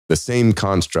The same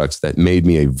constructs that made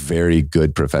me a very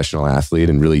good professional athlete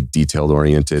and really detailed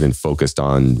oriented and focused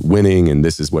on winning. And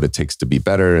this is what it takes to be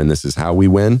better. And this is how we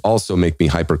win. Also make me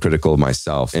hypercritical of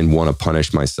myself and want to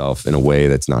punish myself in a way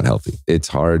that's not healthy. It's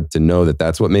hard to know that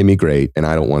that's what made me great. And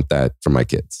I don't want that for my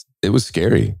kids. It was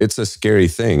scary. It's a scary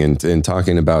thing. And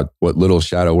talking about what little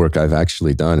shadow work I've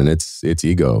actually done, and it's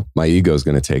ego. My ego is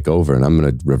going to take over and I'm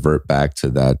going to revert back to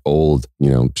that old,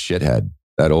 shithead,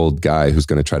 that old guy who's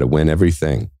going to try to win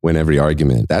everything, win every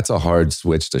argument. That's a hard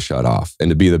switch to shut off. And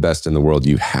to be the best in the world,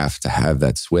 you have to have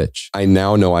that switch. I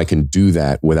now know I can do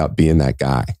that without being that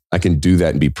guy. I can do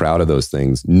that and be proud of those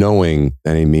things, knowing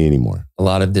that ain't me anymore. A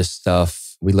lot of this stuff,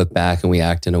 we look back and we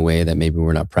act in a way that maybe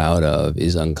we're not proud of,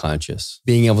 is unconscious.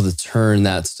 Being able to turn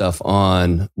that stuff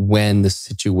on when the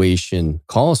situation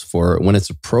calls for it, when it's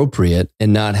appropriate,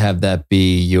 and not have that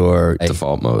be your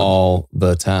default mode all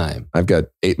the time. I've got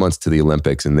 8 months to the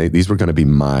Olympics, and these were going to be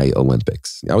my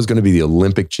Olympics. I was going to be the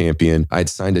Olympic champion. I'd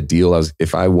signed a deal.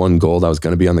 If I won gold, I was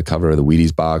going to be on the cover of the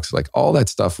Wheaties box. Like all that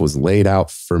stuff was laid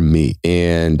out for me.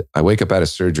 And I wake up out of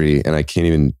surgery and I can't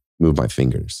even move my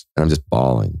fingers. And I'm just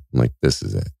bawling. I'm like, this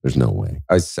is it. There's no way.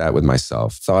 I sat with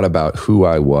myself, thought about who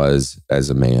I was as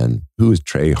a man, who is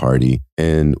Trey Hardee,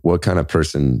 and what kind of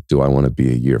person do I want to be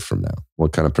a year from now?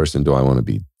 What kind of person do I want to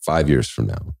be 5 years from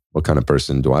now? What kind of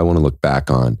person do I want to look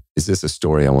back on? Is this a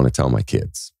story I want to tell my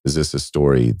kids? Is this a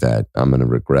story that I'm going to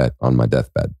regret on my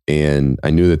deathbed? And I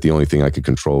knew that the only thing I could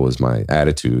control was my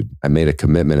attitude. I made a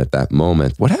commitment at that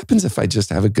moment. What happens if I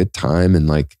just have a good time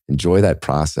and enjoy that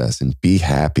process and be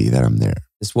happy that I'm there?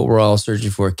 It's what we're all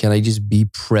searching for. Can I just be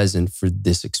present for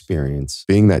this experience?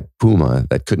 Being that puma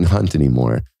that couldn't hunt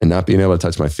anymore and not being able to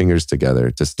touch my fingers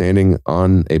together, to standing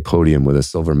on a podium with a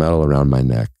silver medal around my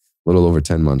neck, a little over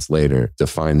 10 months later, to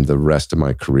find the rest of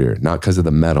my career, not because of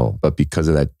the medal, but because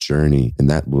of that journey and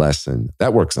that lesson.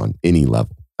 That works on any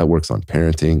level. That works on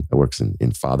parenting. That works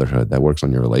in fatherhood. That works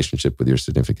on your relationship with your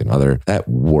significant other. That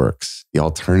works. The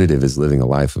alternative is living a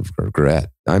life of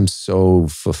regret. I'm so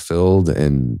fulfilled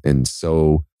and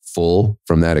so full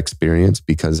from that experience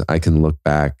because I can look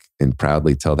back and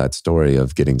proudly tell that story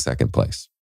of getting second place.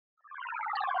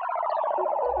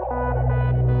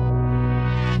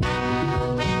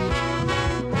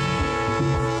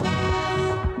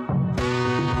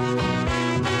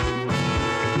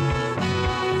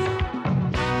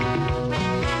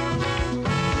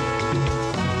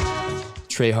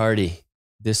 Trey Hardee,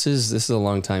 this is a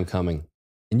long time coming.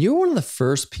 And you were one of the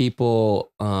first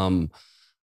people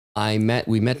I met.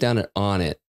 We met down at On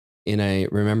It. And I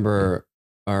remember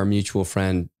our mutual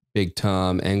friend, Big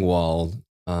Tom Engwald,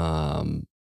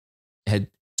 had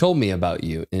told me about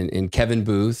you. And Kevin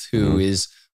Booth, who is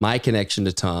my connection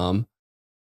to Tom,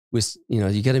 was,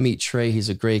 you got to meet Trey. He's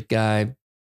a great guy,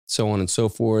 so on and so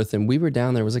forth. And we were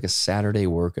down there. It was like a Saturday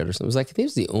workout or something. It was I think it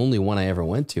was the only one I ever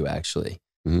went to, actually.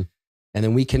 Mm-hmm. And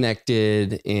then we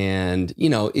connected and,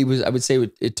 I would say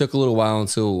it took a little while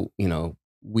until,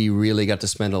 we really got to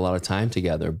spend a lot of time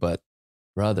together. But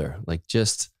brother, I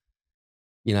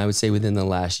would say within the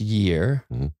last year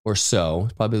or so,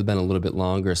 it's probably been a little bit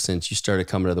longer since you started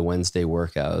coming to the Wednesday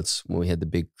workouts when we had the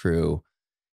big crew.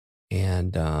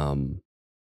 And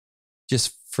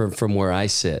just from where I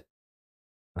sit,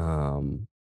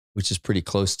 which is pretty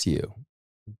close to you,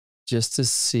 just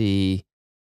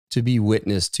to be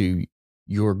witness to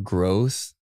your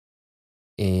growth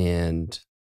and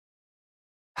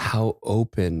how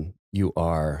open you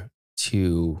are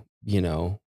to,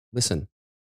 listen,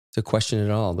 to question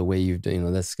it all the way you've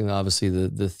done. That's obviously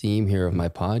the theme here of my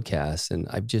podcast. And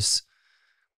I've just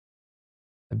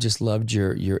loved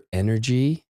your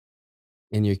energy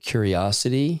and your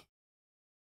curiosity,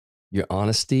 your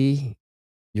honesty,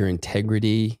 your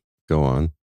integrity. Go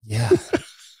on. Yeah.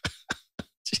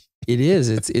 It is.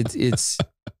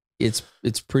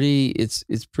 It's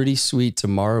pretty sweet to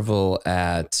marvel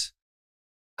at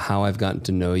how I've gotten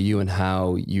to know you and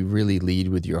how you really lead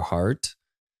with your heart,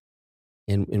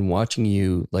 and watching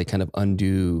you kind of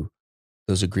undo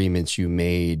those agreements you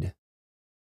made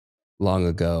long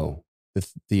ago,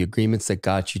 the agreements that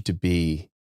got you to be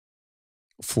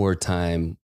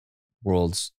 4-time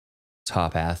world's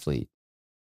top athlete.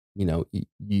 You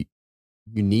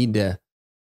need to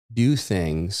do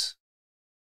things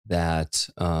that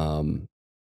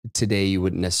today you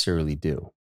wouldn't necessarily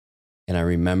do. And I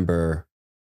remember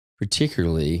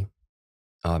particularly,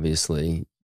 obviously,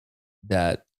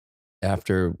 that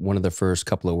after one of the first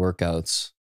couple of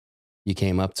workouts, you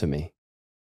came up to me.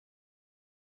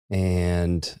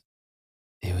 And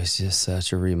it was just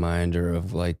such a reminder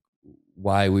of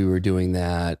why we were doing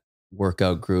that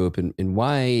workout group and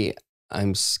why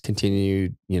I'm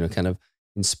continued, kind of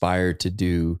inspired to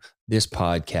do this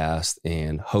podcast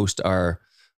and host our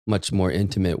much more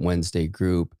intimate Wednesday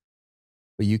group.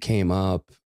 But you came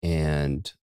up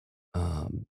and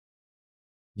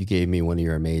you gave me one of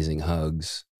your amazing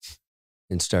hugs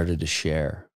and started to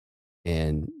share.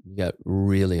 And you got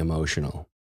really emotional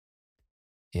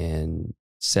and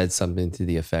said something to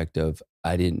the effect of,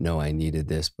 I didn't know I needed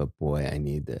this, but boy, I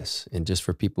need this. And just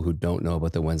for people who don't know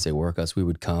about the Wednesday workouts, we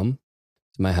would come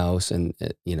to my house and,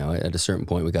 at a certain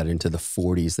point, we got into the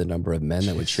 40s, the number of men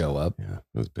that would show up. Yeah,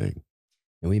 it was big.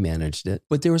 And we managed it.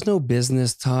 But there was no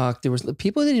business talk. There was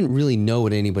people that didn't really know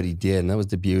what anybody did. And that was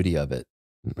the beauty of it,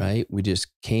 right? We just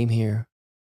came here.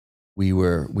 We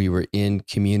were in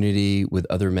community with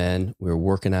other men. We were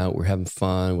working out. We were having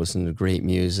fun, listening to great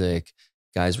music.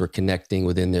 Guys were connecting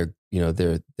within their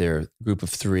group of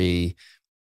three.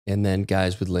 And then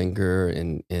guys would linger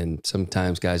and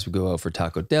sometimes guys would go out for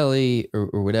Taco Deli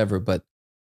or whatever. But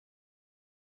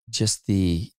just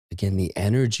the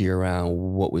energy around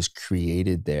what was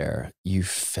created there, you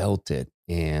felt it.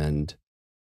 And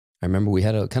I remember we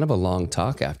had a kind of a long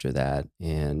talk after that.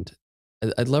 And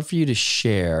I'd love for you to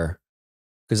share,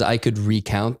 because I could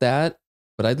recount that,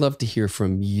 but I'd love to hear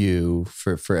from you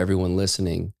for everyone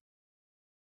listening.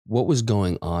 What was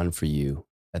going on for you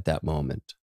at that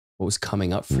moment? What was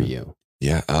coming up for you?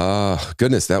 Yeah.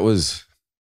 Goodness, that was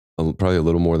probably a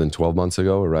little more than 12 months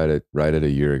ago, or right at a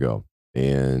year ago.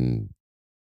 And,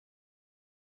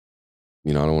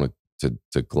 I don't want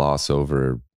to gloss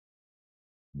over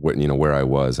where I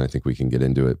was. I think we can get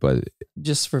into it, but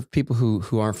just for people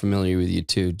who aren't familiar with you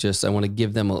too, I want to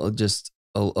give them a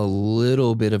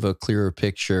little bit of a clearer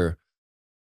picture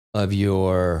of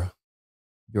your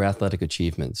athletic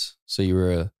achievements. So you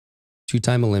were a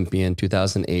 2-time Olympian,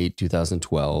 2008,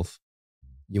 2012.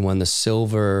 You won the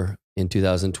silver in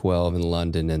 2012 in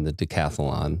London in the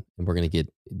Decathlon. And we're going to get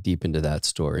deep into that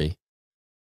story.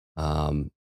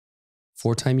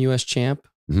 4-time US champ.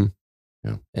 Mm-hmm.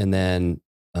 Yeah. And then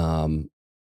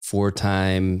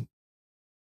 4-time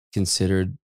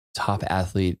considered top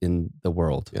athlete in the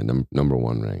world. Yeah. Number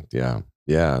one ranked. Yeah.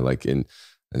 Yeah. I think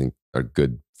our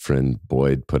good friend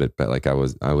Boyd put it like I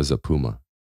was a puma,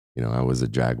 I was a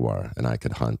jaguar and I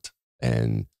could hunt.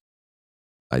 And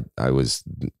I was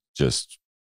just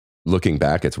looking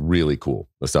back, it's really cool.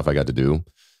 The stuff I got to do.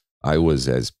 I was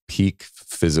as peak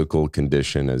physical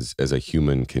condition as a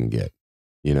human can get,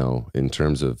 in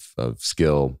terms of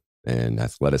skill and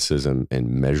athleticism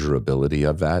and measurability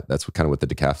of that. That's what the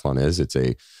decathlon is. It's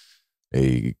a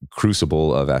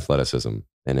crucible of athleticism.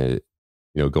 And it,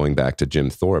 going back to Jim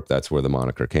Thorpe, that's where the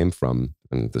moniker came from.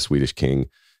 And the Swedish king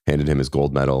handed him his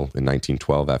gold medal in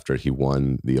 1912 after he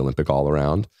won the Olympic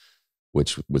all-around,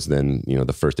 which was then,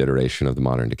 the first iteration of the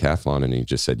modern decathlon. And he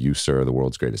just said, "You, sir, are the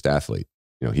world's greatest athlete."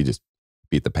 He just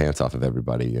beat the pants off of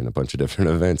everybody in a bunch of different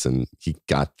events. And he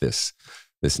got this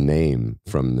name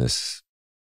from this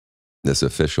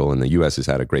official. And the U.S. has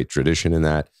had a great tradition in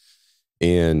that,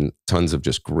 and tons of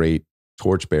just great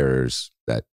torchbearers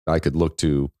that I could look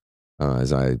to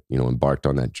as I, embarked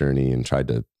on that journey and tried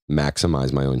to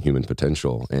maximize my own human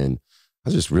potential. And I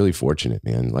was just really fortunate,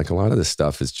 man. Like, a lot of this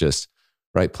stuff is just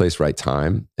right place, right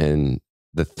time. And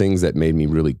the things that made me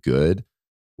really good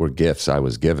were gifts I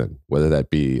was given, whether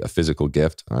that be a physical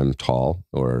gift, I'm tall,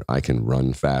 or I can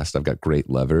run fast, I've got great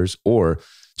levers, or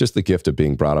just the gift of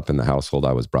being brought up in the household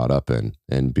I was brought up in,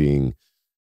 and being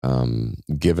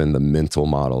given the mental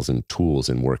models and tools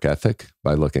and work ethic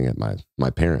by looking at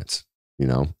my parents,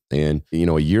 And,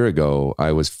 a year ago,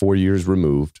 I was 4 years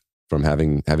removed from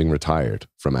having retired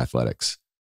from athletics.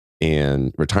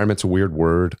 And retirement's a weird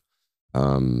word.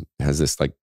 Has this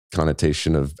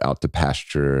connotation of out to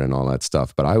pasture and all that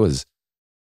stuff. But I was,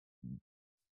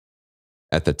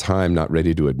 at the time, not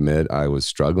ready to admit I was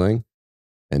struggling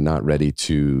and not ready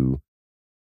to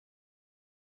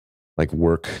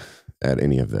work at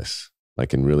any of this,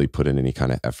 and really put in any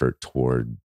kind of effort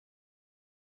toward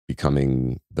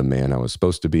becoming the man I was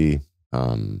supposed to be,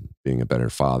 being a better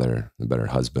father, a better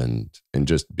husband, and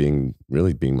just being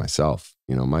myself.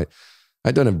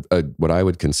 I'd done what I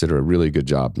would consider a really good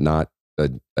job, not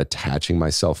attaching my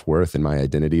self-worth and my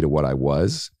identity to what I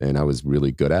was. And I was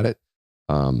really good at it.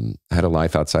 I had a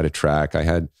life outside of track. I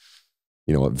had,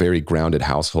 a very grounded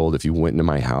household. If you went into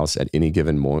my house at any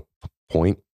given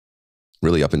point,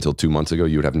 really up until 2 months ago,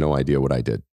 you would have no idea what I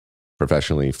did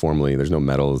professionally, formally. There's no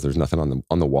medals. There's nothing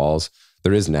on the walls.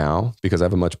 There is now, because I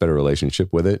have a much better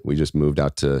relationship with it. We just moved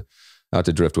out to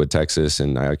Driftwood, Texas.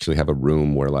 And I actually have a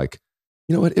room where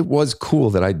it was cool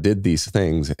that I did these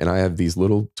things. And I have these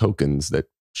little tokens that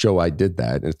show I did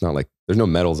that. And it's not like there's no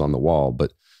medals on the wall,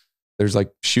 but there's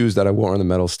like shoes that I wore on the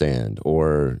medal stand,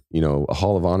 or, you know, a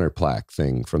Hall of Honor plaque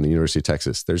thing from the University of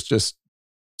Texas. There's just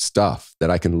stuff that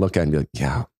I can look at and be like,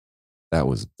 yeah, that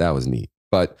was neat.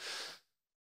 But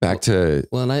back to,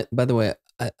 well, and by the way,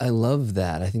 I love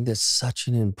that. I think that's such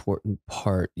an important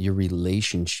part, your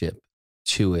relationship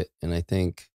to it. And I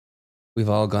think we've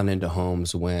all gone into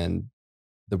homes when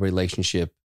the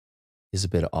relationship is a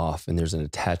bit off and there's an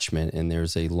attachment and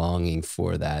there's a longing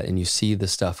for that. And you see the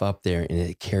stuff up there and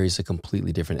it carries a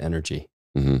completely different energy,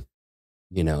 you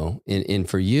know, and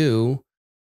for you,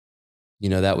 you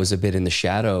know, that was a bit in the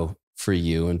shadow for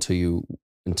you until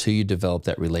you developed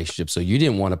that relationship. So you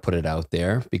didn't want to put it out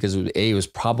there because it was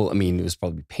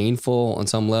probably painful on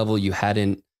some level. You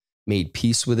hadn't made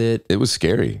peace with it. It was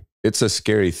scary. It's a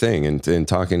scary thing. And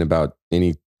talking about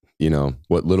any, you know,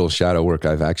 what little shadow work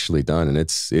I've actually done, and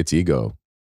it's ego.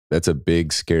 That's a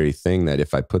big, scary thing that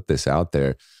if I put this out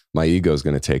there, my ego is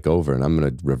going to take over and I'm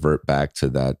going to revert back to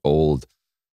that old,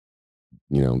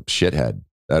 you know, shithead,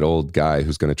 that old guy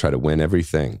who's going to try to win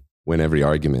everything, win every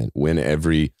argument,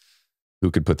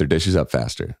 who could put their dishes up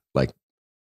faster. Like,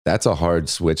 that's a hard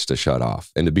switch to shut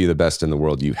off. And to be the best in the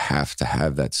world, you have to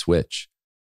have that switch.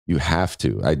 You have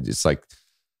to. It's like,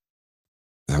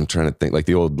 I'm trying to think, like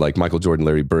the old, like Michael Jordan,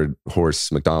 Larry Bird,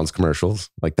 horse, McDonald's commercials.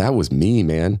 Like, that was me,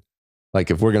 man. Like,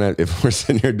 if we're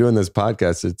sitting here doing this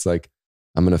podcast, it's like,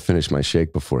 I'm going to finish my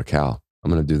shake before Cal.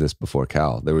 I'm going to do this before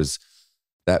Cal. There was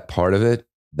that part of it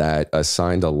that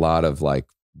assigned a lot of like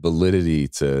validity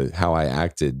to how I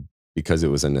acted because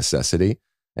it was a necessity.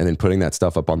 And then putting that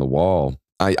stuff up on the wall,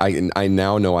 I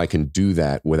now know I can do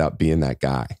that without being that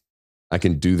guy. I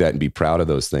can do that and be proud of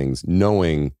those things,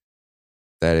 knowing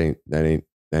that ain't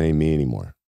me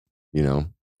anymore, you know?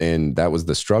 And that was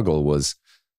the struggle. Was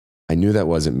I knew that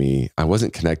wasn't me. I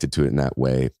wasn't connected to it in that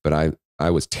way, but I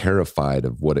was terrified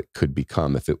of what it could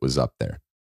become if it was up there.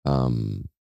 And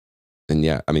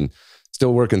yeah, I mean,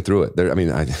 still working through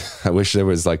it. I wish there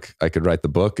was like, I could write the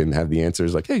book and have the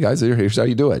answers like, hey guys, here's how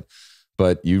you do it.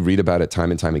 But you read about it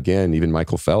time and time again, even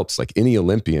Michael Phelps, like any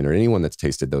Olympian or anyone that's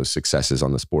tasted those successes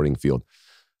on the sporting field.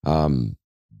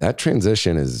 That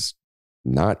transition is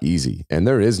not easy. And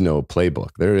there is no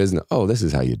playbook. There is no, oh, this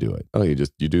is how you do it. Oh, you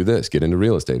do this, get into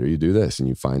real estate, or you do this and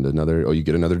you find another, or you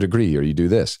get another degree, or you do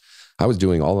this. I was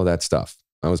doing all of that stuff.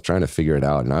 I was trying to figure it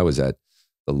out. And I was at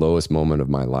the lowest moment of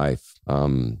my life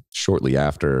shortly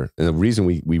after. And the reason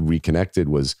we reconnected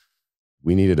was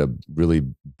we needed a really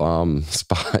bomb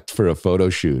spot for a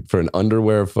photo shoot, for an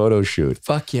underwear photo shoot.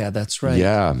 Fuck yeah, that's right.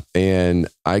 Yeah. And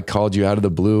I called you out of the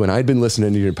blue, and I'd been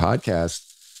listening to your podcast.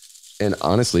 And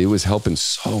honestly, it was helping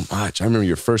so much. I remember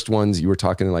your first ones, you were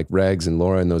talking to like Regs and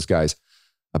Laura and those guys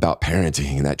about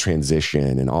parenting and that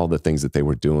transition and all the things that they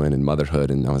were doing and motherhood.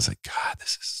 And I was like, God,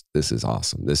 this is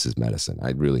awesome. This is medicine.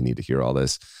 I really need to hear all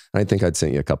this. And I think I'd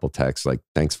sent you a couple texts like,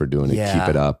 thanks for doing it. Yeah. Keep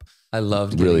it up. I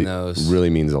loved getting those. Really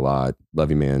means a lot. Love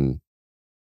you, man.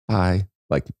 Bye.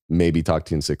 Like, maybe talk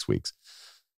to you in 6 weeks.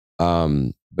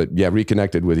 But yeah,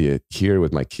 reconnected with you here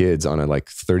with my kids on a like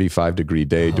 35-degree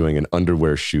day doing an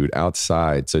underwear shoot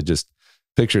outside. So just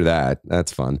picture that.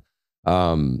 That's fun.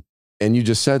 And you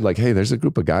just said like, hey, there's a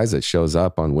group of guys that shows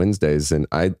up on Wednesdays. And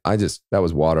I just, that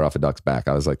was water off a duck's back.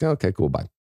 I was like, okay, cool. Bye.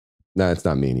 No, it's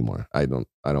not me anymore. I don't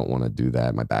want to do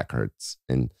that. My back hurts.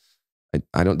 And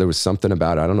there was something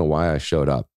about it. I don't know why I showed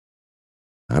up.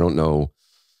 I don't know.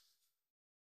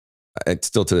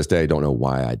 Still to this day, I don't know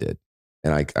why I did.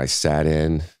 And I sat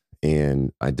in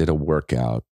and I did a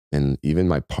workout, and even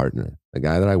my partner, the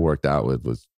guy that I worked out with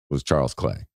was Charles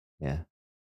Clay. Yeah.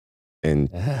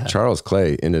 And Charles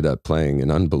Clay ended up playing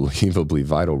an unbelievably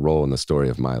vital role in the story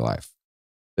of my life.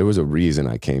 There was a reason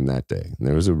I came that day. And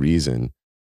there was a reason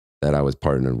that I was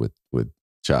partnered with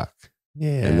Chuck.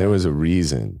 Yeah. And there was a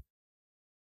reason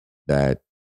that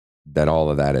all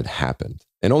of that had happened.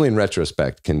 And only in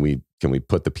retrospect can we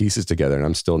put the pieces together. And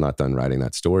I'm still not done writing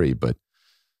that story, but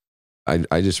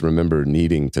I just remember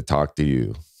needing to talk to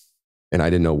you, and I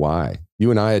didn't know why. You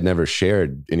and I had never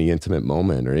shared any intimate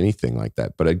moment or anything like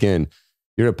that. But again,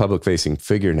 you're a public facing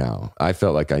figure now. I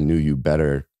felt like I knew you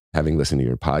better having listened to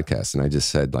your podcast. And I just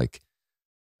said like,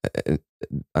 I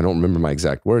don't remember my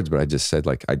exact words, but I just said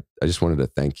like, I just wanted to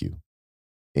thank you.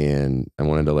 And I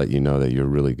wanted to let you know that you're a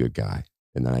really good guy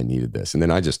and that I needed this. And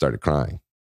then I just started crying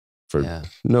for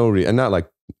no reason. And not like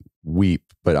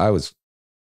weep, but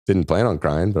didn't plan on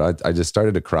crying, but I just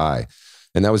started to cry.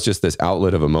 And that was just this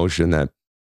outlet of emotion that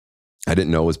I didn't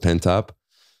know was pent up.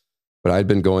 But I'd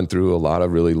been going through a lot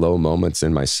of really low moments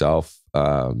in myself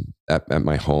at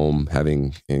my home,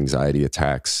 having anxiety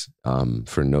attacks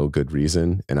for no good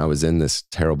reason. And I was in this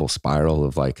terrible spiral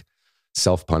of like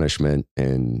self-punishment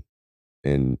and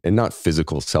and not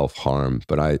physical self-harm,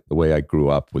 but the way I grew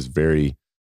up was I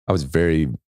was very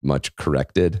much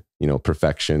corrected,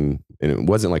 perfection. And it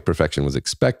wasn't like perfection was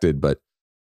expected, but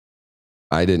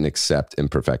I didn't accept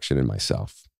imperfection in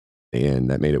myself. And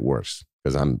that made it worse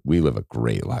because we live a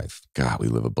great life. God, we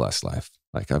live a blessed life.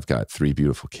 Like I've got 3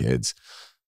 beautiful kids.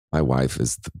 My wife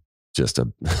is just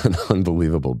an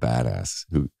unbelievable badass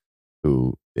who,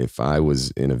 if I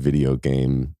was in a video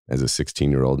game as a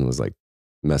 16-year-old and was like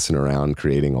messing around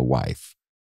creating a wife,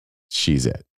 she's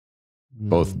it.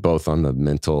 Both on the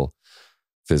mental,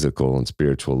 physical, and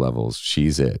spiritual levels,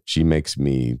 she's it. She makes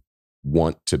me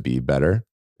want to be better,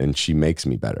 and she makes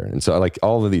me better. And so like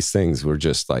all of these things were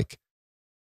just like,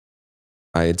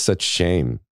 I had such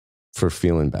shame for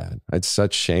feeling bad. I had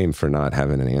such shame for not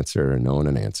having an answer or knowing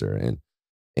an answer.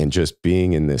 And just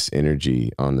being in this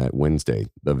energy on that Wednesday,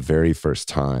 the very first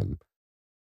time,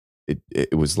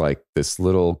 it was like this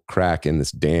little crack in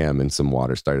this dam, and some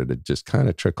water started to just kind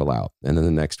of trickle out. And then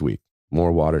the next week,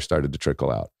 more water started to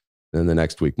trickle out. And then the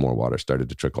next week, more water started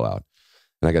to trickle out.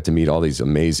 And I got to meet all these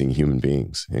amazing human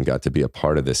beings and got to be a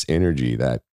part of this energy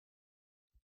that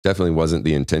definitely wasn't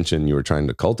the intention you were trying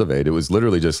to cultivate. It was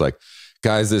literally just like,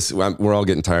 guys, we're all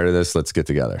getting tired of this. Let's get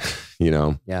together,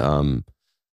 Yeah.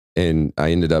 And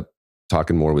I ended up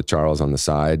talking more with Charles on the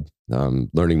side,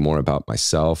 learning more about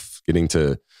myself, getting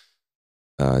to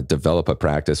develop a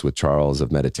practice with Charles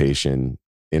of meditation,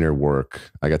 inner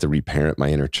work. I got to reparent my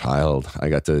inner child. I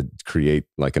got to create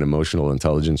like an emotional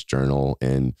intelligence journal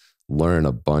and learn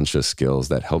a bunch of skills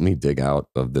that helped me dig out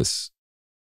of this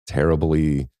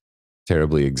terribly,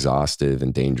 terribly exhaustive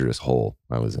and dangerous hole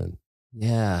I was in.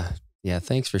 Yeah. Yeah.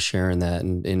 Thanks for sharing that.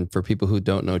 And for people who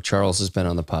don't know, Charles has been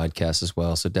on the podcast as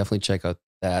well. So definitely check out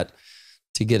that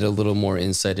to get a little more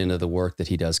insight into the work that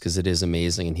he does, because it is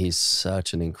amazing. And he's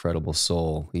such an incredible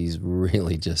soul. He's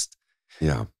really just,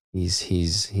 he's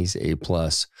A+.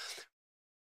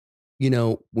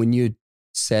 When you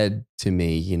said to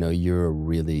me, you're a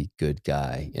really good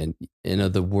guy. And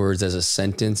the words as a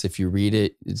sentence, if you read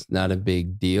it, it's not a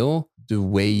big deal. The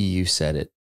way you said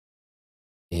it.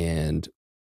 And,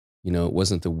 it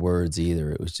wasn't the words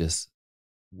either. It was just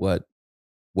what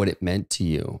it meant to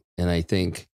you. And I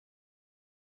think,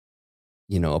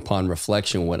 upon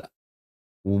reflection,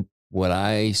 what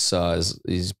I saw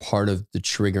is part of the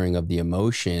triggering of the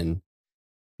emotion,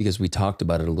 because we talked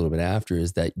about it a little bit after,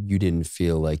 is that you didn't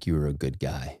feel like you were a good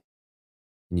guy.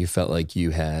 And you felt like you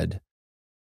had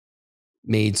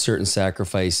made certain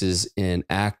sacrifices and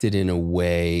acted in a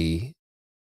way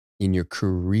in your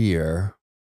career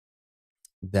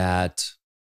that,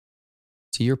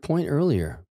 to your point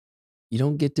earlier, you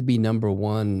don't get to be number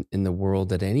one in the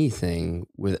world at anything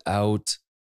without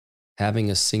having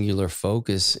a singular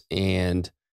focus and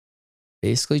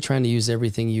basically trying to use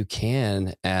everything you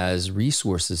can as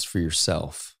resources for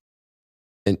yourself.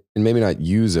 And maybe not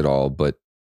use it all, but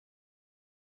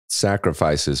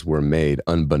sacrifices were made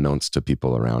unbeknownst to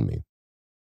people around me,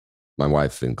 my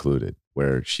wife included,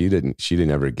 where she didn't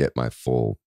ever get my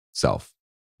full self,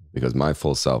 because my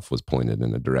full self was pointed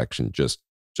in a direction just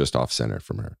off center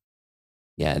from her.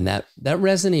 Yeah, and that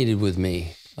resonated with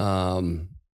me,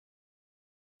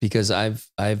 because I've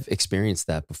experienced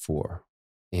that before.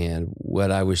 And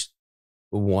what I was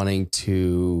wanting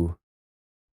to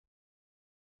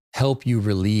help you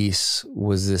release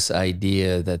was this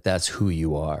idea that that's who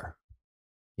you are.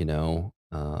 A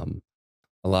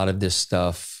lot of this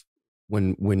stuff,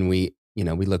 when we,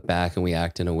 we look back and we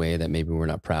act in a way that maybe we're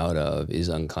not proud of, is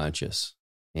unconscious.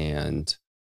 And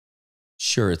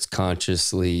sure, it's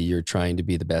consciously you're trying to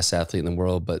be the best athlete in the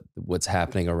world, but what's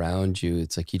happening around you,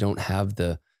 it's like you don't have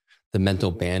the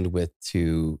mental bandwidth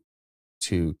to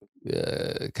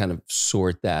kind of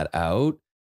sort that out.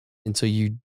 And so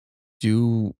you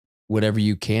do whatever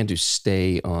you can to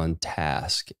stay on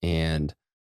task. And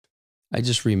I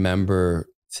just remember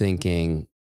thinking,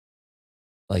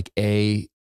 like,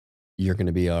 you're going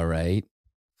to be all right.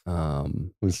 At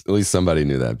least somebody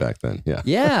knew that back then. Yeah.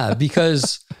 Yeah.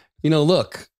 Because,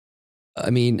 look, I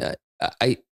mean,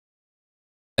 I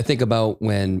think about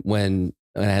when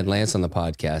I had Lance on the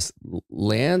podcast.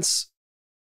 Lance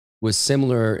was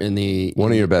similar in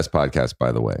one of your best podcasts,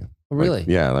 by the way. Oh, really?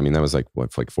 Yeah. I mean, that was like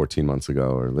 14 months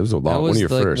ago, or it was a lot. One of your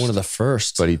first. One of the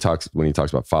first. But when he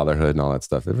talks about fatherhood and all that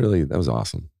stuff, that was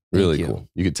awesome. Really cool.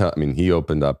 You could tell. I mean, he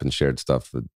opened up and shared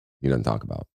stuff that he doesn't talk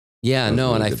about. Yeah,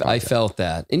 no, really, and I felt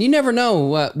that. And you never know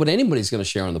what anybody's going to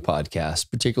share on the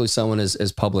podcast, particularly someone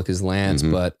as public as Lance.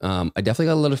 Mm-hmm. But I definitely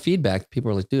got a lot of feedback.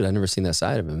 People are like, dude, I've never seen that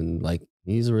side of him. And like,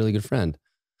 he's a really good friend.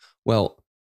 Well,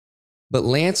 but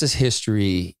Lance's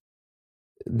history,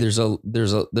 there's a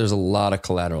lot of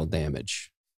collateral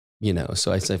damage.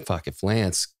 So I say, fuck, if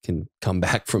Lance can come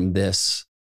back from this,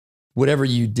 whatever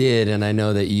you did. And I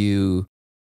know that you,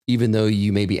 even though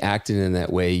you maybe acted in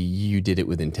that way, you did it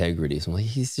with integrity. So I'm like,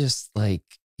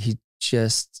 he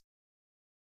just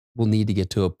will need to get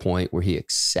to a point where he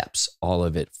accepts all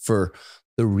of it for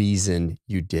the reason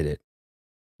you did it.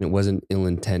 And it wasn't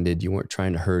ill-intended. You weren't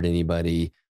trying to hurt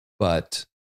anybody, but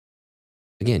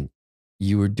again,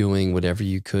 you were doing whatever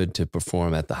you could to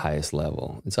perform at the highest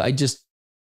level. And so it's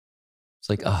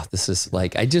like, oh, this is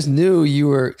like, I just knew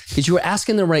because you were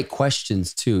asking the right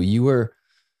questions too. You were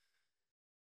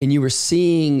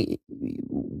seeing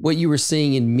what you were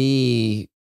seeing in me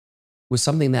was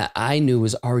something that I knew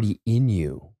was already in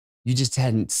you. You just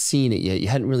hadn't seen it yet. You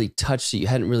hadn't really touched it. You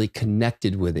hadn't really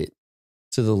connected with it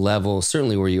to the level,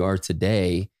 certainly where you are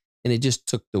today. And it just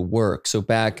took the work. So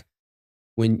back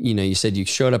when, you said you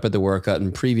showed up at the workout,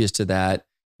 and previous to that,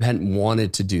 you hadn't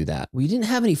wanted to do that. Well, you didn't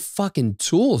have any fucking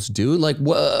tools, dude. Like,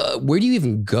 where do you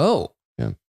even go?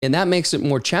 Yeah. And that makes it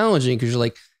more challenging because you're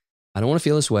like, I don't want to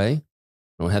feel this way.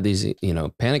 I don't have these,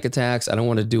 panic attacks. I don't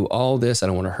want to do all this. I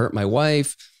don't want to hurt my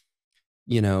wife.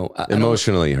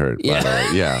 Emotionally hurt. Yeah. By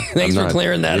the way. Yeah. Thanks for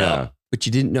clearing that up. But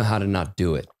you didn't know how to not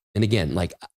do it. And again,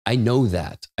 like, I know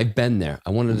that. I've been there. I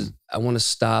want to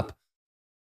stop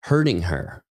hurting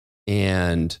her.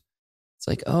 And it's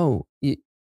like, oh,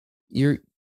 your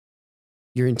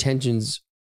intentions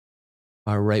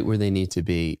are right where they need to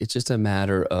be. It's just a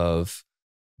matter of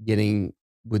getting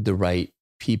with the right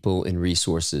people and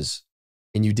resources.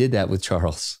 And you did that with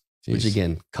Charles, which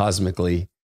again, cosmically,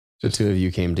 the two of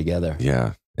you came together.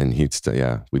 Yeah. And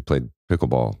we played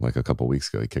pickleball like a couple of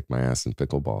weeks ago. He kicked my ass in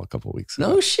pickleball a couple of weeks ago.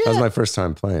 No shit. That was my first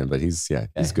time playing, but he's good.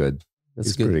 He's good.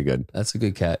 Pretty good. That's a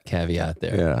good caveat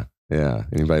there. Yeah. Yeah.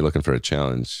 Anybody looking for a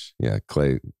challenge? Yeah.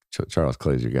 Charles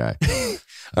Clay's your guy.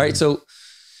 All right. So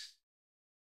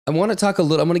I want to talk I'm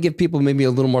going to give people maybe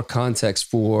a little more context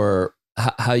for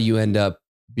how you end up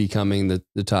becoming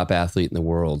the top athlete in the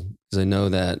world. Because I know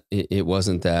that it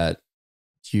wasn't that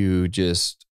you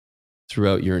just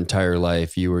throughout your entire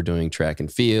life, you were doing track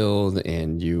and field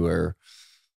and you were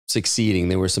succeeding.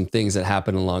 There were some things that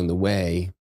happened along the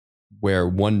way where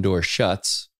one door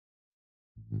shuts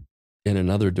and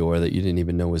another door that you didn't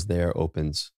even know was there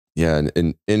opens. Yeah.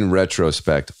 And in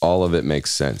retrospect, all of it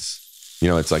makes sense.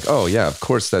 It's like, oh yeah, of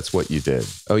course that's what you did.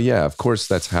 Oh yeah, of course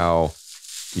that's how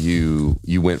you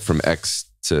went from X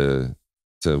to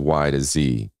Y to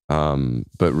Z.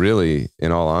 But really,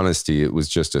 in all honesty, it was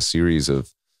just a series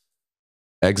of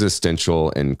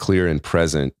existential and clear and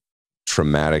present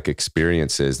traumatic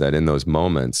experiences that in those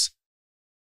moments,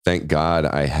 thank God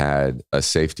I had a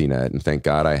safety net, and thank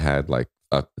God I had like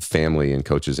a family and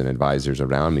coaches and advisors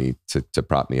around me to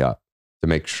prop me up, to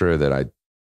make sure that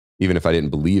even if I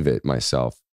didn't believe it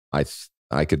myself,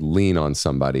 I could lean on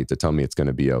somebody to tell me it's going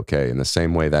to be okay. In the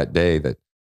same way that day that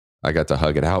I got to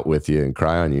hug it out with you and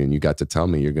cry on you, and you got to tell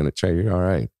me you're all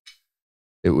right.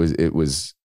 It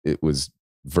was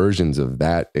versions of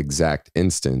that exact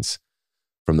instance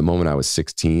from the moment I was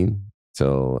 16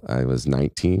 till I was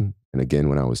 19. And again,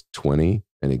 when I was 20,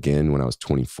 and again, when I was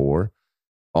 24,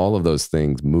 all of those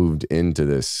things moved into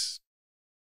this,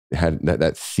 had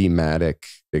that thematic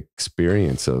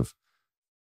experience of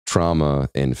trauma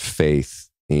and faith,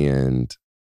 and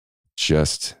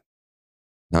just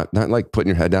not like putting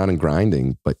your head down and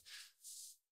grinding, but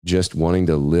just wanting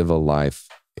to live a life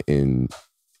and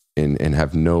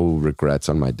have no regrets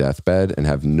on my deathbed, and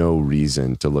have no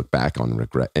reason to look back on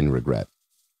regret.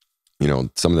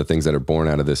 Some of the things that are born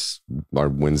out of this are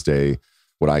Wednesday,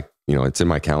 it's in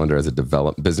my calendar as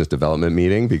a business development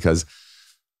meeting, because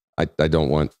I don't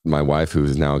want my wife, who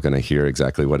is now going to hear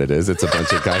exactly what it is. It's a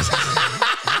bunch of guys.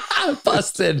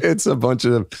 Busted. It's a bunch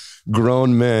of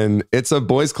grown men. It's a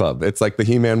boys club. It's like the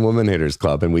He-Man Woman Haters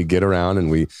Club. And we get around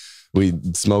and we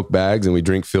smoke bags and we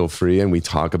drink feel free, and we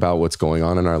talk about what's going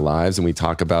on in our lives, and we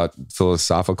talk about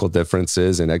philosophical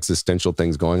differences and existential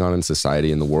things going on in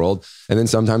society and the world. And then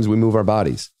sometimes we move our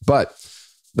bodies. But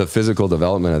the physical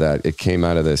development of that, it came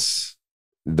out of this.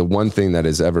 The one thing that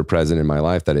is ever present in my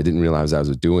life that I didn't realize I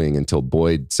was doing until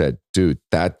Boyd said, dude,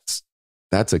 that's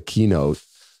a keynote,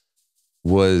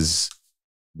 was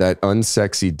that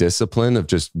unsexy discipline of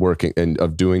just working and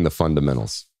of doing the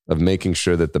fundamentals, of making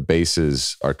sure that the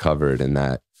bases are covered, and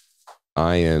that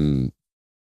I am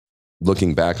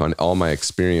looking back on all my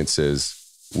experiences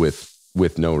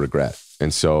with no regret.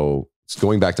 And so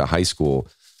going back to high school,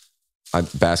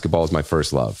 basketball was my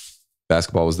first love.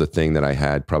 Basketball was the thing that I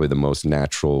had probably the most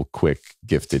natural, quick,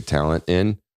 gifted talent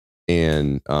in.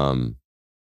 And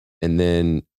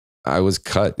then I was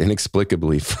cut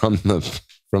inexplicably from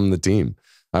the team.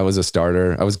 I was a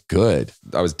starter. I was good.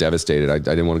 I was devastated. I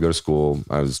didn't want to go to school.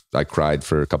 I cried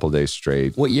for a couple of days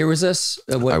straight. What year was this?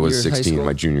 What I was year, 16,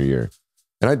 my junior year.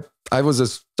 And I was a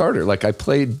starter. Like I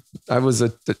was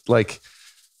like,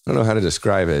 I don't know how to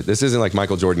describe it. This isn't like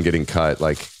Michael Jordan getting cut,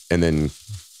 like, and then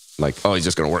like, oh, he's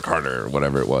just going to work harder or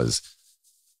whatever it was.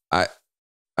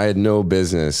 I had no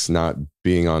business not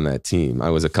being on that team.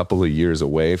 I was a couple of years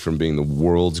away from being the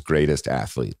world's greatest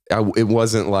athlete. It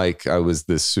wasn't like I was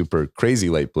this super crazy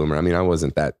late bloomer. I mean, I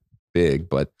wasn't that big,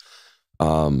 but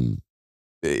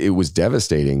it was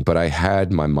devastating. But I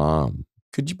had my mom.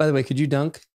 By the way, could you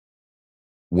dunk?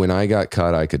 When I got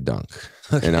cut, I could dunk.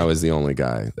 Okay. And I was the only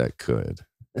guy that could.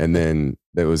 And then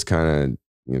there was kind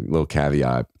of a little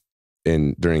caveat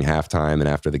during halftime and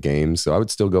after the games. So I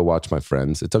would still go watch my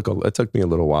friends. It took me a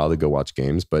little while to go watch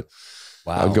games, but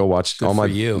wow. I would go watch all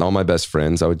my best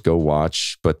friends. I would go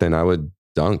watch, but then I would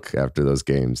dunk after those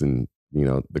games. And,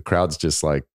 the crowd's just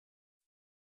like,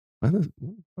 how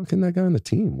can that guy on the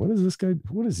team? What is this guy?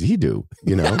 What does he do?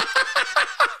 Did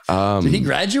he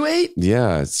graduate?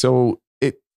 Yeah. So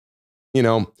it,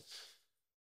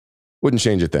 wouldn't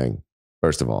change a thing,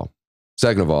 first of all.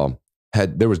 Second of all,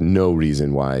 there was no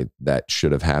reason why that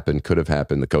should have happened, could have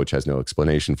happened. The coach has no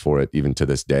explanation for it. Even to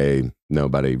this day,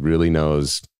 nobody really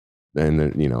knows. And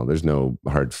there's no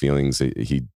hard feelings.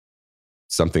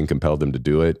 Something compelled him to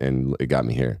do it, and it got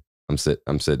me here. I'm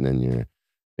sitting in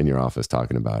your office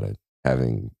talking about it,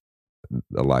 having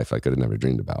a life I could have never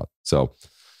dreamed about. So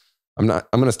I'm going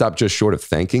to stop just short of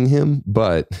thanking him,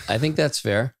 but I think that's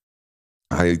fair.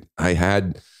 I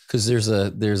had, because there's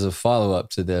a follow up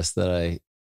to this that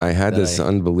I had this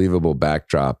unbelievable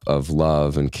backdrop of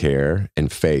love and care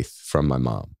and faith from my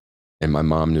mom. And my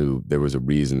mom knew there was a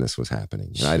reason this was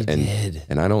happening.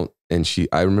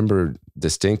 I remember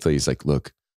distinctly, he's like,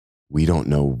 look, we don't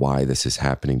know why this is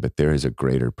happening, but there is a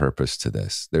greater purpose to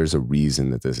this. There's a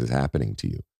reason that this is happening to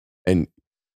you. And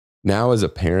now as a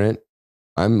parent,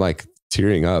 I'm like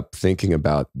tearing up thinking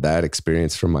about that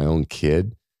experience from my own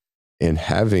kid and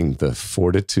having the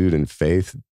fortitude and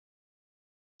faith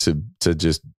to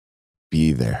just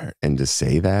be there and to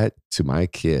say that to my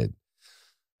kid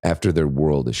after their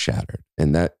world is shattered.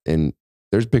 And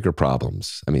there's bigger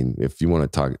problems. I mean, if you want to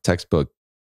talk textbook,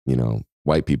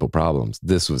 white people problems,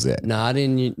 this was it. Not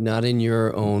in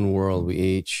your own world. We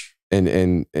each,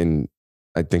 and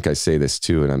I think I say this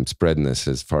too, and I'm spreading this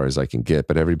as far as I can get,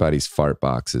 but everybody's fart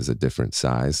box is a different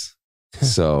size.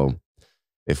 So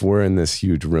if we're in this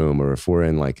huge room, or if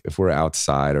we're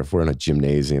outside, or if we're in a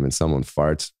gymnasium and someone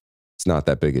farts, it's not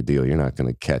that big a deal. You're not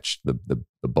going to catch the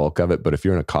bulk of it. But if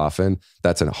you're in a coffin,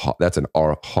 that's an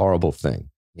horrible thing.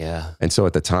 Yeah. And so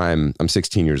at the time, I'm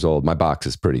 16 years old. My box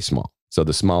is pretty small. So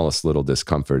the smallest little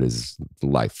discomfort is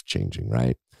life changing,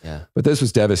 right? Yeah. But this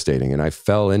was devastating. And I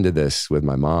fell into this with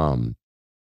my mom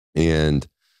and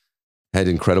had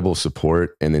incredible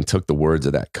support, and then took the words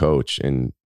of that coach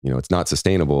and, it's not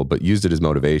sustainable, but used it as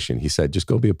motivation. He said, just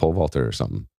go be a pole vaulter or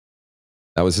something.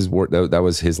 That was his word. That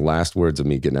was his last words of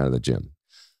me getting out of the gym.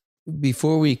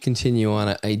 Before we continue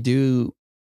on,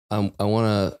 I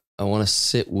want to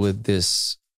sit with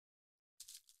this,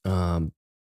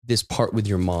 this part with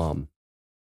your mom,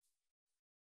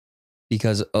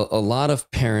 because a lot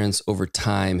of parents over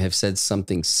time have said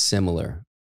something similar,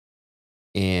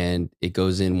 and it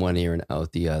goes in one ear and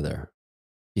out the other,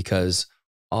 because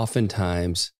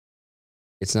oftentimes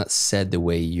it's not said the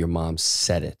way your mom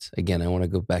said it. Again, I want to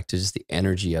go back to just the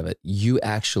energy of it. You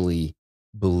actually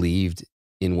believed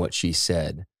in what she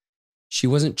said. She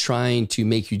wasn't trying to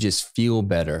make you just feel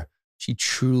better. She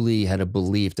truly had a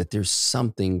belief that there's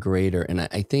something greater. And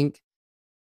I think,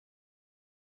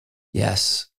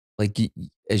 yes, like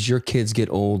as your kids get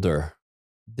older,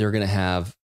 they're going to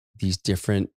have these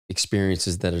different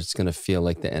experiences that it's going to feel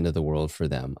like the end of the world for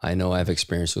them. I know I've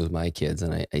experienced it with my kids.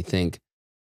 And I think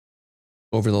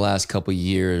over the last couple of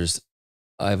years,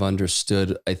 I've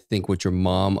understood, I think what your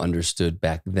mom understood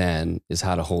back then is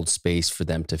how to hold space for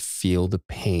them to feel the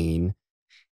pain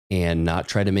and not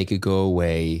try to make it go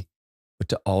away, but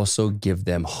to also give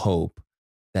them hope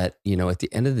that, at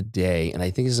the end of the day, and I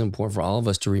think it's important for all of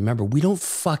us to remember, we don't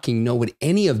fucking know what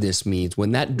any of this means.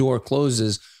 When that door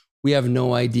closes, we have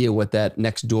no idea what that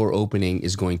next door opening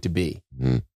is going to be.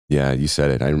 Mm-hmm. Yeah, you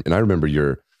said it. I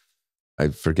remember I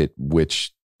forget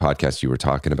which podcast you were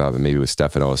talking about, but maybe it was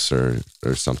Stephanos or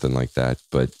something like that,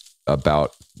 but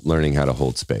about learning how to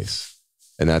hold space.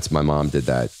 And that's, my mom did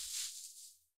that.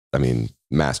 I mean,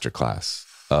 masterclass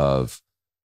of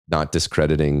not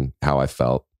discrediting how I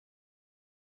felt,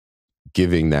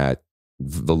 giving that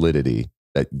validity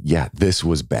that, yeah, this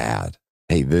was bad.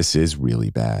 Hey, this is really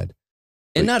bad.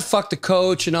 And not fuck the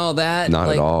coach and all that. Not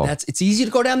at all. It's easy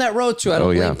to go down that road too. I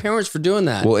don't blame parents for doing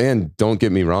that. Well, and don't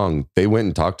get me wrong. They went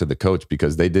and talked to the coach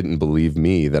because they didn't believe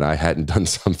me that I hadn't done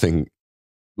something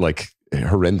like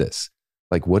horrendous.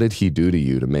 Like, what did he do to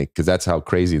you to make? Because that's how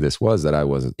crazy this was that I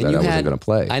wasn't going to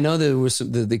play. I know there was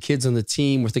the kids on the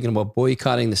team were thinking about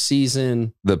boycotting the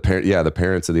season. The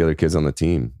parents of the other kids on the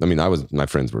team. I mean, my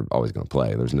friends were always going to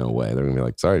play. There's no way they're going to be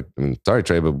like, sorry,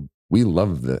 Trey, but we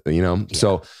love the, Yeah.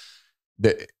 So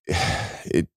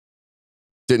it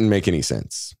didn't make any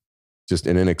sense. Just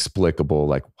an inexplicable,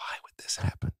 like, why would this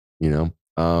happen?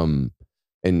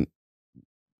 And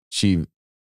she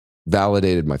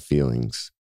validated my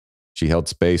feelings. She held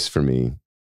space for me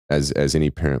as any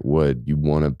parent would. You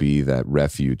want to be that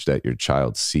refuge that your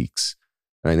child seeks.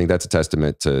 And I think that's a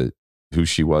testament to who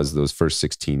she was those first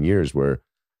 16 years, where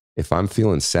if I'm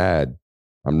feeling sad,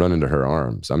 I'm running to her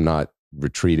arms. I'm not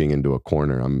retreating into a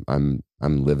corner. I'm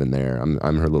living there. I'm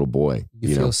her little boy.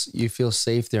 You feel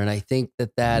safe there. And I think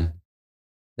that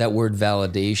word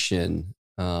validation,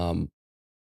 if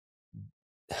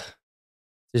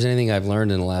there's anything I've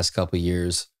learned in the last couple of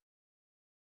years,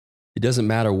 it doesn't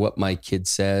matter what my kid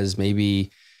says.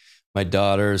 Maybe my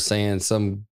daughter is saying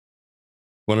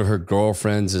one of her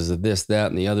girlfriends is this, that,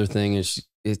 and the other thing.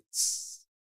 And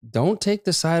don't take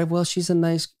the side of, well, she's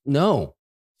no,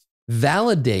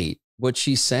 validate what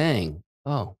she's saying.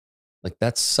 Oh, like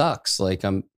that sucks. Like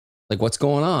what's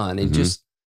going on? And just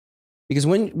because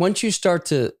once you start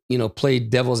to, play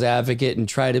devil's advocate and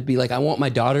try to be like, I want my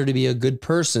daughter to be a good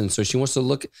person, so she wants to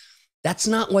look, that's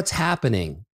not what's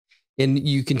happening. And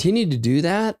you continue to do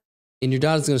that, and your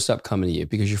daughter's going to stop coming to you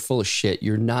because you're full of shit.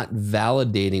 You're not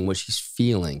validating what she's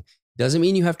feeling. Doesn't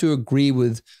mean you have to agree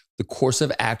with the course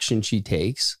of action she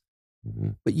takes,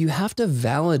 but you have to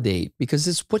validate because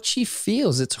it's what she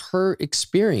feels. It's her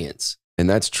experience. And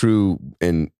that's true.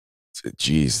 And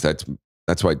geez, that's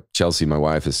why Chelsea, my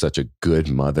wife, is such a good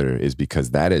mother, is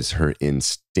because that is her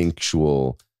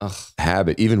instinctual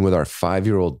habit. Even with our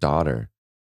 5-year-old daughter,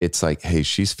 it's like, hey,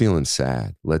 she's feeling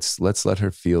sad. Let's let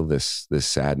her feel this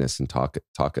sadness and talk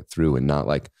it through, and not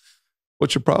like,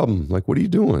 what's your problem? Like, what are you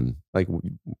doing? Like,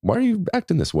 why are you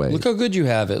acting this way? Look how good you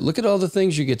have it. Look at all the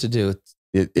things you get to do.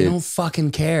 They don't fucking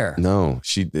care. No,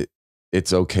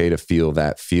 it's okay to feel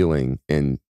that feeling,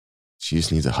 and she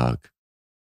just needs a hug.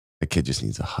 That kid just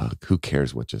needs a hug. Who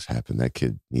cares what just happened? That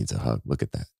kid needs a hug. Look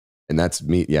at that. And that's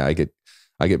me. Yeah, I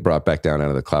get brought back down out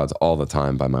of the clouds all the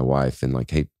time by my wife, and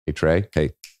like, hey, Trey,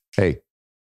 hey,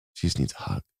 she just needs a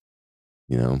hug,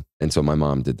 And so my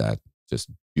mom did that just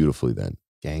beautifully then.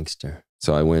 Gangster.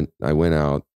 So I went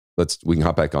out. We can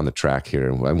hop back on the track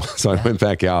here. So I went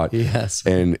back out. Yes.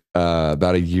 And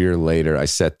about a year later, I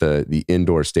set the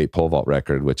indoor state pole vault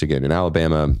record, which again, in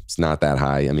Alabama, it's not that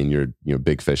high. I mean, you're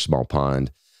big fish, small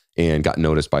pond, and got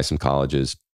noticed by some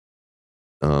colleges.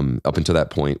 Up until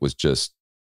that point was just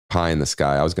pie in the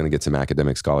sky. I was going to get some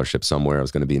academic scholarship somewhere. I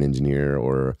was going to be an engineer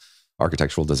or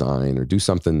architectural design or do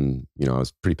something. I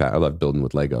was I loved building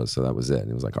with Legos. So that was it.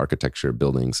 It was like architecture,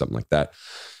 building, something like that.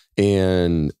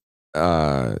 And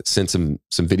sent some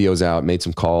videos out, made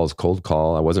some calls, cold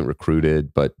call. I wasn't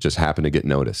recruited, but just happened to get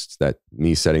noticed. That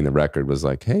me setting the record was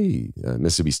like, hey,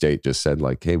 Mississippi State just said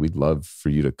like, hey, we'd love for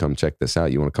you to come check this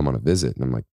out. You want to come on a visit? And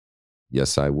I'm like,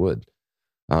 yes, I would.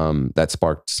 That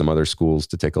sparked some other schools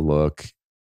to take a look,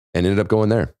 and ended up going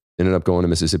there. Ended up going to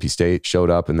Mississippi State,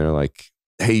 showed up, and they're like,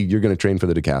 hey, you're going to train for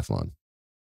the decathlon.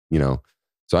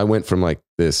 So I went from like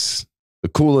the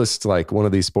coolest, like one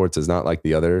of these sports is not like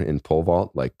the other in pole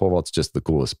vault. Like pole vault's just the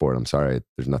coolest sport. I'm sorry.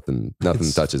 There's nothing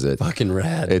touches it. Fucking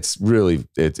rad. It's really,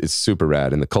 it's super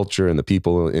rad. And the culture and the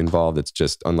people involved, it's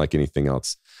just unlike anything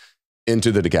else.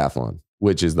 Into the decathlon,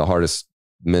 which is the hardest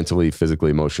mentally, physically,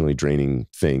 emotionally draining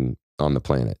thing on the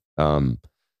planet.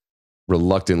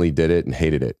 Reluctantly did it and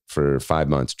hated it for 5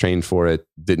 months. Trained for it.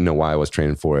 Didn't know why I was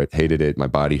training for it. Hated it. My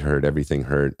body hurt. Everything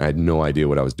hurt. I had no idea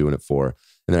what I was doing it for.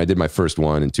 And then I did my first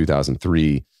one in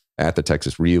 2003 at the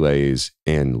Texas Relays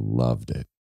and loved it.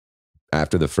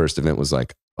 After the first event was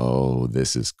like, oh,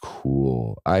 this is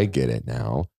cool. I get it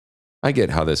now. I get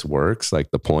how this works,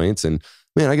 like the points. And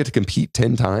man, I get to compete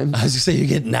 10 times. I was going to say, you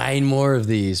get 9 more of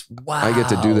these. Wow. I get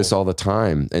to do this all the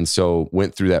time. And so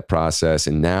went through that process,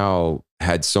 and now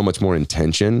had so much more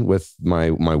intention with my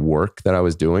work that I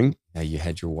was doing. Yeah, you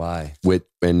had your why.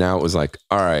 And now it was like,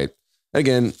 all right,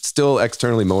 again, still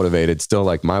externally motivated. Still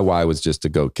like my why was just to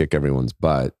go kick everyone's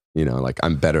butt. Like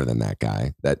I'm better than that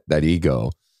guy, that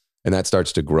ego. And that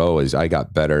starts to grow as I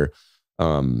got better.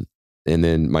 And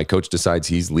then my coach decides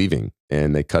he's leaving,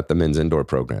 and they cut the men's indoor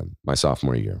program my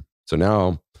sophomore year. So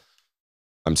now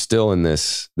I'm still in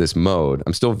this mode.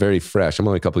 I'm still very fresh. I'm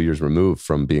only a couple of years removed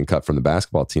from being cut from the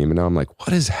basketball team. And now I'm like,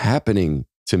 what is happening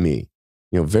to me?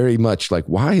 Very much like,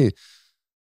 why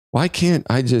can't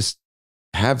I just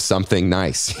have something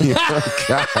nice?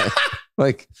 God,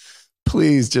 like,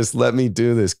 please just let me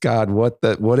do this. God,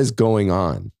 what is going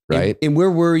on? Right. And where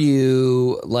were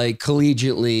you like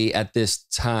collegiately at this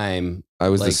time? I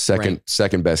was like, the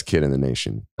second best kid in the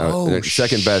nation.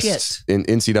 Second best in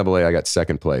NCAA. I got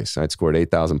second place. I'd scored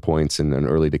 8,000 points in an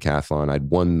early decathlon.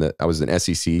 I was an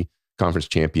SEC conference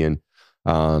champion.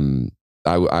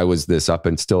 I was this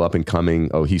still up and coming.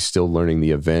 Oh, he's still learning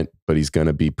the event, but he's going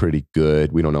to be pretty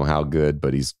good. We don't know how good,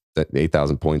 but that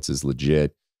 8,000 points is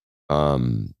legit.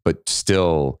 But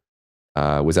still,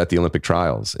 was at the Olympic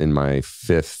trials in my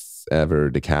 5th ever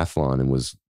decathlon, and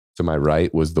was, to my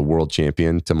right was the world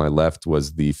champion. To my left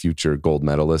was the future gold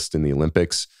medalist in the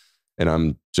Olympics. And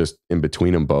I'm just in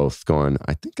between them both going,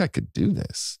 I think I could do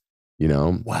this,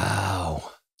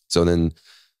 Wow. So then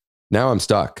now I'm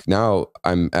stuck. Now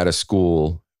I'm at a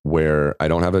school where I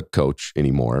don't have a coach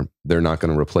anymore. They're not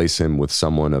going to replace him with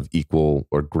someone of equal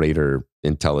or greater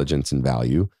intelligence and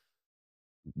value.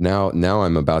 Now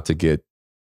I'm about to get,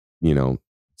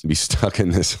 to be stuck in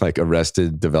this like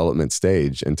arrested development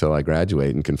stage until I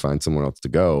graduate and can find somewhere else to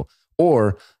go.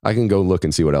 Or I can go look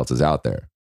and see what else is out there.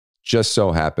 Just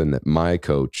so happened that my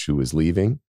coach, who was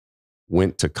leaving,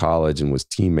 went to college and was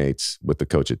teammates with the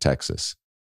coach at Texas.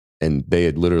 And they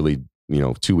had literally,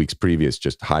 2 weeks previous,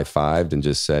 just high-fived and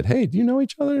just said, hey, do you know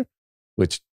each other?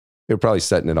 Which they were probably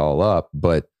setting it all up,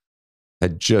 but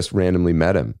had just randomly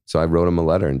met him. So I wrote him a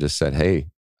letter and just said, hey,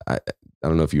 I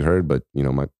don't know if you heard, but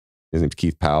his name's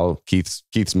Keith Powell. Keith's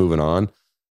moving on.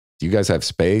 Do you guys have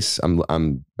space? I'm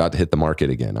about to hit the market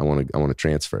again. I want to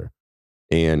transfer.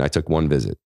 And I took one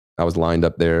visit. I was lined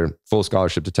up there, full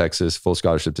scholarship to Texas, full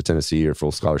scholarship to Tennessee, or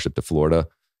full scholarship to Florida.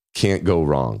 Can't go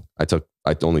wrong.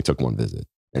 I only took one visit,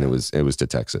 and it was to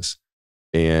Texas.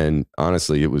 And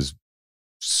honestly, it was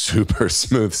super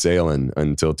smooth sailing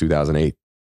until 2008.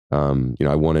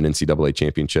 I won an NCAA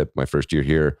championship my first year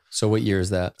here. So what year is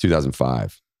that?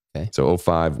 2005. Okay. So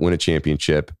 05, win a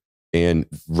championship. And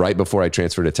right before I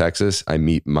transfer to Texas, I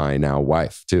meet my now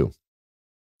wife too.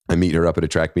 I meet her up at a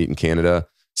track meet in Canada,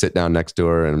 sit down next to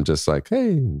her, and I'm just like,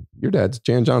 hey, your dad's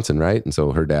Jan Johnson, right? And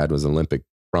so her dad was an Olympic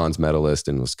bronze medalist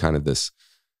and was kind of this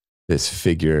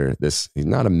figure, he's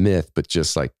not a myth, but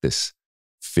just like this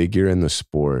figure in the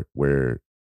sport where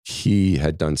he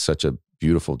had done such a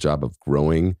beautiful job of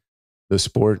growing the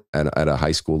sport at a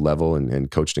high school level and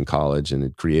coached in college, and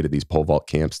had created these pole vault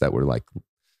camps that were like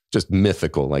just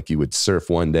mythical. Like you would surf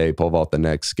one day, pole vault the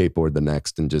next, skateboard the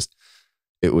next, and just,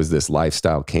 it was this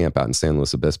lifestyle camp out in San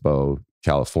Luis Obispo,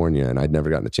 California. And I'd never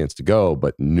gotten a chance to go,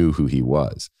 but knew who he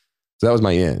was. So that was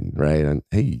my in, right? And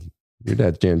hey, your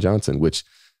dad's Jan Johnson, which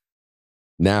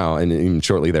now, and even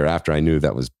shortly thereafter, I knew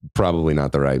that was probably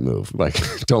not the right move. Like,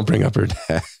 don't bring up her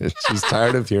dad. She's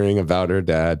tired of hearing about her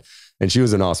dad. And she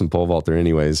was an awesome pole vaulter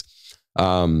anyways.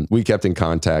 We kept in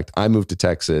contact. I moved to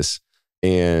Texas,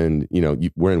 and,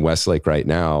 we're in Westlake right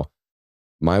now.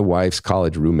 My wife's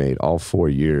college roommate, all 4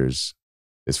 years,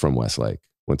 is from Westlake,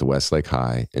 went to Westlake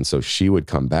High. And so she would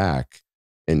come back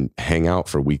and hang out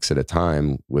for weeks at a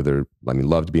time with her. I mean,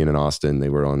 loved being in Austin. They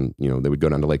were on, they would go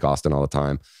down to Lake Austin all the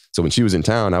time. So when she was in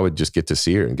town, I would just get to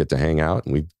see her and get to hang out,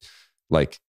 and we'd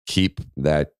like keep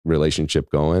that relationship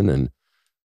going. And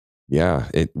yeah,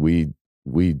 we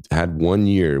had 1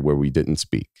 year where we didn't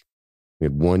speak. We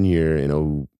had 1 year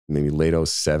in maybe late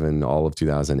 07, all of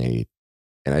 2008.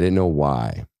 And I didn't know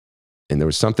why. And there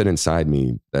was something inside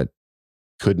me that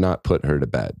could not put her to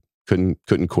bed. Couldn't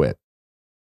quit.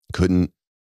 Couldn't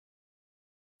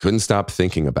stop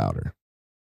thinking about her.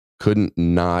 Couldn't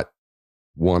not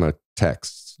want to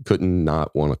text. Couldn't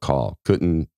not want to call.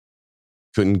 Couldn't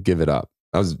give it up.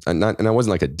 I wasn't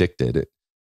like addicted.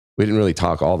 We didn't really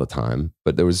talk all the time,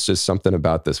 but there was just something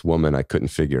about this woman I couldn't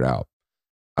figure out.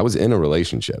 I was in a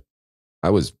relationship. I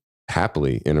was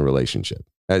happily in a relationship,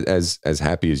 as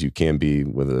happy as you can be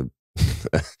with a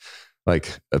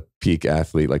like a peak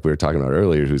athlete, like we were talking about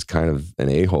earlier, who's kind of an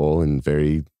a-hole and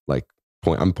very like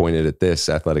I'm pointed at this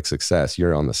athletic success.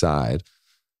 You're on the side.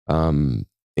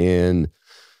 And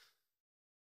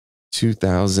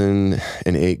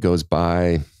 2008 goes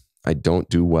by. I don't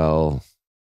do well.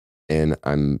 And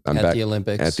I'm at back the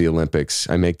Olympics. At the Olympics.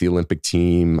 I make the Olympic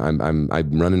team. I'm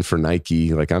running for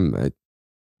Nike. Like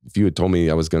if you had told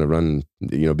me I was going to run,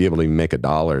 be able to even make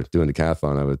 $1 doing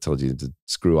decathlon, I would have told you to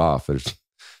screw off. There's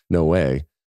no way.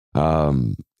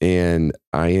 And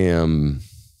I am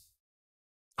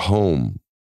home,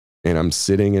 and I'm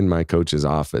sitting in my coach's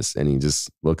office, and he just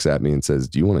looks at me and says,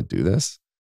 do you want to do this?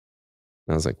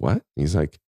 I was like, what? He's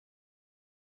like,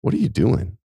 what are you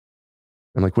doing?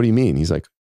 I'm like, what do you mean? He's like,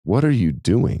 what are you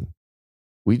doing?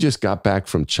 We just got back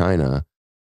from China.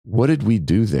 What did we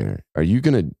do there?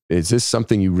 Is this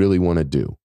something you really want to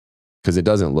do? Because it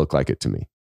doesn't look like it to me.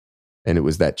 And it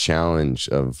was that challenge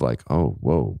of like, oh,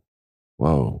 whoa.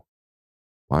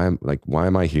 Why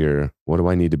am I here? What do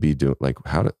I need to be doing? Like,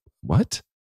 what?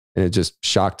 And it just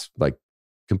shocked, like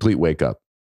complete wake up,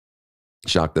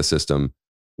 shocked the system.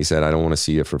 He said, I don't want to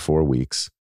see you for 4 weeks.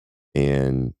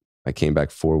 And I came back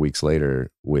 4 weeks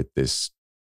later with this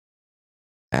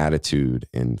attitude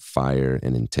and fire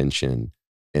and intention,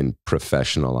 and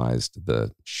professionalized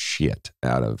the shit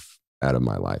out of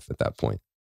my life at that point.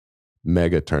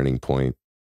 Mega turning point.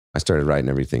 I started writing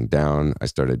everything down. I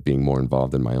started being more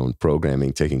involved in my own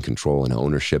programming, taking control and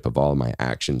ownership of all of my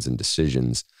actions and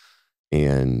decisions.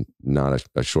 And not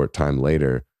a short time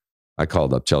later, I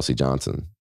called up Chelsea Johnson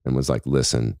and was like,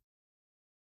 listen,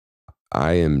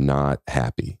 I am not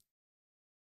happy.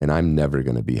 And I'm never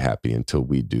going to be happy until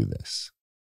we do this.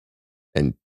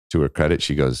 And to her credit,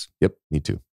 she goes, yep, me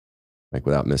too. Like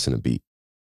without missing a beat.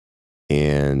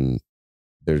 And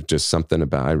there's just something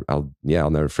about, I'll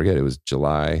never forget. It was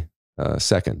July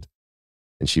 2nd.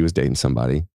 And she was dating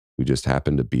somebody who just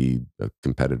happened to be a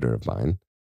competitor of mine.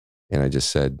 And I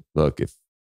just said, look,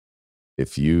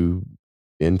 if you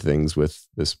end things with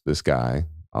this guy,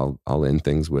 I'll end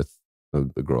things with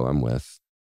the girl I'm with.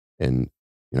 And,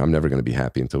 I'm never going to be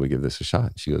happy until we give this a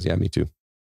shot. She goes, yeah, me too.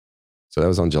 So that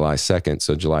was on July 2nd.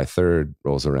 So July 3rd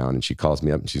rolls around and she calls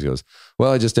me up and she goes,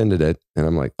 well, I just ended it. And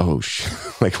I'm like, oh,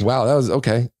 like, wow, that was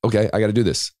okay. I got to do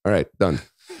this. All right, done.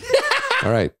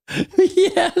 All right.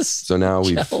 Yes. So now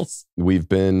we've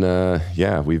been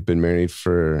married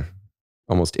for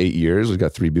almost 8 years. We've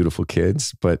got 3 beautiful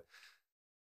kids, but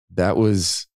that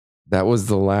was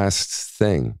the last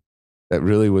thing. That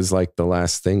really was like the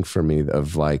last thing for me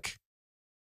of like,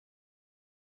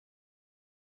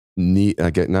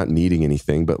 not needing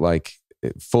anything, but like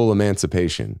full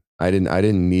emancipation. I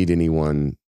didn't need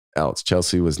anyone else.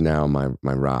 Chelsea was now my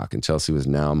rock, and Chelsea was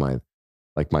now my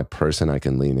person I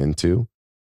can lean into,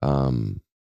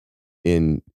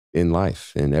 in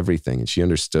life, in everything. And she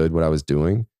understood what I was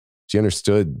doing. She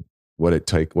understood what it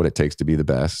takes to be the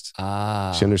best.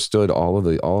 She understood all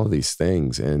of these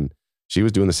things, and she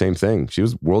was doing the same thing. She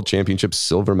was world championship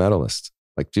silver medalist.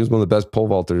 Like she was one of the best pole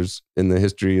vaulters in the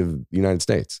history of the United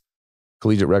States.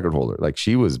 Collegiate record holder. Like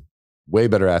she was way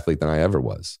better athlete than I ever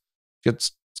was.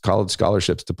 Gets college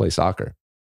scholarships to play soccer.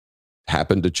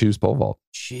 Happened to choose pole vault.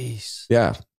 Jeez.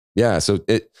 Yeah. So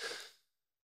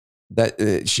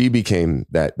she became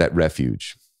that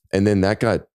refuge. And then that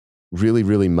got really,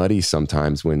 really muddy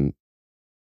sometimes when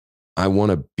I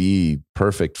want to be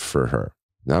perfect for her.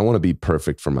 And I want to be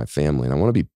perfect for my family. And I want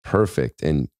to be perfect.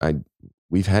 And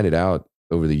we've had it out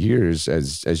over the years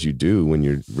as you do when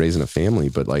you're raising a family,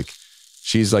 but like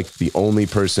she's like the only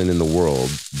person in the world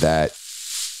that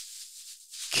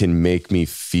can make me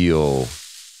feel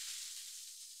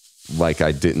like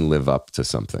I didn't live up to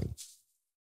something.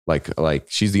 Like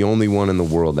she's the only one in the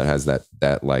world that has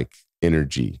that like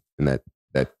energy and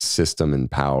that system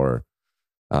and power.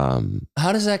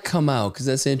 How does that come out? Because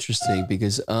that's interesting,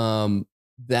 because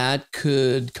that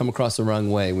could come across the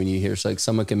wrong way when you hear like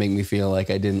someone can make me feel like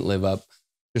I didn't live up.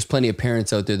 There's plenty of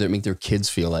parents out there that make their kids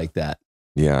feel like that.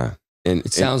 Yeah. And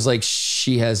it sounds like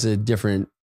she has a different,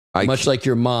 much like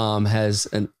your mom has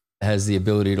the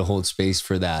ability to hold space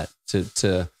for that,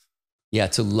 to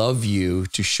love you,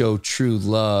 to show true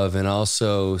love, and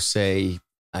also say,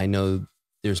 I know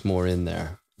there's more in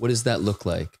there. What does that look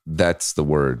like? That's the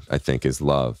word, I think, is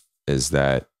love, is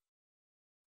that,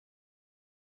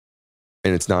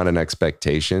 and it's not an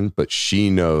expectation, but she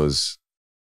knows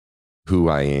who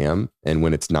I am. And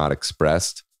when it's not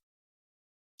expressed,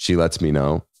 she lets me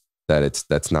know that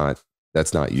that's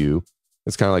not you.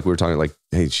 It's kind of like we were talking, like,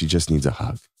 hey, she just needs a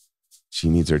hug. She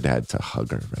needs her dad to hug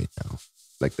her right now.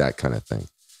 Like that kind of thing.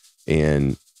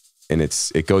 And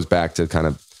it goes back to kind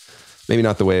of, maybe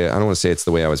not the way, I don't want to say it's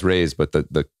the way I was raised, but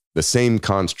the same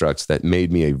constructs that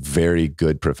made me a very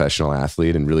good professional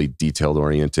athlete and really detailed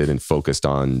oriented and focused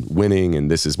on winning. And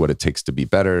this is what it takes to be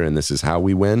better. And this is how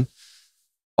we win.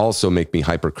 Also make me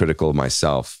hypercritical of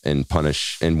myself and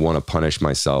want to punish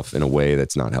myself in a way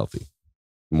that's not healthy.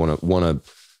 Want to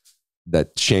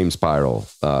that shame spiral,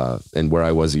 and where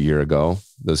I was a year ago,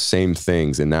 those same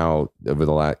things. And now over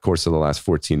the course of the last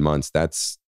 14 months,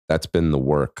 that's been the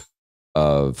work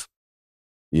of,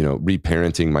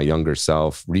 reparenting my younger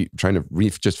self, trying to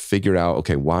just figure out,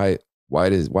 okay, why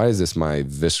is this my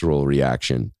visceral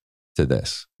reaction to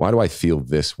this? Why do I feel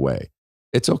this way?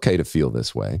 It's okay to feel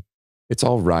this way. It's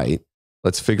all right.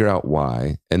 Let's figure out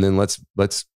why. And then let's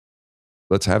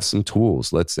have some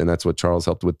tools. And that's what Charles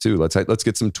helped with too. Let's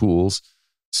get some tools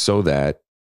so that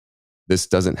this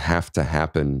doesn't have to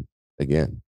happen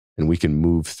again. And we can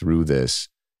move through this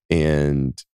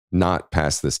and not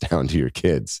pass this down to your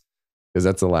kids. Because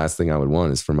that's the last thing I would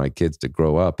want, is for my kids to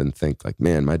grow up and think like,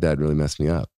 man, my dad really messed me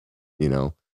up, you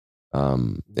know?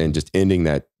 And just ending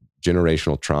that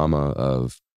generational trauma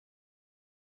of,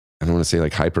 I don't want to say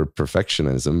like hyper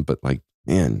perfectionism, but like,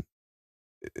 man,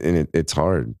 and it's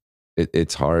hard.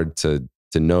 It's hard to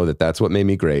know that that's what made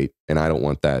me great. And I don't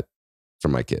want that for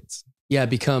my kids. Yeah. It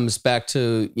becomes back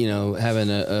to, you know, having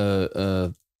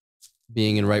a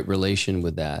being in right relation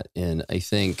with that. And I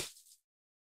think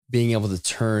being able to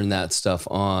turn that stuff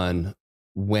on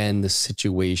when the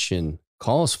situation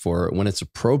calls for it, when it's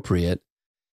appropriate,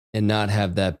 and not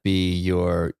have that be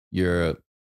your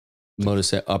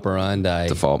modus operandi,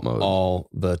 default mode, all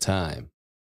the time.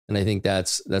 And I think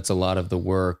that's a lot of the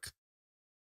work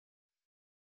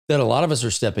that a lot of us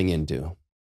are stepping into,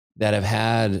 that have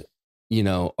had, you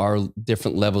know, our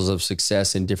different levels of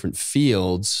success in different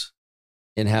fields,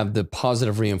 and have the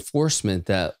positive reinforcement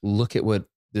that, look at what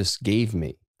this gave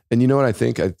me. And you know what I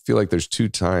think? I feel like there's two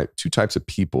types of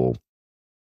people.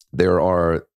 There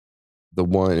are the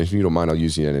one, if you don't mind, I'll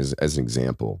use it as an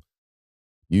example.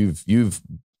 You've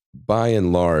by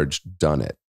and large done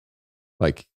it.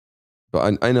 Like,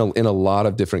 but I know in a lot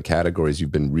of different categories,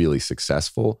 you've been really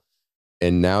successful.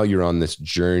 And now you're on this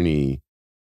journey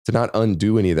to not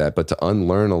undo any of that, but to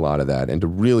unlearn a lot of that and to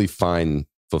really find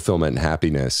fulfillment and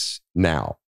happiness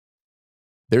now.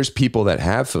 There's people that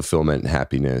have fulfillment and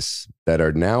happiness that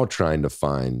are now trying to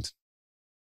find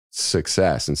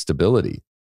success and stability.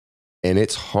 And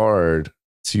it's hard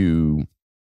to,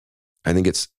 I think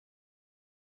it's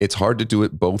hard to do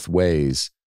it both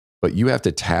ways, but you have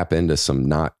to tap into some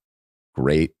not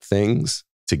great things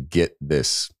to get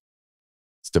this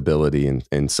stability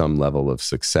and some level of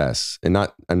success. And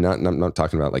I'm not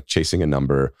talking about like chasing a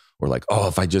number or like, oh,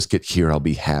 if I just get here, I'll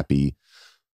be happy.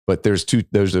 But there's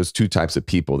those two types of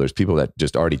people. There's people that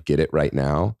just already get it right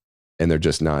now, and they're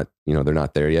just not, you know, they're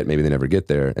not there yet. Maybe they never get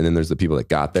there. And then there's the people that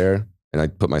got there, and I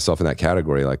put myself in that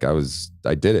category. Like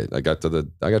I did it. I got to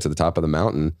the top of the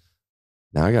mountain.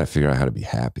 Now I got to figure out how to be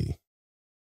happy,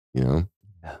 you know?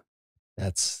 Yeah,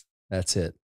 that's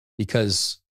it.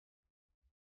 Because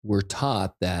we're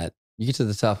taught that you get to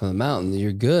the top of the mountain,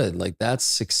 you're good. Like, that's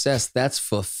success. That's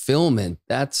fulfillment.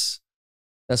 That's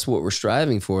what we're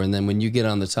striving for. And then when you get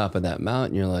on the top of that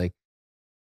mountain, you're like,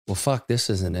 well, fuck, this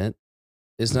isn't it.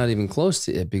 It's not even close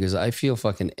to it, because I feel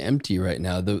fucking empty right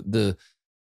now. The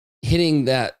hitting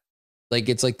that, like,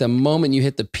 it's like the moment you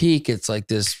hit the peak, it's like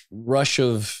this rush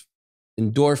of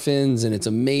endorphins and it's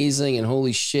amazing and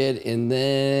holy shit. And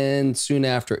then soon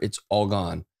after, it's all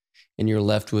gone. And you're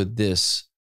left with this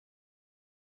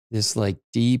like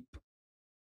deep,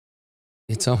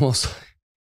 it's almost,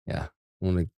 yeah, I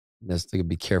want to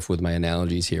be careful with my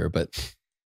analogies here, but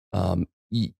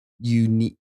you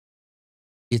need,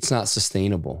 it's not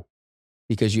sustainable,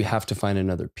 because you have to find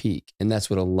another peak. And that's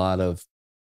what a lot of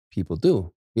people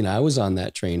do. You know, I was on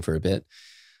that train for a bit,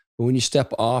 but when you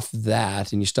step off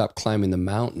that and you stop climbing the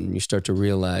mountain, you start to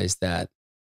realize that,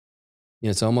 you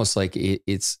know, it's almost like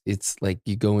it's like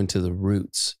you go into the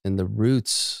roots, and the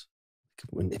roots,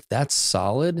 if that's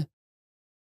solid,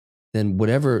 then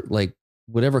whatever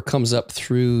comes up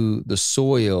through the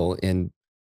soil, and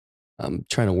I'm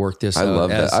trying to work this out.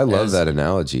 I love that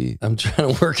analogy. I'm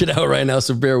trying to work it out right now,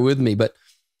 so bear with me. But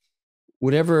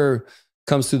whatever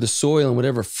comes through the soil and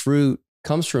whatever fruit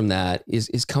comes from that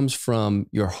comes from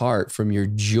your heart, from your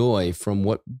joy, from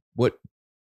what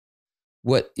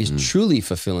is truly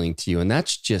fulfilling to you. And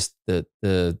that's just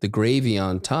the gravy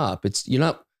on top. It's, you're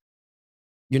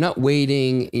not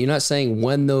waiting. You're not saying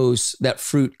when that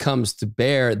fruit comes to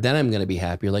bear, then I'm going to be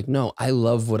happy. You're like, no, I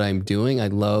love what I'm doing. I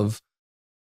love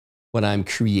what I'm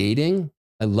creating.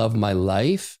 I love my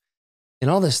life. And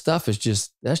all this stuff that's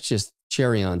just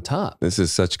cherry on top. This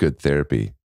is such good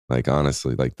therapy. Like,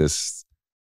 honestly, like this,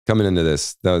 coming into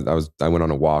this, I went on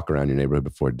a walk around your neighborhood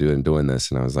before doing this.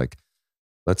 And I was like,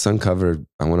 I want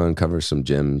to uncover some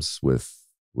gems with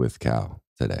Cal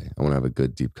today. I want to have a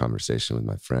good, deep conversation with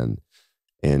my friend.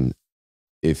 And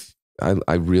if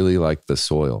I really like the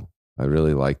soil, I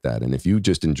really like that. And if you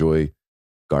just enjoy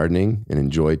gardening and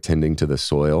enjoy tending to the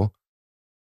soil,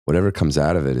 whatever comes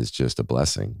out of it is just a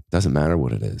blessing. Doesn't matter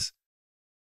what it is.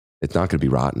 It's not going to be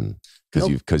rotten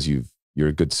because you're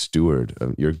a good steward.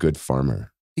 You're a good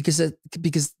farmer. Because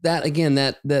that again,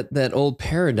 that old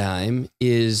paradigm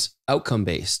is outcome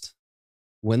based.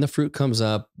 When the fruit comes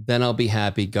up, then I'll be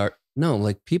happy. No,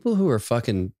 like, people who are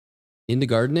fucking into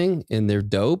gardening and they're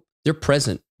dope, they're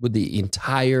present with the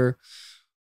entire,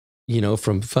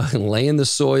 from fucking laying the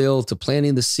soil to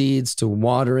planting the seeds to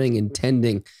watering and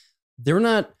tending. They're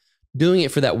not doing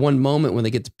it for that one moment when they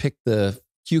get to pick the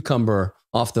cucumber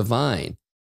off the vine.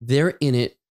 They're in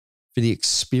it for the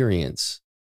experience.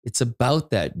 It's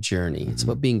about that journey. It's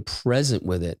about being present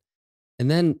with it. And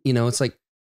then, it's like,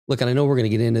 look, and I know we're going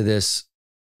to get into this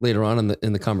later on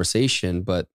in the conversation,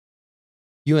 but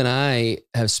you and I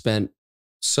have spent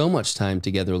so much time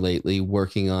together lately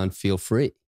working on Feel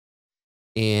Free.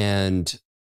 And,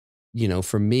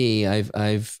 for me,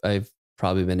 I've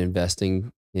probably been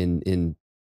investing in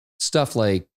stuff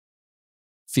like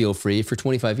Feel Free for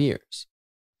 25 years.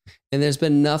 And there's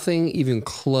been nothing even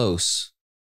close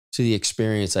to the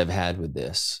experience I've had with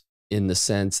this, in the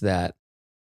sense that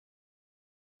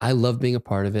I love being a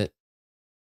part of it.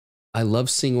 I love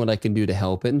seeing what I can do to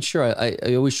help it. And sure,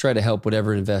 I always try to help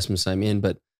whatever investments I'm in.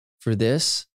 But for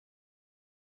this,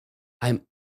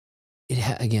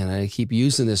 again, I keep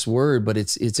using this word, but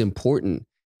it's important.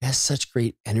 It has such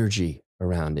great energy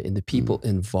around it and the people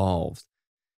involved.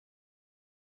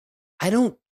 I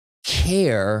don't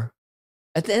care.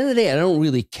 At the end of the day, I don't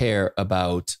really care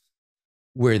about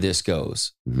where this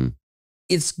goes. Mm-hmm.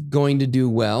 It's going to do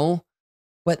well,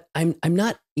 but I'm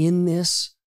not in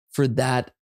this for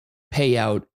that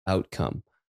payout outcome.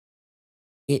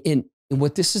 And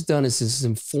what this has done is it's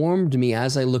informed me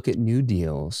as I look at new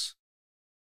deals,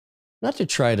 not to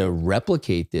try to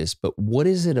replicate this, but what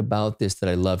is it about this that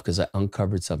I love because I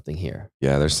uncovered something here?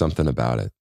 Yeah, there's something about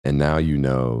it. And now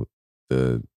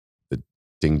the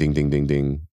ding, ding, ding, ding,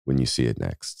 ding when you see it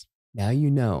next. Now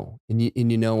you know. And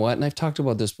you know what? And I've talked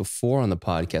about this before on the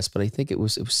podcast, but I think it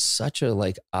was such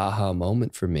a aha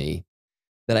moment for me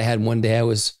that I had one day. I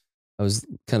was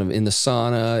kind of in the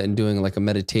sauna and doing a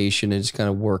meditation and just kind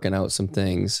of working out some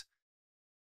things.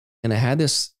 And I had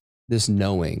this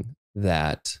knowing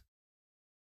that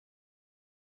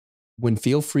when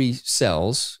Feel Free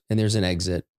sells and there's an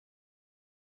exit,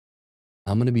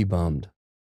 I'm going to be bummed.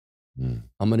 I'm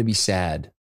going to be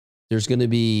sad. There's going to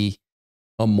be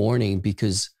a mourning,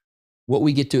 because what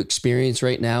we get to experience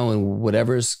right now and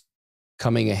whatever's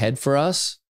coming ahead for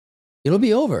us, it'll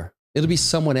be over. It'll be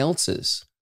someone else's.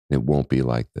 It won't be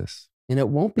like this. And it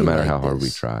won't be no matter like how hard this. we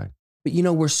try. But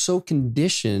we're so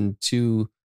conditioned to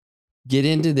get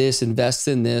into this, invest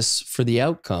in this for the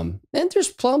outcome. And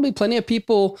there's probably plenty of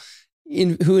people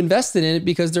who invested in it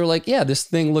because they're like, yeah, this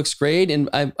thing looks great and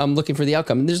I'm looking for the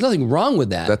outcome. And there's nothing wrong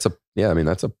with that. That's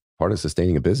a part of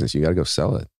sustaining a business. You got to go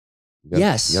sell it. You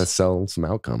got to sell some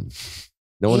outcome.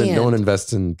 No one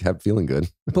invests in kept feeling good.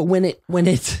 But when it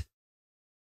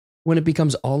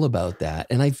becomes all about that,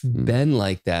 and I've been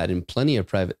like that in plenty of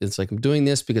private, it's like, I'm doing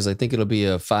this because I think it'll be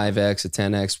a 5X, a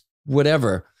 10X,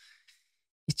 whatever.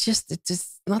 It's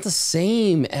just not the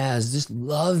same as just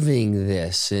loving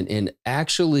this and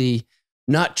actually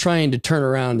not trying to turn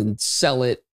around and sell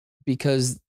it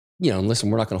because, listen,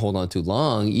 we're not going to hold on too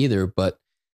long either, but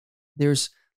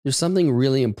there's something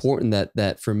really important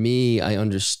that for me, I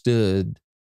understood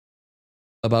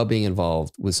about being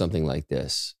involved with something like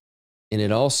this. And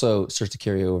it also starts to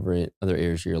carry over in other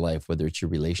areas of your life, whether it's your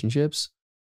relationships.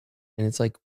 And it's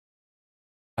like,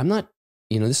 I'm not,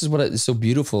 this is what is so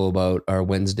beautiful about our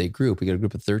Wednesday group. We got a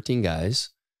group of 13 guys,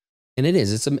 and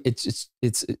it's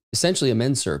essentially a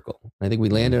men's circle. I think we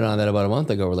landed on that about a month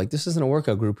ago. We're like, this isn't a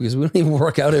workout group because we don't even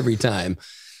work out every time,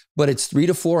 but it's 3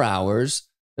 to 4 hours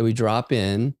that we drop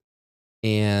in,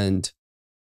 and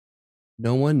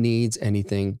no one needs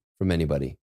anything from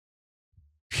anybody,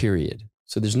 period.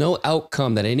 So there's no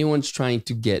outcome that anyone's trying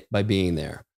to get by being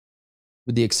there,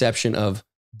 with the exception of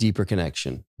deeper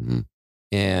connection.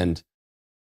 And,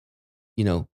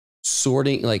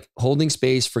 sorting, holding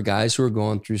space for guys who are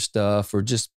going through stuff or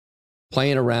just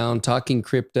playing around, talking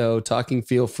crypto, talking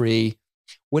Feel Free,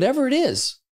 whatever it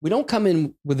is. We don't come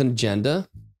in with an agenda.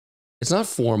 It's not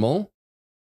formal,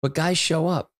 but guys show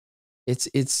up.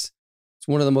 It's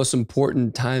one of the most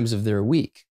important times of their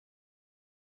week.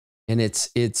 And it's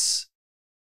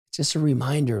just a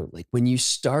reminder, when you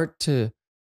start to,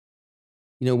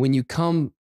 when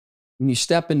you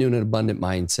step into an abundant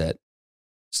mindset,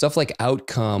 stuff like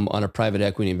outcome on a private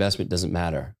equity investment doesn't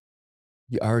matter.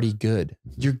 You're already good.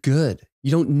 You're good.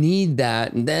 You don't need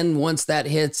that. And then once that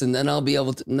hits, and then I'll be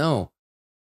able to, no.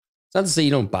 It's not to say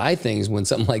you don't buy things when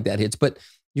something like that hits, but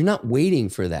you're not waiting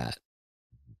for that.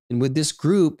 And with this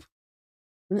group,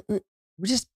 we're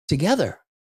just together.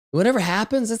 Whatever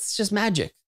happens, it's just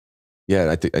magic. Yeah,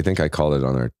 I think I called it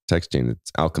on our text chain.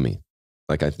 It's alchemy.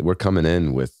 We're coming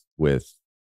in with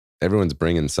everyone's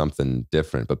bringing something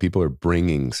different, but people are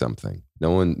bringing something.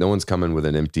 No one's coming with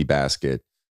an empty basket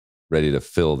ready to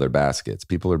fill their baskets.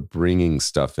 People are bringing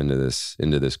stuff into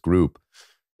this group.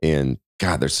 And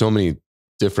God, there's so many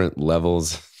different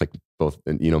levels, like both,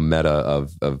 meta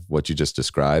of what you just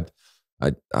described.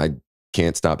 I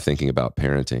can't stop thinking about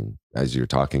parenting as you're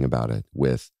talking about it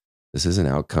with, this isn't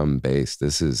outcome based.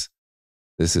 This is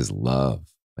love.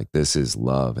 Like, this is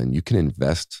love, and you can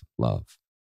invest love.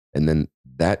 And then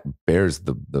that bears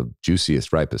the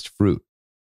juiciest, ripest fruit.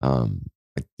 I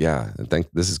think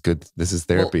this is good. This is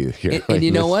therapy here. And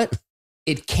you know what?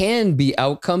 It can be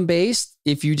outcome based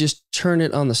if you just turn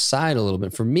it on the side a little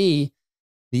bit. For me,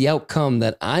 the outcome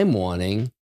that I'm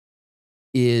wanting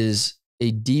is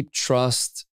a deep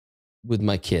trust with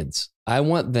my kids. I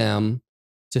want them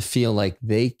to feel like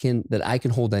that I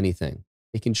can hold anything.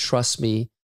 They can trust me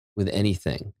with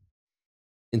anything.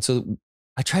 And so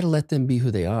I try to let them be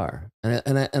who they are. And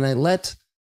I let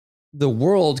the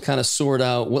world kind of sort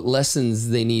out what lessons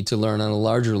they need to learn on a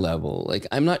larger level. Like,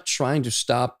 I'm not trying to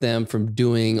stop them from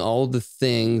doing all the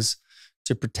things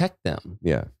to protect them.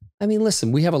 Yeah. I mean,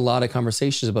 listen, we have a lot of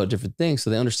conversations about different things, so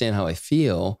they understand how I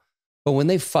feel. But when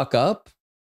they fuck up,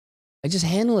 I just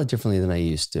handle it differently than I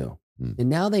used to. And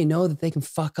now they know that they can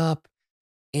fuck up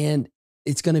and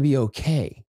it's going to be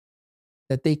okay.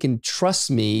 That they can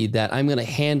trust me, that I'm going to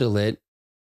handle it,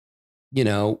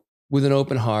 with an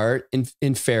open heart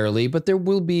and fairly, but there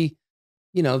will be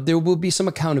some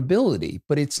accountability,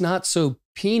 but it's not so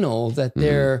penal that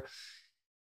they're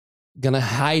going to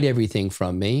hide everything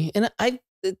from me. And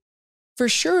for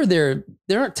sure, they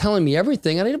aren't telling me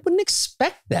everything, and I wouldn't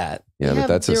expect that. Yeah, but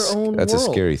that's a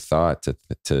scary thought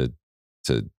to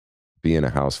be in a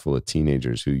house full of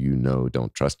teenagers who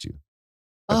don't trust you.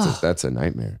 That's a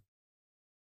nightmare.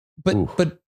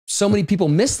 But so many people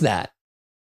miss that.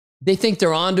 They think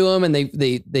they're onto them, and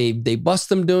they bust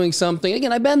them doing something.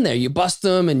 Again, I've been there. You bust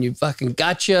them and you fucking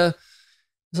gotcha.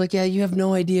 It's like, yeah, you have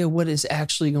no idea what is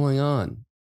actually going on.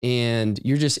 And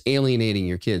you're just alienating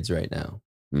your kids right now.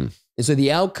 And so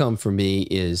the outcome for me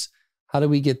is, how do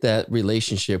we get that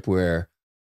relationship where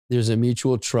there's a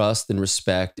mutual trust and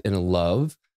respect and a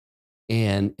love,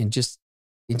 and just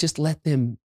let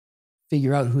them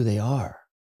figure out who they are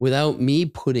without me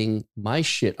putting my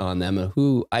shit on them and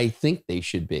who I think they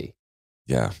should be.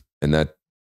 Yeah. And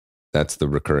that's the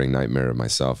recurring nightmare of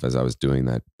myself as I was doing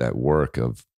that work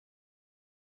of,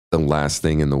 the last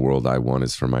thing in the world I want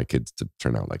is for my kids to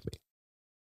turn out like me.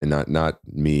 And not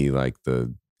me like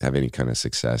have any kind of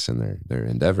success in their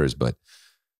endeavors, but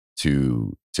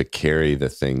to carry the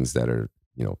things that are,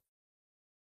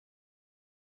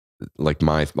 like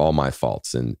all my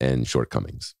faults and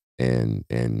shortcomings and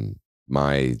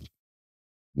my,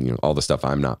 all the stuff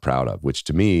I'm not proud of, which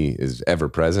to me is ever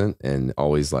present and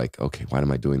always like, okay, why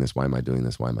am I doing this? Why am I doing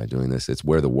this? Why am I doing this? It's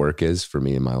where the work is for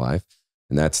me in my life.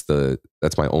 And that's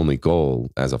my only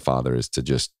goal as a father, is to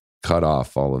just cut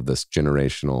off all of this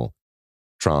generational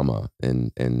trauma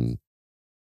and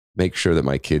make sure that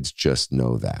my kids just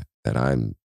know that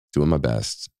I'm doing my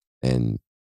best, and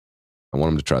I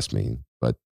want them to trust me,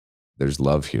 but there's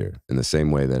love here in the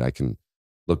same way that I can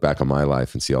look back on my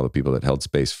life and see all the people that held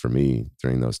space for me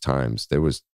during those times. There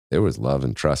was love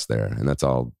and trust there. And that's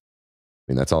all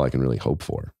I can really hope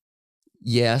for.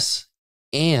 Yes.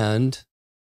 And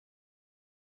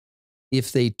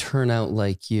if they turn out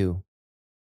like you,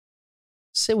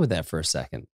 sit with that for a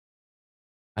second.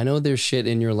 I know there's shit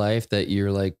in your life that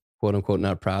you're like, quote unquote,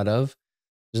 not proud of.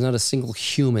 There's not a single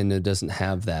human that doesn't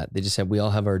have that. We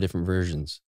all have our different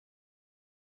versions.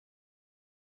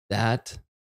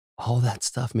 All that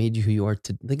stuff made you who you are.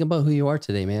 Think about who you are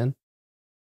today, man.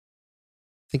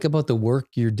 Think about the work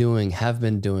you're doing, have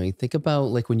been doing. Think about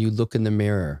like when you look in the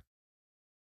mirror.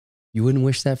 You wouldn't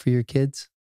wish that for your kids?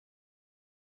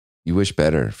 You wish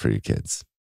better for your kids.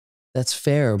 That's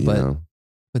fair,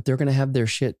 but they're going to have their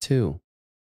shit too.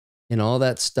 And all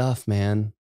that stuff,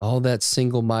 man, all that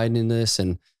single-mindedness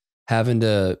and having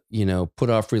to, put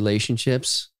off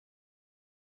relationships.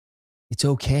 It's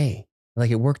okay. Like,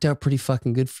 it worked out pretty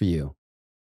fucking good for you.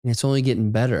 And it's only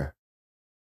getting better.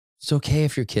 It's okay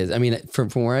if your kids, from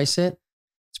where I sit,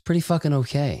 it's pretty fucking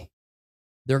okay.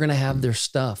 They're going to have their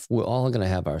stuff. We're all going to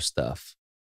have our stuff.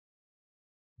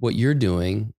 What you're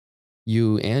doing,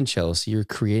 you and Chelsea, you're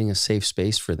creating a safe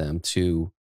space for them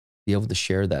to be able to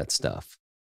share that stuff.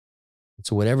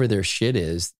 So whatever their shit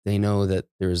is, they know that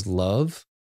there's love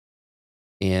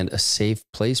and a safe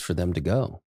place for them to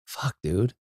go. Fuck,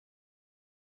 dude.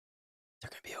 They're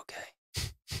going to be okay.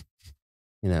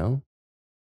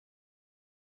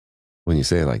 When you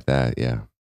say it like that, yeah,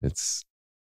 it's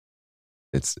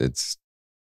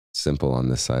simple on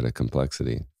this side of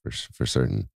complexity for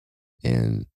certain.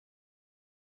 And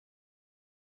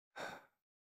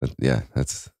yeah,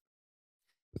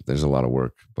 there's a lot of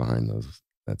work behind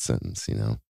that sentence, you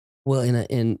know? Well,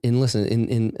 and listen,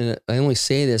 and I only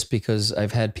say this because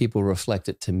I've had people reflect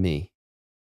it to me,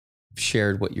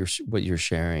 shared what you're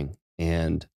sharing.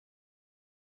 And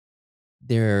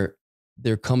there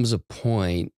comes a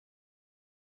point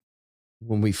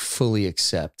when we fully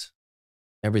accept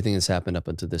everything that's happened up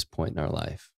until this point in our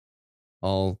life,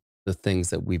 all the things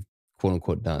that we've quote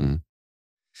unquote done. Mm-hmm.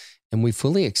 And we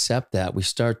fully accept that.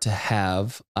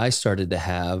 I started to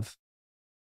have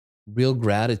real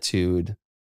gratitude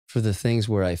for the things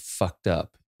where I fucked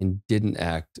up and didn't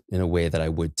act in a way that I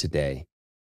would today.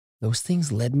 Those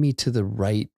things led me to the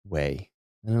right way.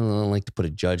 I don't like to put a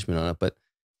judgment on it, but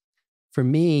for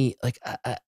me, like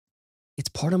it's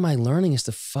part of my learning is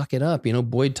to fuck it up. You know,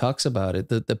 Boyd talks about it.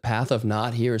 The path of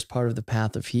not here is part of the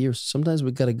path of here. Sometimes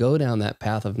we've got to go down that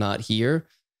path of not here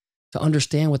to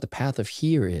understand what the path of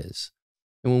here is.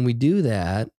 And when we do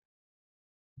that,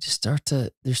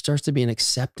 there starts to be an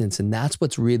acceptance. And that's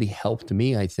what's really helped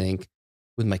me, I think,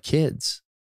 with my kids.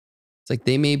 It's like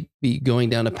they may be going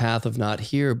down a path of not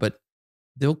here, but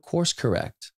they'll course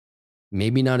correct.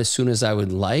 Maybe not as soon as I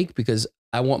would like, because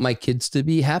I want my kids to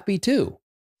be happy too.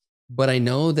 But I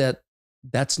know that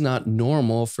that's not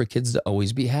normal for kids to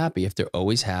always be happy. If they're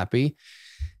always happy,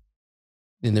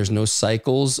 then there's no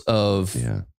cycles of,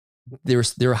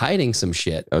 they're hiding some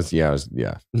shit.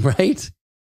 Right?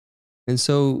 And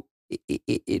so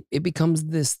it becomes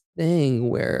this thing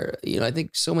where, you know, I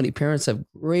think so many parents have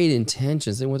great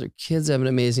intentions. They want their kids to have an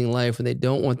amazing life and they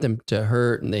don't want them to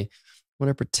hurt and they want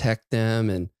to protect them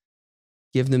and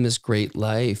give them this great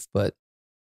life. But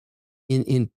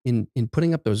in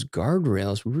putting up those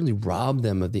guardrails, we really rob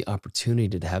them of the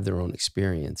opportunity to have their own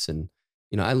experience. And,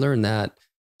 you know, I learned that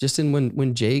just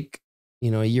when Jake,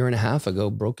 you know, a year and a half ago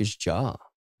broke his jaw.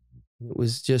 It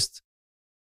was just,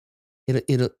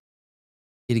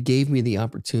 it gave me the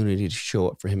opportunity to show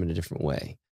up for him in a different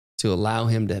way, to allow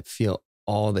him to feel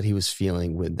all that he was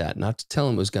feeling with that, not to tell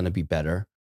him it was going to be better.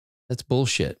 That's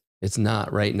bullshit. It's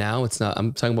not right now. It's not,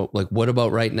 I'm talking about like, what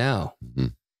about right now? Mm-hmm.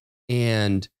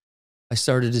 And I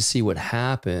started to see what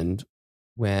happened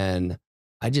when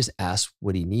I just asked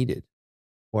what he needed,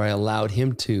 or I allowed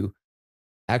him to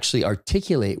actually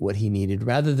articulate what he needed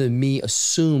rather than me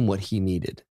assume what he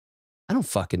needed. I don't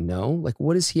fucking know. Like,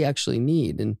 what does he actually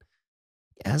need? And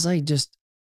as I just,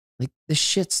 like, this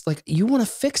shit's like, you want to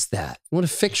fix that. You want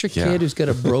to fix your kid who's got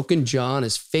a broken jaw and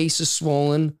his face is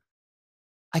swollen.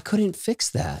 I couldn't fix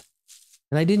that.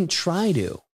 And I didn't try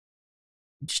to.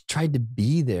 I just tried to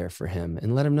be there for him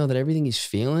and let him know that everything he's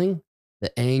feeling,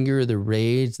 the anger, the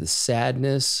rage, the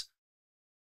sadness,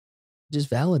 just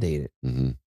validate it.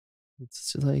 Mm-hmm.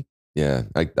 It's like, yeah,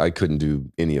 I couldn't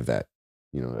do any of that,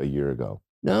 you know, a year ago.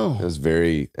 No. It was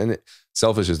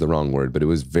selfish is the wrong word, but it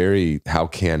was very, how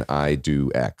can I do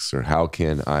X, or how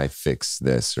can I fix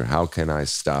this, or how can I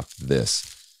stop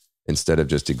this, instead of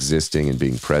just existing and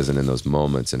being present in those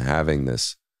moments and having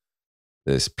this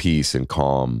peace and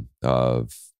calm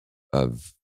of a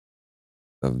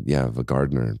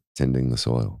gardener tending the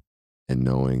soil and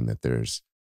knowing that there's,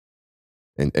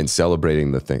 and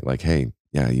celebrating the thing, like, hey,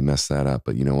 yeah, you messed that up,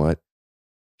 but you know what?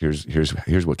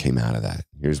 Here's what came out of that.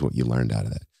 Here's what you learned out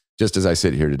of that. Just as I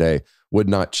sit here today, would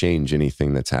not change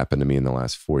anything that's happened to me in the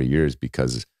last 4 years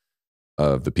because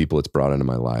of the people it's brought into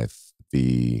my life,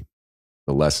 the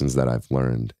lessons that I've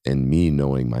learned, and me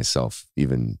knowing myself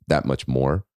even that much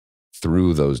more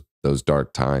through those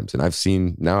dark times. And I've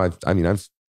seen now,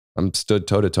 I'm stood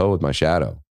toe to toe with my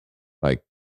shadow, like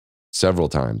several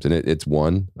times, and it's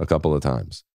won a couple of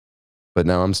times, but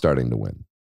now I'm starting to win.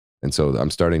 And so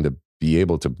I'm starting to be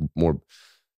able to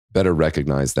better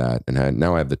recognize that. And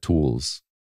now I have the tools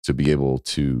to be able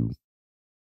to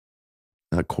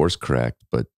not course correct,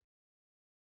 but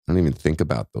I don't even think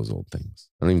about those old things.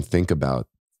 I don't even think about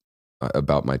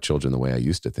my children the way I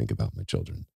used to think about my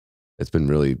children. It's been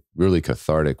really, really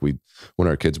cathartic. When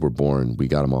our kids were born, we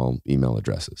got them all email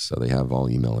addresses. So they have all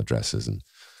email addresses. And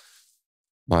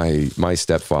my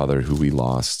stepfather, who we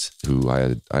lost, who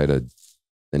I had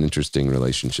an interesting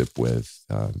relationship with,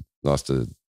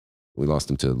 we lost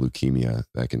him to leukemia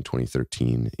back in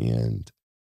 2013, and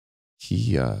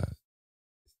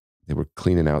they were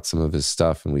cleaning out some of his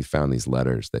stuff, and we found these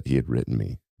letters that he had written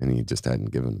me, and he just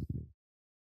hadn't given them me.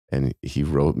 And he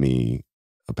wrote me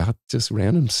about just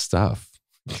random stuff.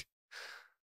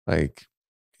 Like,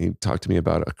 he talked to me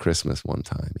about a Christmas one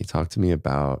time. He talked to me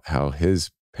about how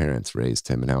his parents raised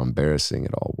him and how embarrassing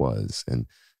it all was. And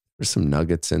there's some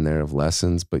nuggets in there of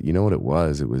lessons, but you know what it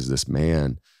was? It was this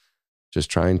man just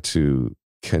trying to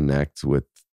connect with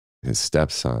his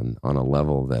stepson on a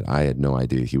level that I had no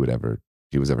idea he was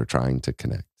ever trying to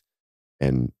connect.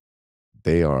 And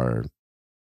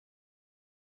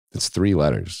it's 3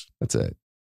 letters. That's it.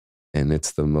 And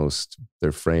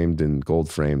they're framed in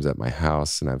gold frames at my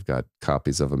house, and I've got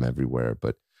copies of them everywhere.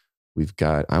 But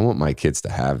I want my kids to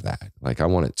have that. Like, I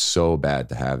want it so bad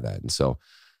to have that. And so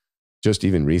just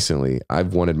even recently,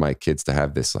 I've wanted my kids to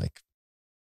have this like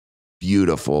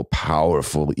beautiful,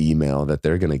 powerful email that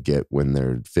they're going to get when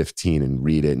they're 15 and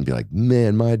read it and be like,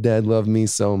 man, my dad loved me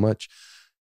so much.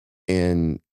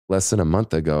 And less than a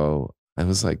month ago, I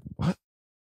was like, what?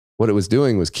 What it was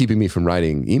doing was keeping me from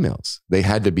writing emails. They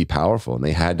had to be powerful, and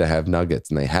they had to have nuggets,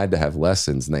 and they had to have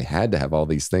lessons, and they had to have all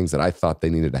these things that I thought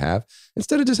they needed to have,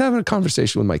 instead of just having a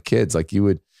conversation with my kids like you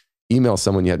would email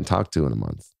someone you hadn't talked to in a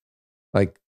month.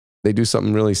 Like, they do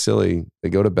something really silly. They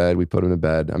go to bed. We put them to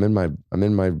bed. I'm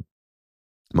in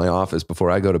my office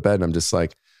before I go to bed, and I'm just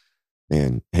like,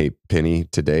 man, hey, Penny,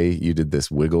 today you did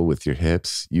this wiggle with your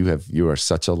hips. You are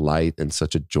such a light and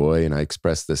such a joy. And I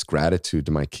express this gratitude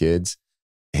to my kids.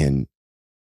 And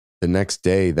the next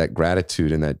day, that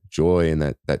gratitude and that joy and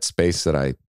that space that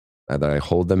I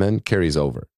hold them in carries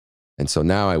over. And so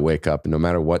now I wake up, and no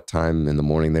matter what time in the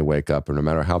morning they wake up, or no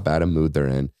matter how bad a mood they're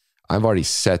in, I've already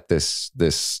set this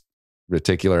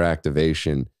reticular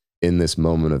activation in this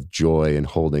moment of joy and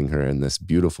holding her in this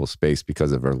beautiful space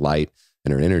because of her light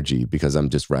and her energy, because I'm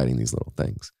just writing these little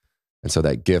things. And so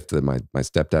that gift that my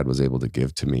stepdad was able to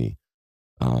give to me,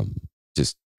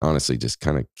 just honestly just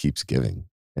kind of keeps giving.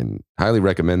 And highly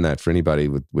recommend that for anybody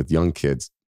with young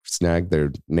kids. Snag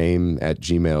their name at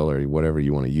Gmail or whatever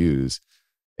you want to use,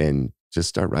 and just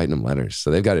start writing them letters.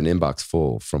 So they've got an inbox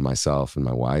full from myself and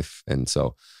my wife. And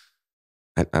so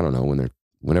I don't know,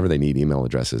 whenever they need email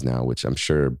addresses now, which I'm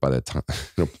sure by the time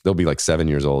they'll be like 7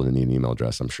 years old and need an email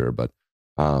address, I'm sure. But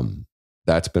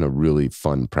that's been a really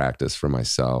fun practice for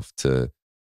myself to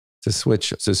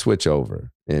switch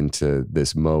over into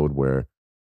this mode where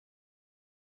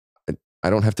I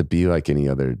don't have to be like any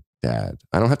other dad.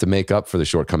 I don't have to make up for the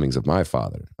shortcomings of my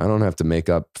father. I don't have to make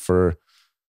up for,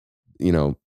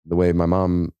 the way my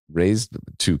mom raised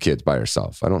 2 kids by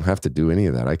herself. I don't have to do any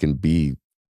of that. I can be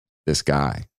this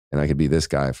guy, and I can be this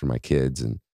guy for my kids.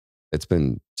 And it's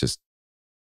been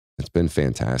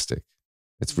fantastic.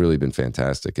 It's really been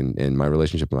fantastic. And my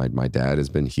relationship with my dad has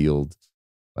been healed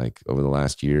like over the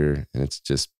last year. And it's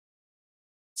just,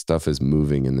 stuff is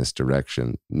moving in this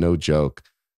direction. No joke.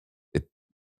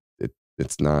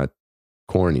 It's not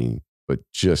corny, but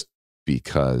just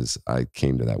because I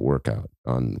came to that workout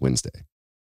on Wednesday.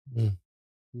 You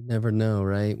never know,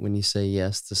 right? When you say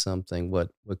yes to something, what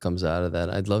comes out of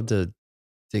that. I'd love to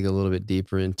dig a little bit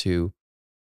deeper into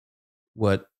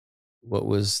what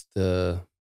was the,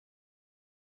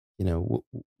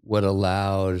 what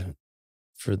allowed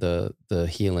for the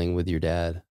healing with your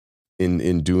dad.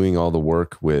 In doing all the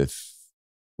work with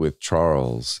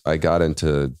Charles, I got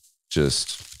into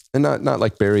just, and not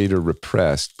like buried or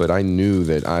repressed, but I knew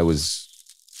that I was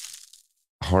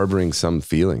harboring some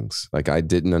feelings. Like, I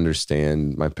didn't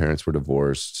understand. My parents were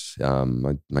divorced.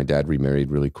 My dad remarried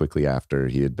really quickly after.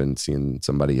 He had been seeing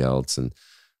somebody else and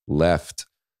left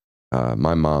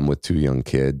my mom with 2 young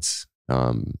kids.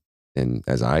 And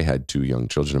as I had 2 young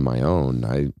children of my own,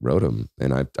 I wrote them.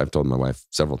 And I've told my wife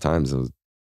several times,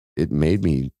 it made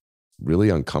me really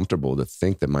uncomfortable to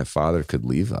think that my father could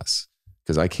leave us,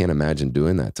 because I can't imagine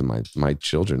doing that to my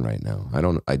children right now.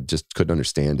 I just couldn't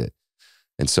understand it.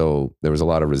 And so there was a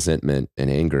lot of resentment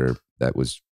and anger that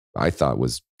I thought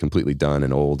was completely done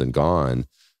and old and gone.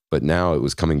 But now it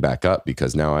was coming back up,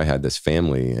 because now I had this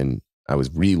family, and I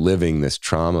was reliving this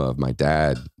trauma of my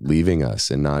dad leaving us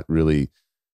and not really,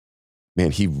 man,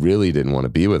 he really didn't want to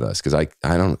be with us, because I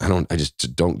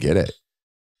just don't get it.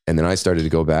 And then I started to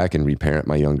go back and reparent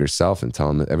my younger self and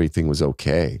tell him that everything was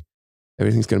okay.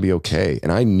 Everything's going to be okay.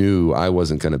 And I knew I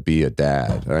wasn't going to be a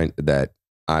dad, right? That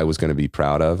I was going to be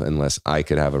proud of unless I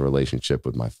could have a relationship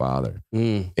with my father.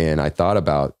 And I thought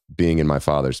about being in my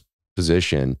father's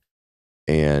position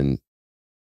and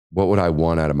what would I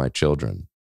want out of my children?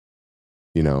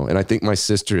 And I think my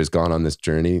sister has gone on this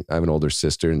journey. I have an older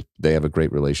sister, and they have a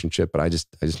great relationship, but I just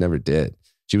never did.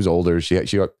 She was older. She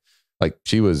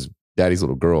was daddy's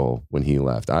little girl when he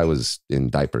left. I was in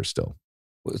diapers still.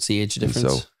 What's the age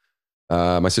difference?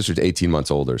 So my sister's 18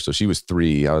 months older. So she was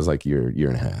 3. I was like year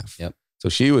and a half. Yep. So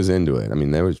she was into it. I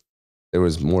mean, there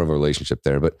was more of a relationship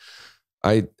there, but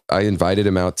I invited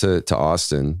him out to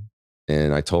Austin,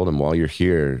 and I told him, while you're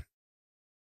here,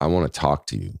 I want to talk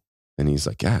to you. And he's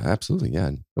like, yeah, absolutely. Yeah,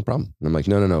 no problem. And I'm like,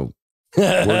 no.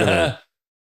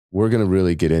 We're going to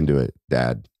really get into it,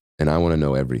 Dad. and I want to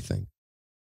know everything.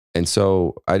 And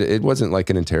so it wasn't like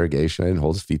an interrogation. I didn't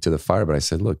hold his feet to the fire, but I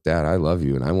said, look, Dad, I love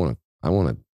you. And I want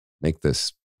to make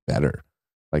this better.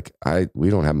 Like we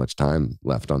don't have much time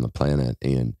left on the planet.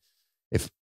 And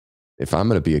if I'm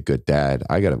going to be a good dad,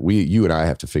 you and I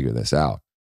have to figure this out.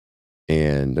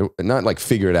 And not like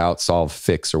figure it out, solve,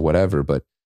 fix or whatever. But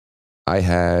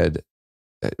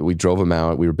we drove him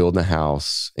out. We were building a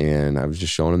house and I was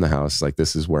just showing him the house. Like,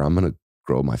 this is where I'm going to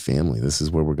grow my family. This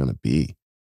is where we're going to be.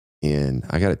 And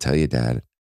I got to tell you, Dad,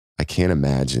 I can't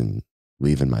imagine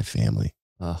leaving my family.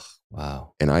 Oh,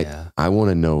 wow. And I want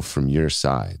to know from your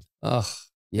side, yes.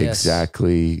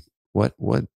 exactly what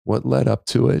led up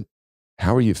to it.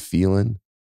 How are you feeling?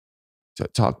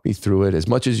 Talk me through it as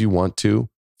much as you want to.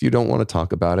 If you don't want to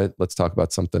talk about it, let's talk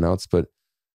about something else. But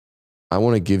I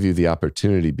want to give you the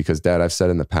opportunity because, Dad, I've said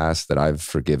in the past that I've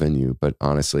forgiven you, but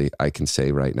honestly, I can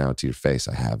say right now to your face,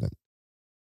 I haven't.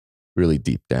 Really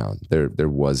deep down, there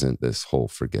wasn't this whole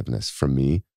forgiveness from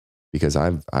me because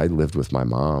I lived with my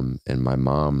mom, and my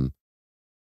mom,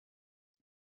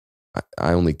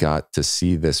 I only got to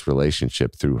see this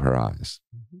relationship through her eyes.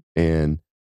 Mm-hmm. And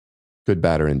good,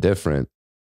 bad, or indifferent,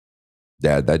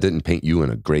 Dad, that didn't paint you in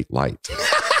a great light.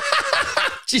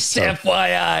 Just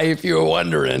FYI, if you were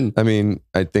wondering. I mean,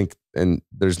 I think, and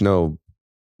there's nothing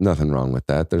wrong with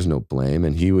that. There's no blame.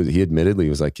 And he admittedly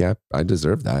was like, yeah, I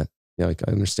deserve that. Yeah, like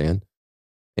I understand.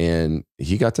 And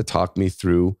he got to talk me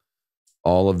through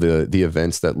all of the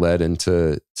events that led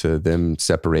into them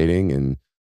separating.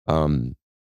 And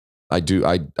I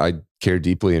care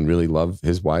deeply and really love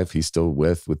his wife. He's still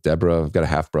with Deborah. I've got a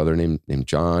half brother named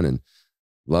John, and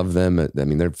love them. I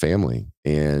mean, they're family.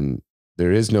 And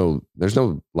there's no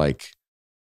like,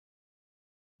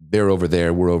 they're over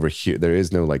there, we're over here. There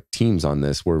is no like teams on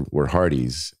this. We're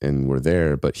Hardees and we're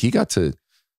there. But he got to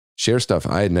share stuff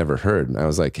I had never heard. And I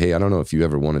was like, hey, I don't know if you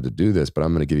ever wanted to do this, but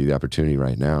I'm going to give you the opportunity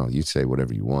right now. You say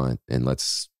whatever you want. And I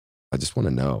just want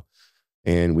to know.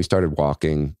 And we started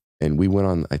walking and we went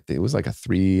on, I think it was like a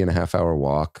 3.5 hour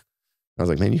walk. I was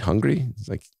like, man, you hungry? He's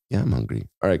like, yeah, I'm hungry.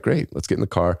 All right, great. Let's get in the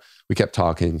car. We kept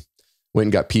talking, went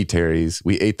and got P. Terry's.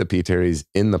 We ate the P. Terry's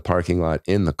in the parking lot,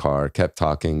 in the car, kept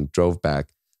talking, drove back.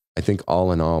 I think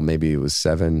all in all, maybe it was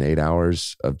 7-8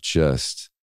 hours of just,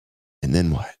 and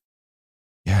then what?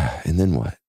 Yeah. And then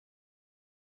what?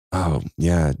 Oh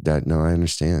yeah, Dad. No, I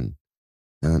understand.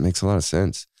 No, that makes a lot of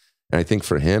sense. And I think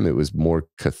for him, it was more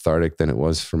cathartic than it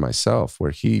was for myself,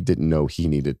 where he didn't know he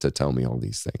needed to tell me all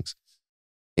these things.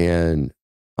 And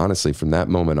honestly, from that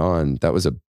moment on, that was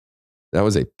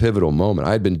a pivotal moment.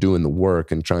 I had been doing the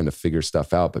work and trying to figure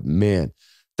stuff out, but man,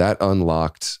 that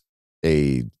unlocked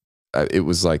it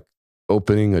was like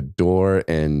opening a door,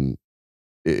 and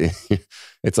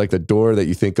it's like the door that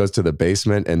you think goes to the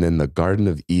basement, and then the Garden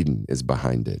of Eden is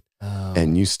behind it. Oh.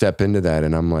 And you step into that,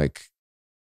 and I'm like,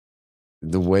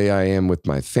 the way I am with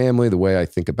my family, the way I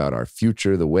think about our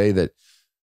future, the way that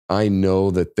I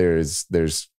know that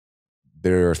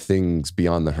there are things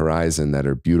beyond the horizon that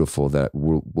are beautiful that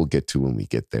we'll get to when we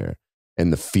get there.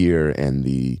 And the fear and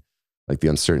the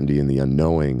uncertainty and the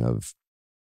unknowing of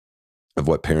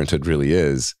what parenthood really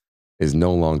is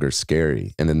no longer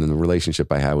scary. And then the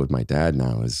relationship I have with my dad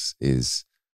now is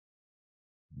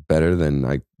better than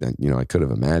I could have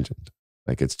imagined.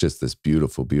 Like, it's just this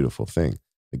beautiful, beautiful thing.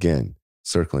 Again,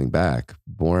 circling back,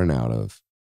 born out of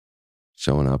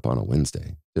showing up on a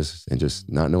Wednesday,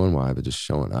 just not knowing why, but just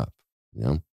showing up, you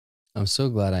know? I'm so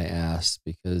glad I asked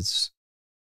because,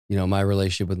 my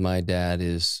relationship with my dad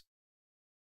is,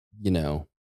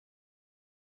 it's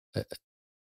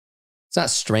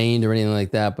not strained or anything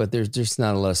like that, but there's just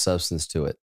not a lot of substance to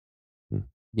it,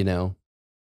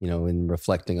 in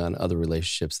reflecting on other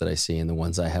relationships that I see and the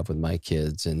ones I have with my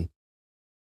kids. And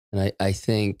I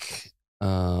think,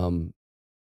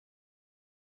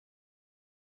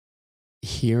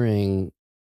 hearing,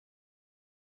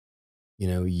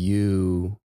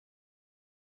 you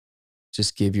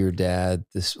just give your dad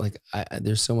this, like,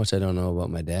 there's so much I don't know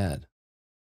about my dad.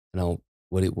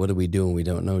 What do we do when we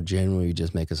don't know? Generally, we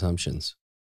just make assumptions.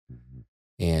 Mm-hmm.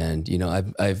 And,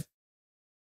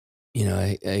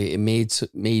 I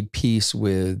made peace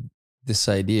with this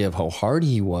idea of how hard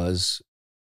he was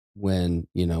when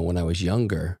I was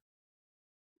younger,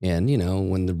 and,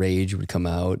 when the rage would come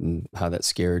out and how that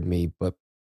scared me. But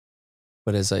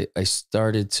as I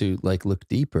started to look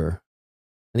deeper,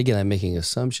 and again, I'm making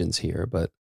assumptions here, but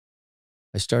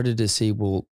I started to see,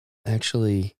 well,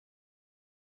 actually,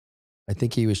 I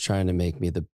think he was trying to make me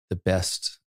the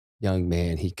best young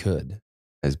man he could.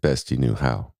 As best he knew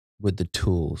how. With the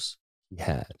tools he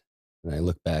had. And I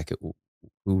look back at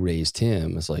who raised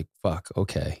him, it's like, fuck,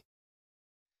 okay.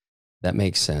 that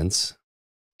makes sense.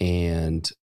 And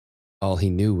all he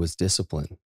knew was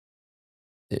discipline.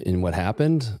 And what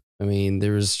happened? I mean,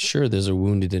 there's a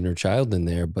wounded inner child in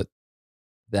there, but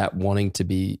that wanting to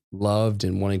be loved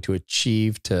and wanting to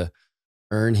achieve to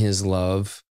earn his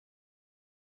love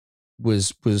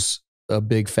was a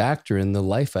big factor in the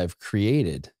life I've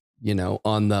created,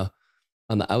 on the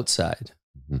outside.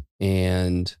 Mm-hmm.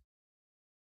 And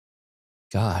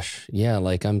gosh, yeah,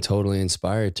 like I'm totally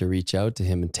inspired to reach out to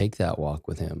him and take that walk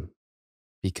with him,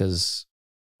 because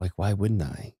like, why wouldn't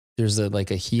I? There's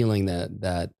a healing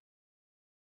that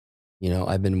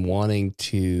I've been wanting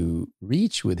to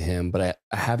reach with him, but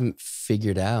I haven't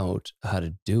figured out how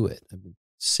to do it. I've been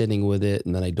sitting with it,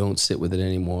 and then I don't sit with it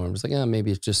anymore. I'm just like,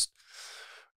 maybe it's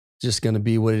just going to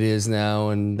be what it is now,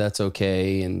 and that's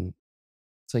okay. And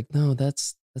it's like, no,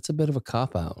 that's a bit of a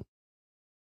cop out.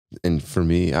 And for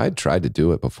me, I tried to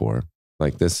do it before.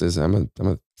 Like I'm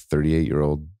a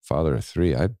 38-year-old father of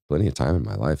 3. I had plenty of time in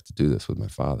my life to do this with my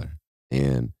father.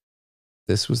 And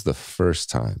this was the first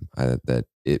time that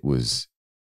it was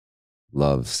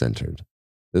love centered.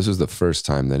 This was the first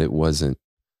time that it wasn't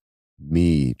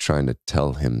me trying to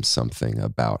tell him something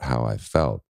about how I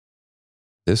felt.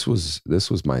 This was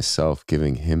myself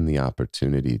giving him the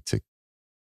opportunity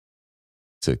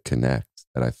to connect,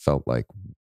 that I felt like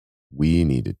we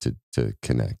needed to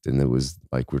connect. And it was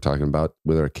like we're talking about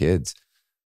with our kids.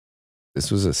 This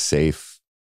was a safe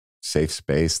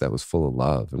space that was full of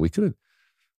love. And we could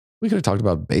have talked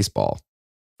about baseball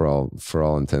for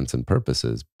all intents and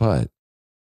purposes, but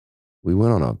we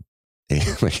went on a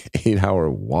 8-hour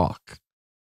walk,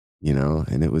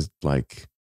 and it was like,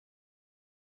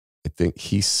 I think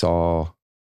he saw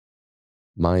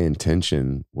my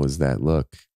intention was that,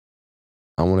 look,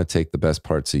 I want to take the best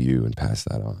parts of you and pass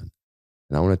that on.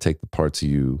 And I want to take the parts of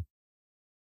you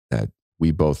that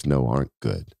we both know aren't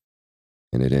good.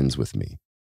 And it ends with me.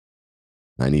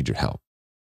 I need your help.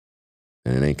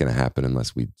 And it ain't going to happen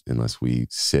unless we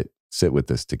sit with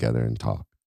this together and talk,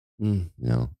 And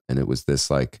it was this,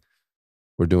 like,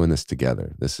 we're doing this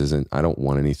together. This isn't, I don't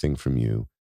want anything from you.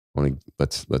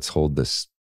 Let's hold this,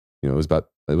 it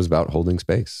was about holding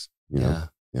space, Yeah.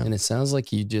 And it sounds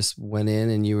like you just went in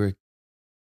and you were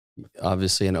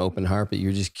obviously an open heart, but you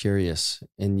were just curious,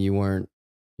 and you weren't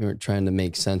trying to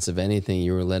make sense of anything.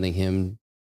 You were letting him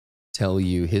tell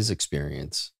you his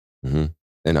experience. Mm-hmm.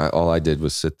 And all I did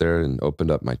was sit there and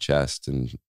opened up my chest,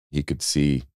 and he could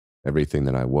see everything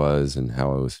that I was and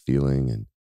how I was feeling. And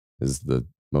it was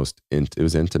it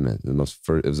was intimate. It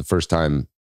was the first time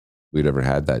we'd ever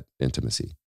had that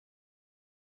intimacy.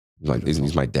 Like,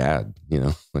 he's my dad,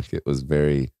 like, it was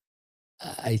very.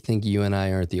 I think you and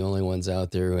I aren't the only ones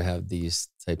out there who have these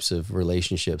types of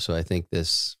relationships. So I think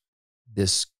this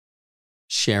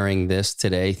sharing this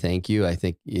today, thank you, I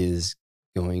think is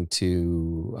going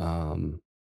to,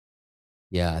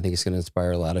 I think it's going to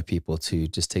inspire a lot of people to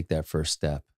just take that first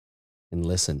step and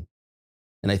listen.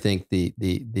 And I think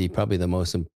the probably the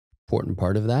most important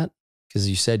part of that, because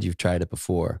you said you've tried it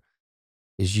before,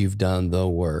 is you've done the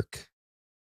work,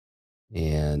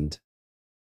 and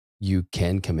you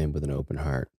can come in with an open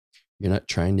heart. You're not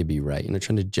trying to be right. You're not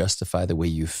trying to justify the way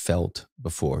you felt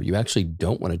before. You actually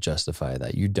don't want to justify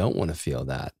that. You don't want to feel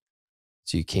that.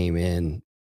 So you came in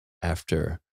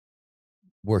after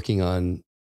working on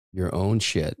your own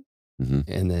shit,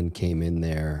 and then came in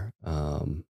there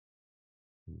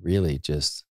really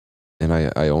just. And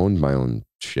I owned my own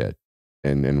shit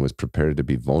and was prepared to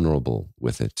be vulnerable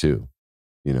with it too,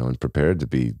 and prepared to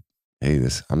be, hey,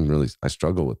 I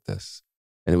struggle with this.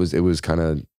 And it was kind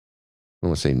of, I don't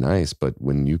want to say nice, but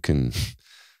when you can,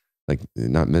 like,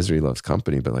 not misery loves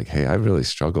company, but like, hey, I really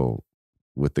struggle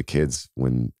with the kids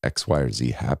when X, Y, or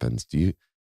Z happens.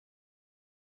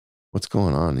 What's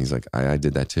going on? He's like, I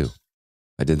did that too.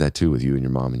 I did that too with you and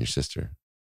your mom and your sister.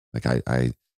 Like,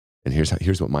 and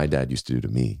here's what my dad used to do to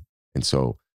me. And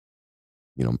so,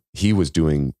 he was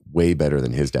doing way better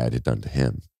than his dad had done to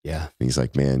him. Yeah. And he's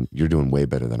like, man, you're doing way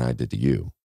better than I did to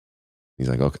you. He's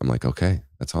like, okay. I'm like, okay,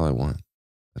 that's all I want.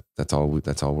 That's all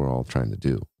we're all trying to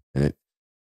do. And it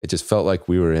just felt like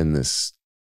we were in this,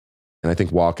 and I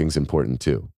think walking's important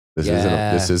too. This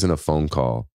isn't a phone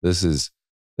call. This is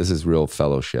real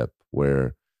fellowship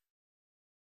where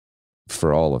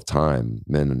for all of time,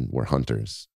 men were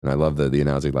hunters. And I love the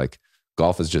analogy, like,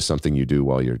 golf is just something you do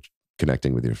while you're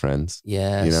connecting with your friends.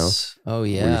 Yes. Oh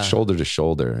yeah. We're shoulder to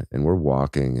shoulder, and we're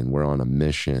walking, and we're on a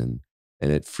mission.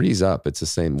 And it frees up. It's the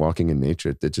same walking in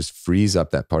nature. It just frees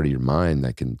up that part of your mind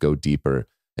that can go deeper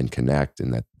and connect.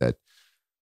 And that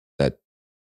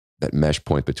mesh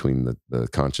point between the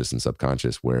conscious and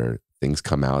subconscious, where things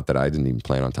come out that I didn't even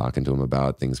plan on talking to him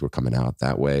about. Things were coming out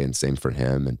that way, and same for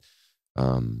him. And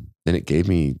then it gave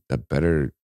me a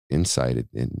better insight. It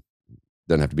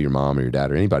doesn't have to be your mom or your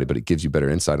dad or anybody, but it gives you better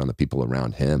insight on the people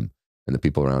around him and the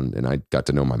people around. And I got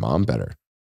to know my mom better.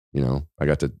 You know, I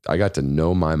got to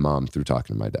know my mom through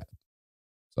talking to my dad.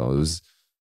 So it was,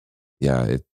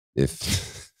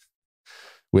 if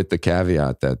with the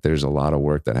caveat that there's a lot of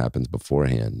work that happens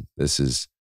beforehand.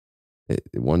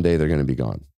 One day they're going to be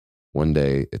gone. One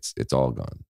day it's all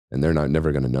gone, and they're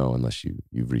never going to know unless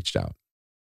you've reached out.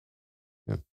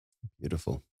 Yeah.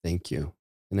 Beautiful. Thank you.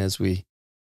 And as we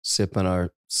sip on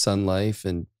our Sun Life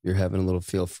and you're having a little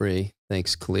feel free,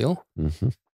 thanks, Khalil.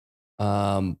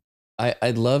 Mm-hmm.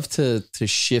 I'd love to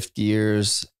shift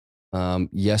gears.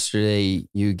 Yesterday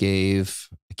you gave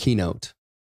a keynote,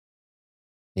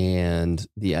 and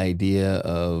the idea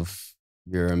of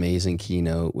your amazing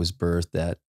keynote was birthed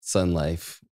at Sun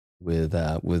Life with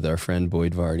our friend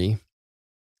Boyd Vardy.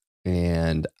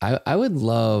 And I would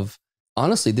love,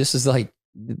 honestly, this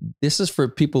is for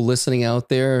people listening out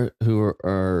there who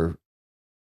are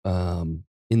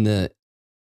in the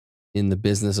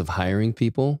business of hiring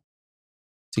people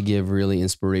to give really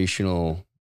inspirational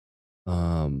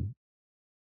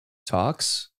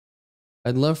talks.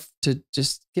 I'd love to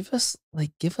just give us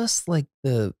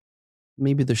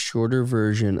maybe the shorter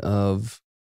version of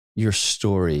your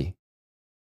story,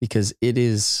 because it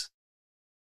is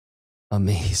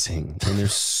amazing and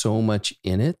there's so much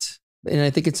in it. And I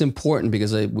think it's important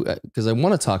because I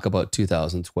want to talk about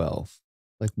 2012,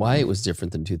 like why it was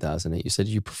different than 2008. You said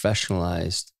you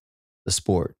professionalized the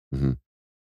sport. Mm-hmm.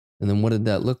 And then what did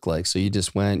that look like? So you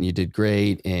just went and you did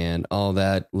great, and all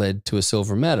that led to a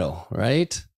silver medal,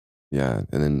 right? Yeah.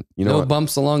 And then, no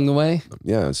bumps along the way?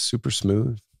 Yeah, it's super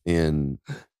smooth. And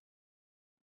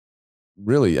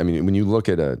really, I mean, when you look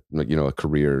at a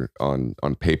career on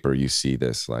paper, you see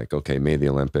this like, okay, made the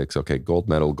Olympics. Okay, gold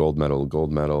medal,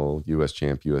 US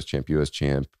champ,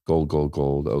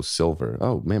 gold. Oh, silver.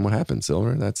 Oh man, what happened?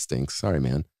 Silver? That stinks. Sorry,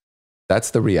 man. That's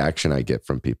the reaction I get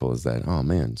from people is that, oh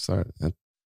man, sorry.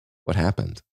 What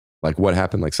happened? Like what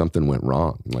happened? Like something went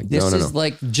wrong. I'm like, this no. is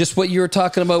like just what you were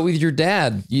talking about with your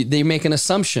dad. They make an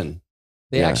assumption.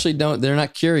 They actually don't. They're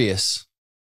not curious.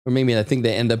 Or maybe I think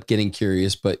they end up getting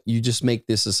curious, but you just make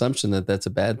this assumption that that's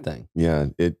a bad thing. Yeah.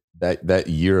 That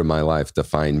year of my life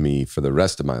defined me for the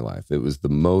rest of my life. It was the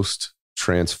most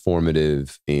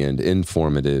transformative and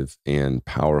informative and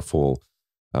powerful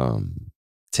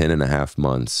 10.5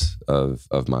 months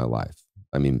of my life.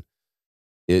 I mean,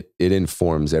 it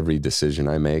informs every decision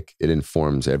I make. It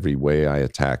informs every way I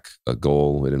attack a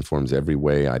goal. It informs every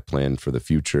way I plan for the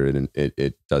future.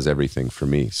 It does everything for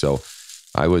me. So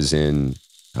I was in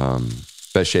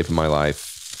best shape of my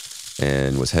life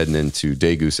and was heading into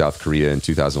Daegu, South Korea in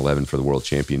 2011 for the World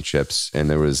Championships. And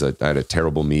I had a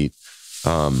terrible meet.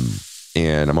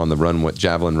 And I'm on the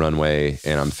javelin runway,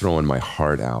 and I'm throwing my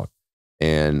heart out.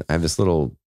 And I have this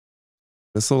little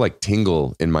like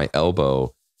tingle in my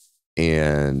elbow.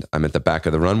 And I'm at the back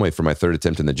of the runway for my third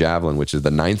attempt in the javelin, which is the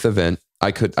 9th event.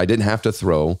 I didn't have to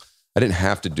throw. I didn't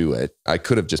have to do it. I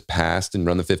could have just passed and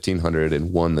run the 1500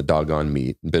 and won the doggone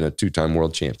meet and been a 2-time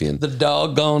world champion. The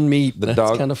doggone meet.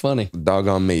 That's kind of funny.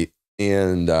 Doggone meet.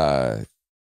 And I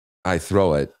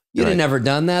throw it. You'd have never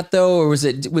done that though, or was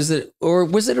it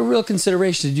a real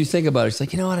consideration? Did you think about it? It's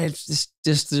like, you know what?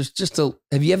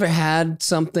 Have you ever had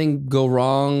something go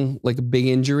wrong, like a big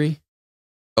injury?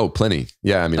 Oh, plenty.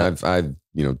 Yeah. I mean, I've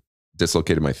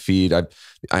dislocated my feet.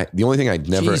 The only thing I've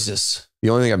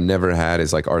never had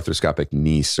is like arthroscopic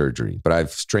knee surgery, but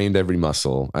I've strained every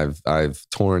muscle. I've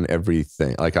torn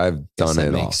everything. Like I've done it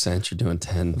all. That makes sense. You're doing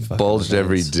 10. Bulged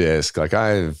every disc. Like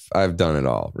I've done it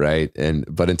all. Right.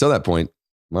 But until that point,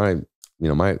 my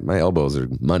elbows are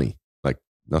money. Like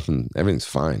nothing, everything's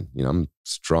fine. I'm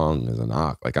strong as an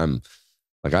ox.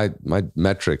 My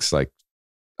metrics, like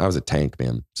I was a tank,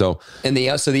 man. So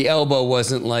the elbow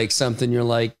wasn't like something you're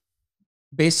like,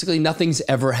 basically nothing's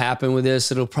ever happened with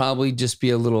this. It'll probably just be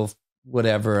a little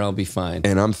whatever. I'll be fine.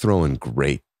 And I'm throwing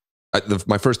great.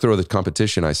 My first throw of the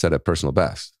competition, I set a personal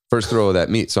best. First throw of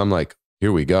that meet. So I'm like,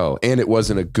 here we go. And it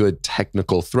wasn't a good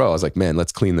technical throw. I was like, man,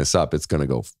 let's clean this up. It's going to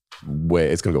go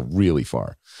really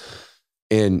far.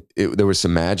 And there was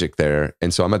some magic there.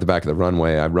 And so I'm at the back of the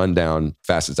runway. I run down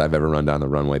fastest I've ever run down the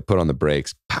runway, put on the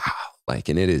brakes, pow,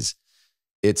 and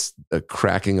it's the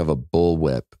cracking of a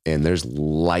bullwhip, and there's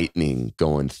lightning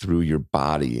going through your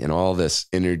body, and all this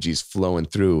energy's flowing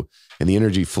through, and the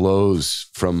energy flows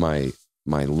from my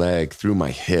leg through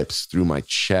my hips, through my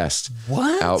chest,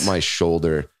 out my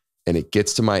shoulder, and it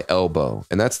gets to my elbow.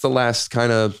 And that's the last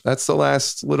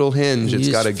little hinge it's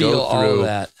got to go through. All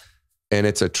that. and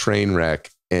it's a train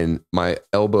wreck, and my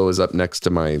elbow is up next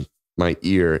to my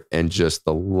ear, and just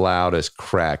the loudest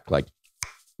crack,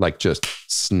 like just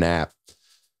snap.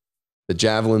 The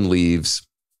javelin leaves,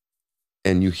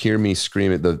 and you hear me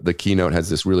scream it. The keynote has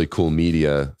this really cool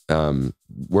media.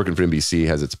 Working for NBC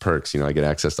has its perks. I get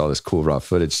access to all this cool raw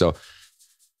footage. So,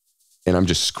 and I'm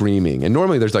just screaming. And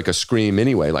normally there's like a scream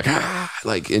anyway, like,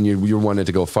 and you're wanting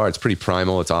to go far. It's pretty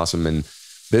primal. It's awesome. And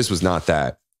this was not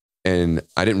that. And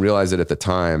I didn't realize it at the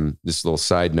time. This little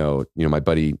side note, my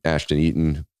buddy Ashton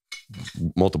Eaton,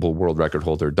 multiple world record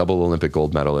holder, double Olympic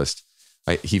gold medalist.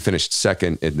 He finished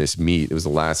second in this meet. It was the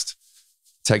last,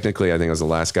 technically, I think I was the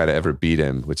last guy to ever beat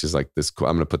him, which is like this. I'm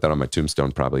going to put that on my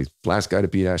tombstone, probably. Last guy to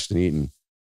beat Ashton Eaton.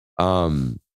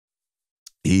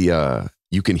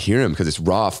 You can hear him because it's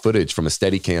raw footage from a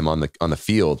Steadicam on the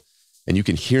field. And you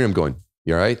can hear him going,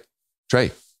 "You all right?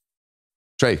 Trey,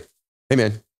 hey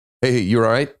man, hey, you all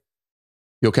right?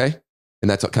 You okay?" And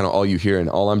that's kind of all you hear. And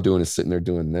all I'm doing is sitting there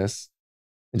doing this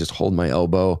and just holding my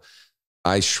elbow.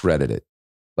 I shredded it,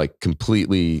 like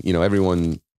completely.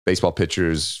 Everyone, baseball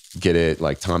pitchers get it,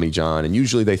 like Tommy John, and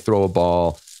usually they throw a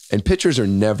ball, and pitchers are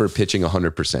never pitching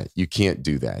 100%. You can't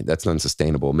do that. That's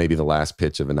unsustainable. Maybe the last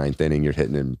pitch of a ninth inning, you're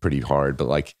hitting him pretty hard, but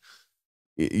like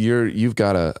you've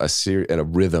got a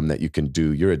rhythm that you can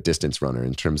do. You're a distance runner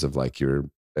in terms of like your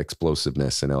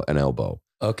explosiveness and an elbow.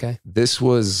 Okay. This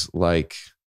was like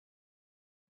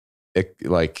a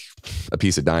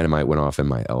piece of dynamite went off in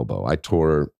my elbow. I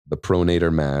tore the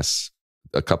pronator mass,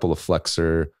 a couple of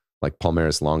flexor, like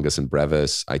palmaris longus and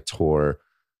brevis. I tore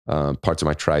parts of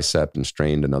my tricep and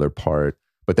strained another part,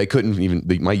 but they couldn't even,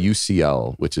 my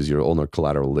UCL, which is your ulnar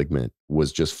collateral ligament,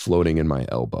 was just floating in my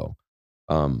elbow.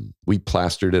 We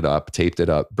plastered it up, taped it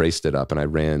up, braced it up, and I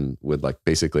ran with like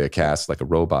basically a cast, like a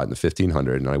robot in the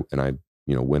 1500, and I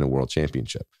win a world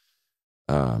championship.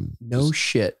 No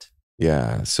shit.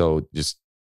 Yeah. So just,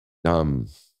 kind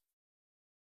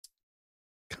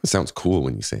of sounds cool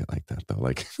when you say it like that though.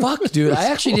 Like, fuck, dude. I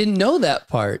actually didn't know that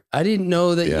part. I didn't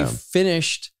know that you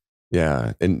finished.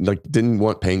 Yeah. And like, didn't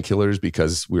want painkillers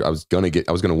because I was going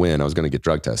to win. I was going to get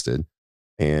drug tested.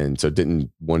 And so didn't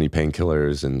want any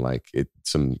painkillers, and like that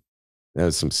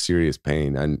was some serious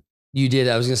pain. And you did.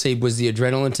 I was going to say, was the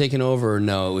adrenaline taking over, or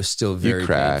no, it was still very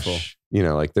crash,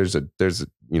 painful. Like there's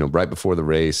right before the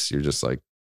race, you're just like,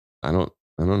 I don't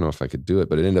know if I could do it,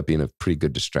 but it ended up being a pretty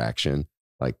good distraction,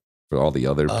 like for all the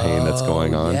other pain that's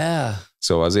going on. Yeah.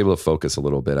 So I was able to focus a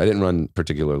little bit. I didn't run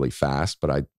particularly fast, but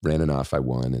I ran enough. I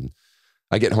won. And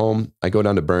I get home, I go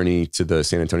down to Bernie to the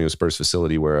San Antonio Spurs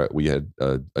facility where we had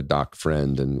a doc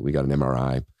friend, and we got an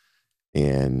MRI,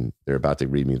 and they're about to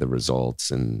read me the results.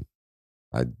 And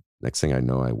next thing I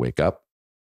know, I wake up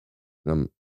and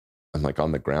I'm like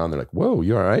on the ground. They're like, "Whoa,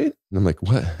 you all right?" And I'm like,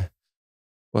 what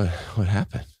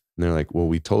happened? And they're like, "Well,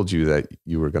 we told you that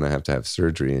you were going to have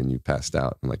surgery and you passed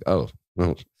out." I'm like, "Oh,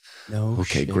 well, no,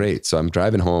 okay, shit. great." So I'm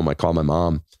driving home. I call my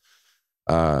mom,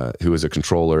 who is a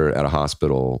controller at a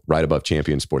hospital right above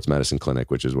Champion Sports Medicine Clinic,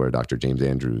 which is where Dr. James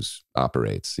Andrews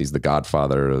operates. He's the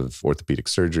godfather of orthopedic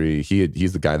surgery.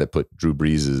 He's the guy that put Drew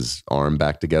Brees' arm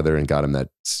back together and got him that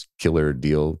killer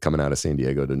deal coming out of San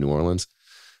Diego to New Orleans.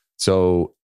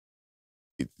 So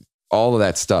all of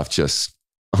that stuff just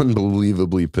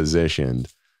unbelievably positioned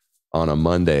on a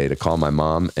Monday to call my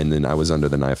mom. And then I was under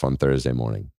the knife on Thursday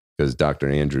morning because Dr.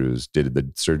 Andrews did the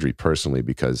surgery personally,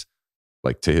 because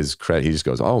like, to his credit, he just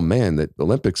goes, "Oh man, the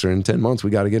Olympics are in 10 months.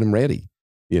 We got to get him ready."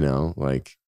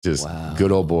 Like just wow.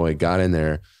 Good old boy got in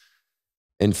there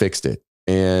and fixed it.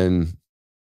 And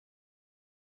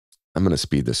I'm going to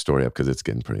speed this story up because it's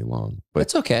getting pretty long, but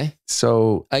it's okay.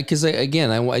 So, because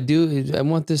again, I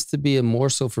want this to be a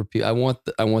morsel for people.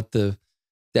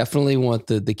 Definitely want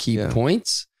the key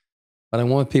points, but I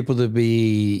want people to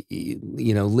be,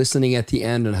 listening at the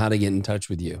end on how to get in touch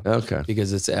with you. Okay.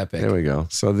 Because it's epic. There we go.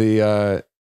 So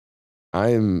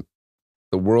I'm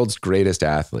the world's greatest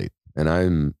athlete,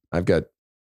 and I've got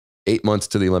 8 months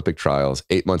to the Olympic trials,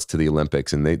 8 months to the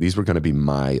Olympics. And these were going to be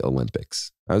my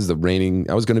Olympics. I was going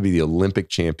to be the Olympic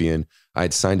champion. I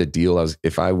had signed a deal.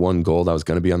 If I won gold, I was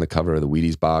going to be on the cover of the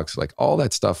Wheaties box. Like all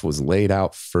that stuff was laid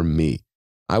out for me.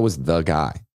 I was the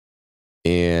guy.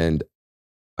 And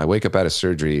I wake up out of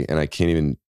surgery and I can't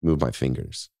even move my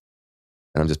fingers.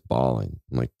 And I'm just bawling.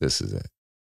 I'm like, this is it.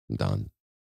 I'm done.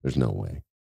 There's no way.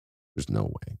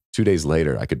 2 days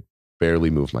later, I could barely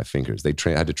move my fingers. They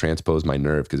had to transpose my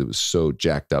nerve because it was so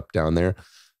jacked up down there.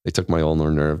 They took my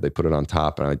ulnar nerve, they put it on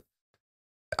top, and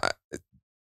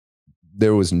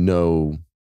there was no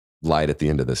light at the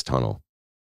end of this tunnel.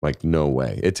 Like, no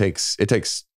way. It takes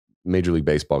Major League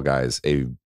Baseball guys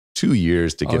 2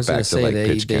 years to get back to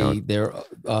pitch count. They're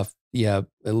yeah,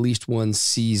 at least one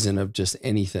season of just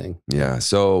anything. Yeah.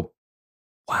 So,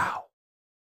 wow.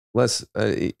 Less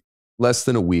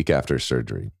than a week after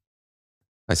surgery,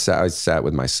 I sat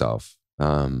with myself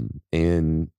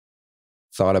and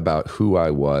thought about who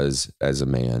I was as a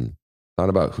man, thought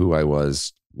about who I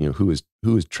was, who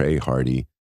is Trey Hardee,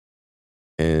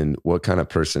 and what kind of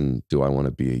person do I want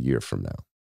to be a year from now?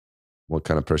 What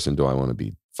kind of person do I want to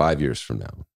be 5 years from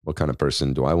now? What kind of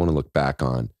person do I want to look back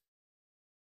on?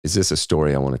 Is this a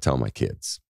story I want to tell my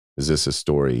kids? Is this a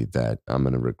story that I'm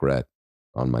going to regret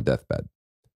on my deathbed?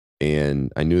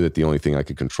 And I knew that the only thing I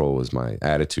could control was my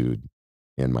attitude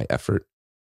and my effort.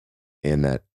 And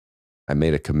that I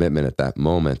made a commitment at that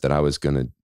moment that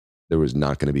there was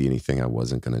not going to be anything I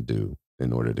wasn't going to do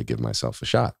in order to give myself a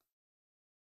shot.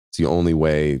 It's the only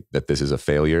way that this is a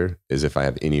failure is if I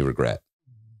have any regret.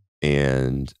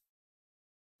 And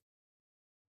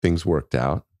things worked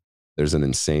out. There's an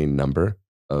insane number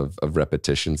of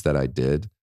repetitions that I did.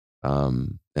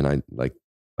 And I, like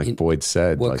Boyd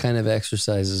said, what kind of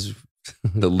exercises?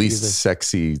 The least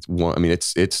sexy one. I mean,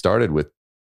 it started with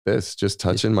this, just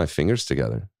touching my fingers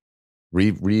together,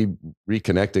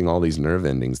 reconnecting all these nerve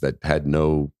endings that had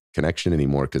no connection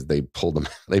anymore because they pulled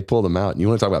them out. And you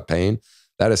want to talk about pain?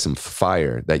 That is some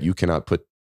fire that you cannot put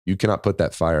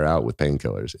that fire out with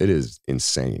painkillers. It is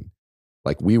insane.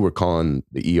 Like, we were calling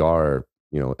the ER,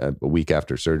 a week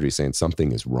after surgery saying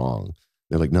something is wrong.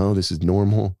 They're like, no, this is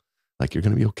normal. Like, you're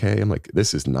going to be okay. I'm like,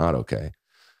 this is not okay.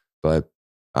 But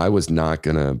I was not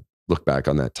going to look back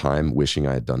on that time wishing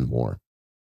I had done more.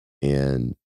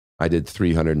 And I did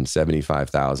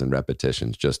 375,000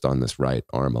 repetitions just on this right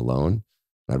arm alone.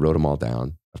 I wrote them all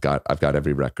down. I've got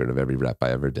every record of every rep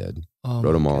I ever did.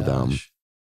 Wrote them all down.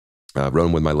 Wrote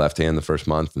them with my left hand the first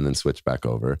month and then switched back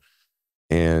over.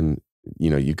 And,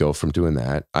 you go from doing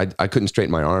that. I couldn't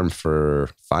straighten my arm for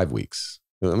 5 weeks,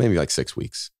 maybe like 6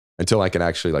 weeks, until I could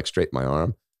actually like straighten my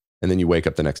arm. And then you wake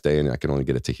up the next day and I could only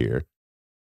get it to here.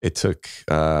 It took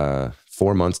 4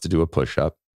 months to do a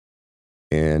push-up.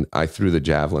 And I threw the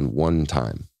javelin one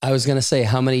time. I was going to say,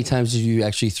 how many times did you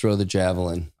actually throw the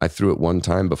javelin? I threw it one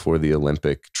time before the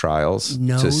Olympic trials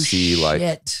to see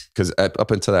because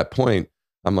up until that point,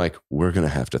 I'm like, we're going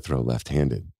to have to throw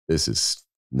left-handed. This is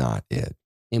not it.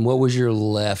 And what was your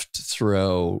left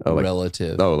throw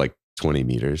relative? Like 20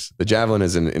 meters. The javelin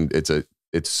is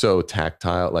it's so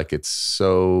tactile. Like, it's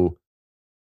so,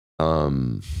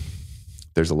 there's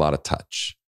a lot of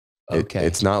touch. Okay.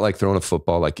 It's not like throwing a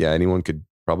football. Like, yeah, anyone could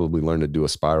probably learn to do a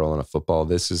spiral on a football.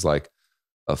 This is like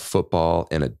a football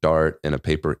and a dart and a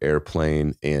paper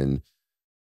airplane and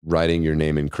writing your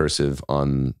name in cursive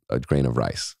on a grain of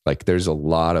rice. Like, there's a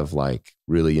lot of like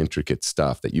really intricate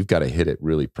stuff that you've got to hit it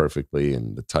really perfectly.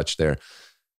 And the touch there,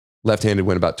 left-handed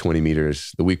went about 20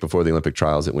 meters. The week before the Olympic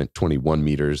trials, it went 21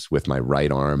 meters with my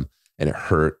right arm, and it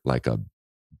hurt like,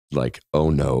 oh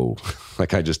no,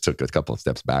 like I just took a couple of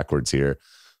steps backwards here.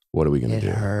 What are we going to do?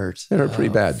 It hurt pretty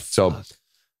bad. Fuck. So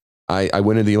I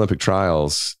went into the Olympic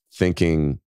trials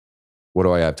thinking, what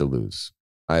do I have to lose?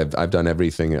 I've done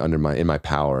everything in my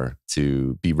power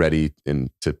to be ready and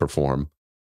to perform.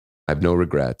 I have no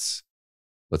regrets.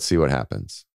 Let's see what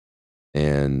happens.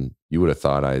 And you would have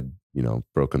thought I'd,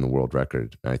 broken the world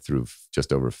record. I threw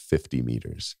just over 50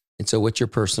 meters. And so what's your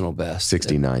personal best?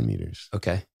 69 meters.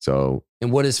 Okay. So,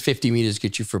 and what does 50 meters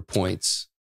get you for points?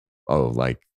 Oh,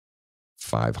 like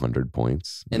 500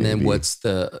 points. And maybe. Then what's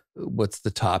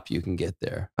the top you can get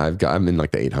there? I'm in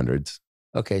like the 800s.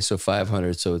 Okay, so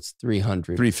 500, so it's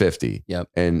 300. 350. Yep.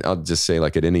 And I'll just say,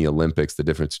 like, at any Olympics, the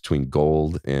difference between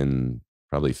gold and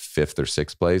probably 5th or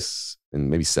 6th place and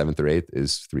maybe 7th or 8th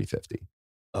is 350.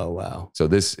 Oh, wow. So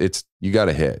you got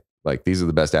to hit. Like, these are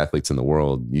the best athletes in the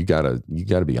world. You got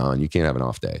to be on. You can't have an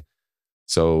off day.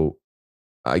 So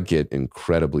I get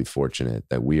incredibly fortunate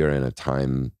that we are in a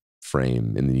time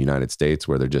frame in the United States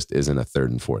where there just isn't a 3rd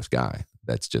and 4th guy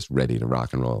that's just ready to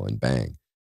rock and roll and bang.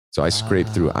 So I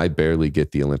scraped through. I barely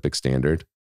get the Olympic standard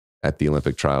at the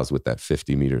Olympic trials with that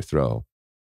 50-meter throw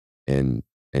and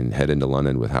head into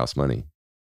London with house money.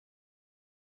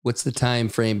 What's the time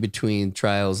frame between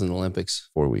trials and Olympics?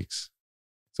 4 weeks.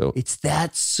 So it's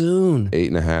that soon.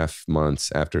 8.5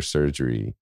 months after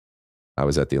surgery, I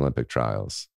was at the Olympic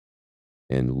trials,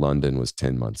 and London was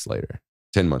 10 months later,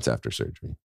 10 months after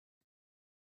surgery.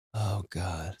 Oh,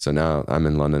 God. So now I'm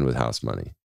in London with house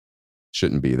money.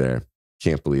 Shouldn't be there.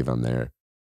 Can't believe I'm there.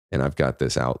 And I've got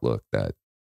this outlook that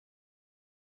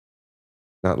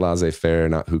not laissez-faire,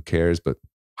 not who cares, but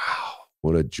wow,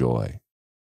 what a joy.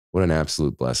 What an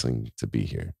absolute blessing to be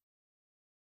here.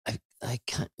 I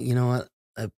can't, you know what?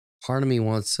 Part of me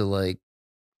wants to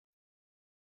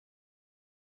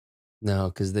No,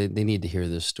 because they need to hear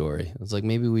this story. I was like,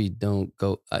 maybe we don't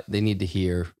go. They need to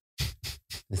hear.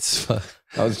 It's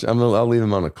I'll leave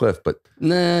him on a cliff, but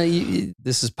nah.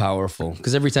 This is powerful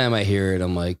because every time I hear it,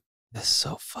 I'm like, this is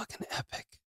so fucking epic.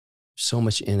 There's so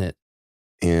much in it.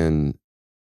 And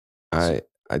I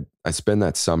spend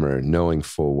that summer knowing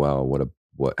full well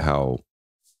how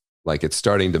like it's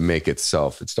starting to make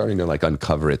itself. It's starting to like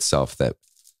uncover itself. That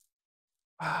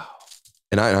wow.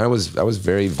 And I was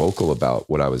very vocal about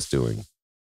what I was doing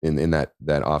in that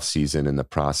off season and the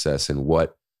process and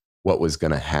what was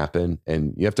going to happen.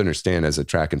 And you have to understand, as a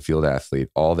track and field athlete,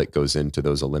 all that goes into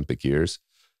those Olympic years.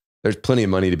 There's plenty of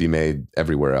money to be made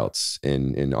everywhere else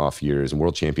in off years, and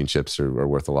world championships are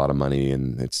worth a lot of money.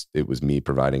 And it was me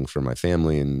providing for my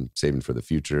family and saving for the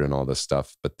future and all this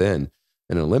stuff. But then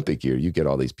in an Olympic year, you get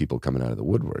all these people coming out of the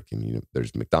woodwork. And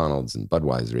there's McDonald's and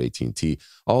Budweiser, AT&T,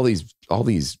 all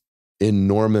these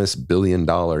enormous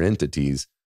billion-dollar entities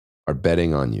are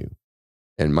betting on you.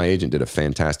 And my agent did a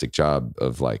fantastic job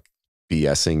of like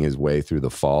BSing his way through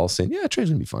the fall, saying, yeah, Trey's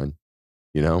gonna be fine,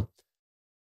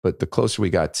 But the closer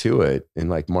we got to it, in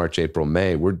like March, April,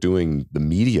 May, we're doing the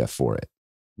media for it.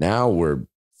 Now we're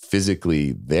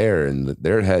physically there, and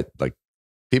their head, like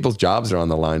people's jobs are on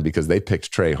the line because they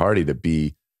picked Trey Hardee to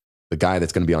be the guy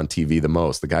that's going to be on TV the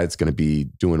most, the guy that's going to be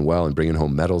doing well and bringing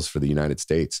home medals for the United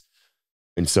States.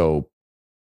 And so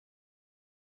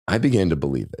I began to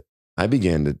believe it. I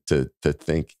began to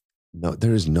think, no,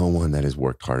 there is no one that has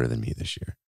worked harder than me this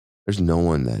year. There's no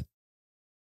one that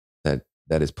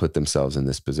has put themselves in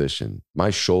this position. My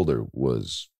shoulder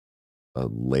was a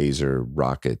laser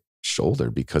rocket shoulder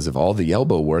because of all the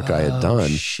elbow work I had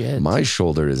done. Shit. My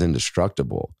shoulder is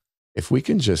indestructible. If we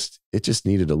can it just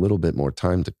needed a little bit more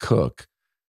time to cook.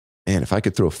 And if I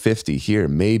could throw 50 here,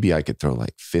 maybe I could throw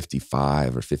like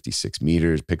 55 or 56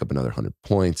 meters, pick up another 100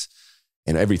 points,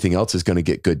 and everything else is going to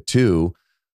get good too.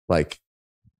 Like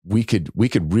we could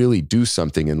really do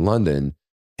something in London.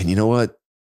 And you know what?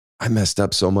 I messed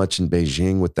up so much in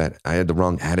Beijing with that. I had the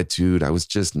wrong attitude. I was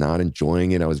just not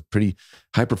enjoying it. I was pretty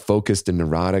hyper-focused and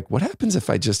neurotic. What happens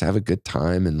if I just have a good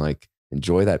time and like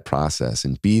enjoy that process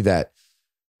and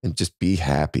just be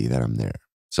happy that I'm there?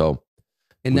 So,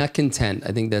 and not content.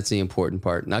 I think that's the important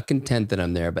part. Not content that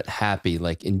I'm there, but happy,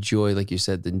 like enjoy, like you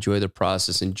said, enjoy the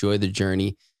process, enjoy the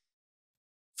journey.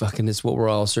 Fucking, it's what we're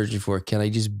all searching for. Can I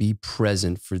just be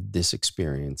present for this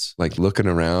experience? Like looking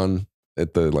around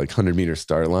at the like 100-meter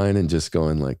start line and just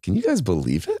going like, can you guys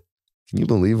believe it? Can you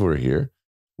believe we're here?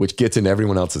 Which gets in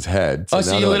everyone else's head. So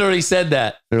you literally said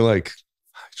that. They're like,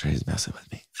 Trey's messing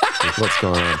with me. Like, what's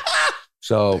going on?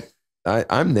 So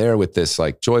I'm there with this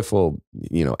like joyful,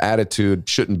 attitude.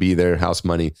 Shouldn't be there. House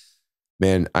money,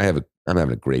 man. I'm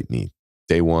having a great meet.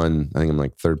 Day one, I think I'm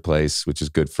like third place, which is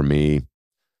good for me.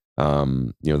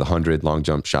 The 100 long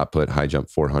jump, shot put, high jump,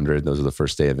 400. Those are the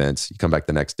first day events. You come back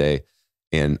the next day,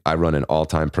 and I run an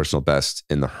all-time personal best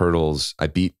in the hurdles. I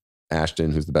beat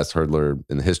Ashton, who's the best hurdler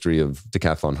in the history of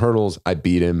decathlon hurdles. I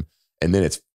beat him, and then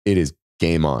it is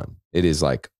game on. It is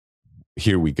like,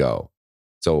 here we go.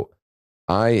 So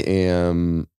I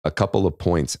am a couple of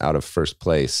points out of first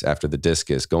place after the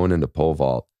discus going into pole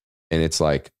vault. And it's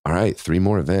like, all right, 3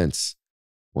 more events.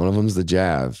 One of them's the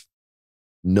jav.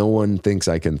 No one thinks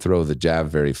I can throw the jab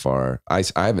very far. I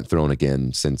haven't thrown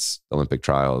again since Olympic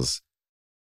trials.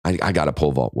 I got to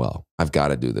pole vault well. I've got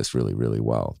to do this really, really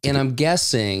well. And I'm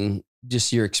guessing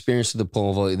just your experience with the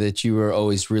pole vault, that you were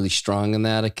always really strong in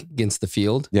that against the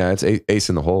field. Yeah, it's ace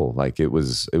in the hole. Like it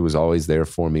was always there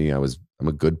for me. I'm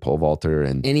a good pole vaulter.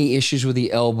 And any issues with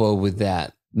the elbow with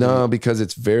that? No, because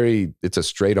it's a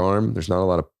straight arm. There's not a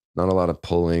lot of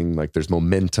pulling. Like there's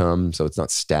momentum, so it's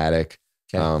not static.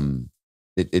 Okay.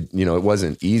 It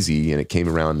wasn't easy, and it came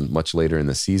around much later in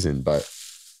the season. But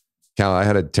Cal, I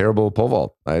had a terrible pole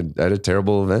vault. I had a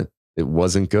terrible event. It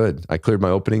wasn't good. I cleared my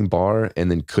opening bar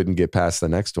and then couldn't get past the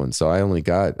next one. So I was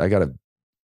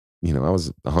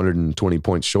 120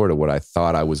 points short of what I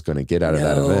thought I was going to get out of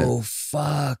that event. Oh,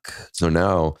 fuck. So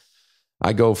now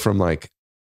I go from like,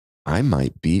 I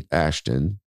might beat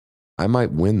Ashton. I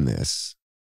might win this.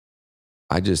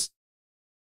 I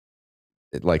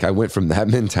went from that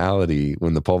mentality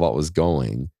when the pole vault was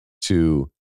going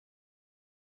to,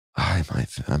 I'm going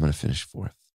to finish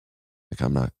 4th.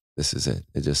 Like this is it.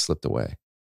 It just slipped away,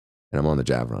 and I'm on the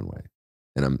jab runway,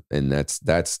 and that's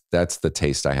the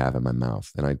taste I have in my mouth.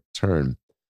 And I turn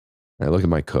and I look at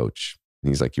my coach, and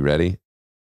he's like, "You ready?"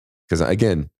 Because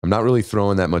again, I'm not really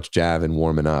throwing that much jab and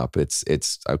warming up. It's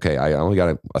okay. I only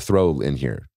got a throw in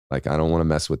here. Like I don't want to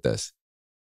mess with this.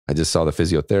 I just saw the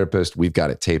physiotherapist. We've got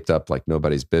it taped up like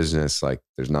nobody's business. Like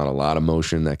there's not a lot of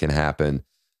motion that can happen.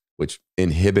 which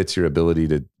inhibits your ability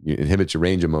to inhibits your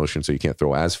range of motion, so you can't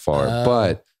throw as far.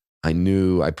 But I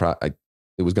knew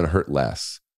it was going to hurt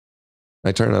less.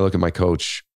 I turn and I look at my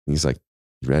coach, and he's like,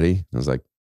 "You ready?" And I was like,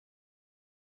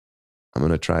 "I'm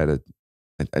going to try to."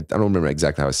 I don't remember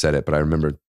exactly how I said it, but I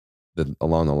remember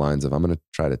along the lines of, "I'm going to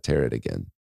try to tear it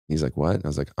again." He's like, "What?" And I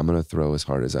was like, "I'm going to throw as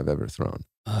hard as I've ever thrown."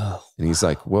 Oh, and he's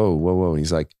like, "Whoa, whoa, whoa!" And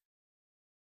he's like,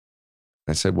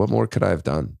 I said, "What more could I have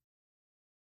done?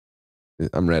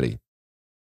 I'm ready."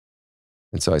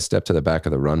 And so I stepped to the back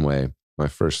of the runway. My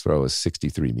first throw was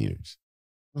 63 meters.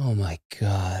 Oh my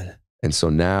God. And so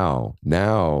now,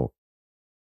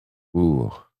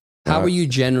 ooh. How were you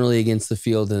generally against the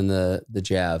field in the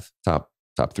jav? Top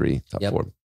 3, top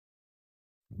 4.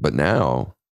 But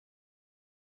now,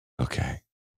 okay,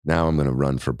 now I'm going to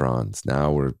run for bronze.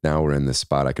 Now we're in this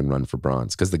spot I can run for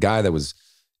bronze. Because the guy that was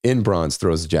in bronze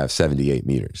throws the jav 78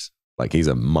 meters. Like, he's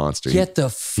a monster. Get the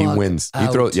fuck He wins. out.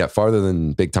 He throws, farther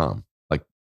than Big Tom. Like,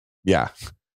 yeah,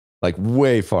 like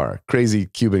way far. Crazy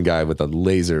Cuban guy with a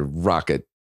laser rocket.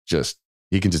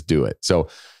 He can just do it. So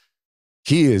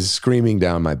he is screaming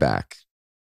down my back.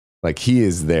 Like, he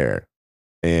is there.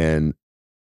 And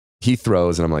he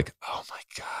throws, and I'm like, oh my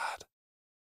God,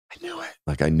 I knew it.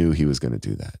 Like, I knew he was going to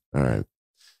do that. All right.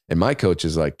 And my coach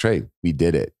is like, "Trey, we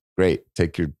did it. Great.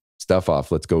 Take your stuff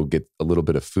off. Let's go get a little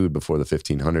bit of food before the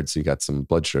 1500. So you got some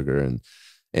blood sugar and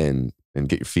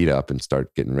get your feet up and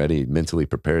start getting ready, mentally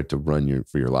prepared to run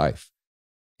for your life."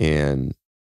 And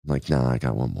I'm like, "Nah, I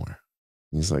got one more."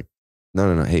 And he's like,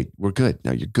 no. Hey, we're good.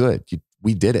 No, you're good.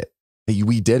 We did it. Hey,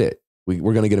 we did it.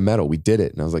 We're going to get a medal. We did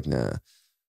it. And I was like, "Nah,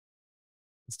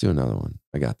 let's do another one.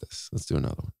 I got this. Let's do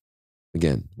another one."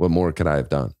 Again, what more could I have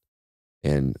done?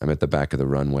 And I'm at the back of the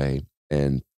runway,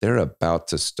 and they're about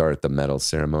to start the medal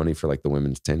ceremony for like the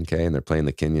women's 10K, and they're playing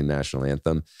the Kenyan national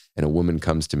anthem. And a woman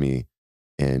comes to me,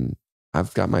 and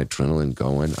I've got my adrenaline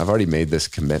going. I've already made this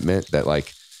commitment that,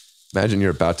 like, imagine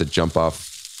you're about to jump off,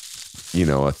 a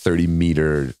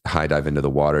 30-meter high dive into the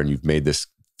water, and you've made this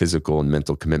physical and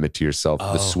mental commitment to yourself.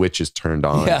 The switch is turned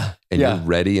on and you're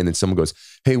ready. And then someone goes,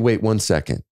 "Hey, wait 1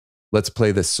 second. Let's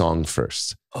play this song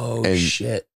first." Oh, and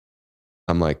shit.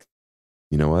 I'm like,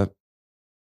 "You know what?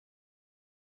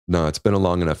 No, it's been a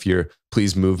long enough year.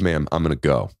 Please move, ma'am. I'm going to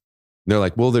go." And they're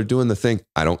like, "Well, they're doing the thing."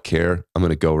 "I don't care. I'm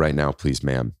going to go right now. Please,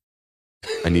 ma'am.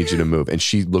 I need you to move." And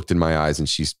she looked in my eyes, and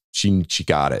she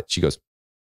got it. She goes,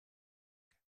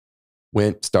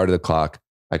 went, started the clock.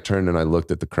 I turned and I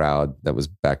looked at the crowd that was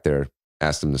back there,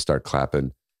 asked them to start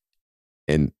clapping,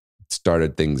 and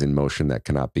started things in motion that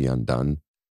cannot be undone.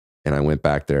 And I went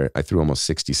back there. I threw almost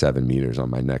 67 meters on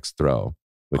my next throw,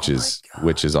 which is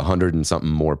 100 and something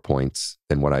more points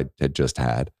than what I had just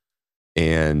had.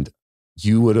 And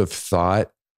you would have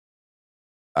thought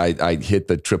I hit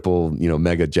the triple,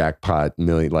 mega jackpot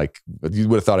million. Like, you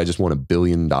would have thought I just won $1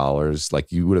 billion.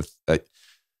 Like, you would have,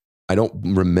 I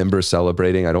don't remember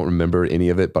celebrating. I don't remember any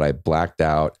of it, but I blacked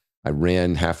out. I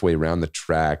ran halfway around the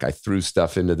track. I threw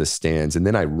stuff into the stands, and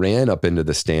then I ran up into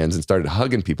the stands and started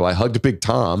hugging people. I hugged Big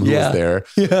Tom, who was there.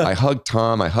 Yeah. I hugged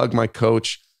Tom. I hugged my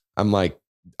coach. I'm like,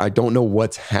 I don't know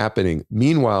what's happening.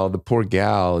 Meanwhile, the poor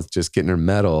gal is just getting her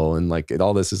medal, and like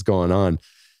all this is going on.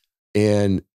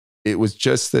 And it was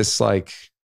just this, like,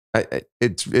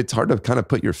 it's hard to kind of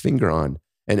put your finger on.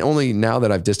 And only now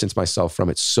that I've distanced myself from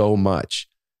it so much,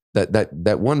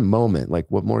 that one moment, like,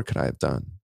 what more could I have done?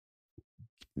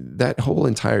 That whole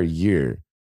entire year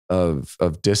of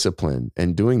discipline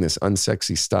and doing this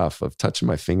unsexy stuff of touching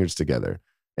my fingers together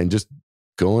and just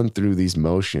going through these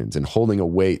motions and holding a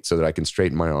weight so that I can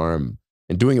straighten my arm,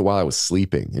 and doing it while I was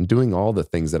sleeping, and doing all the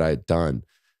things that I had done,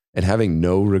 and having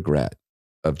no regret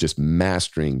of just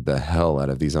mastering the hell out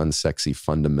of these unsexy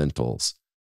fundamentals,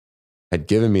 had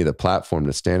given me the platform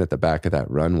to stand at the back of that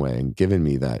runway and given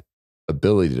me that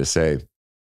ability to say,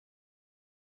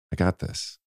 I got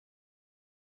this.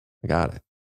 I got it.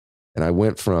 And I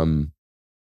went from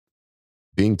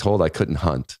being told I couldn't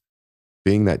hunt,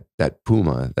 being that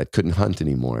puma that couldn't hunt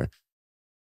anymore,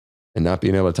 and not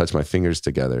being able to touch my fingers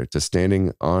together, to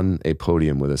standing on a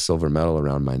podium with a silver medal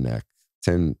around my neck,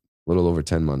 a little over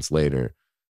 10 months later,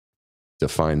 to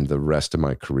find the rest of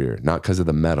my career, not because of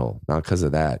the medal, not because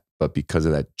of that, but because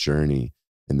of that journey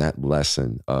and that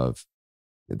lesson of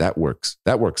that works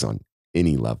on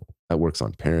any level. That works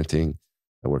on parenting.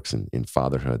 That works in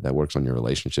fatherhood. That works on your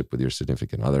relationship with your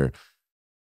significant other.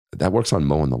 That works on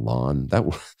mowing the lawn.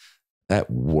 That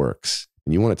works.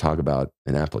 And you want to talk about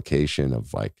an application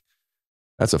of, like,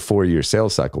 that's a 4-year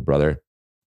sales cycle, brother.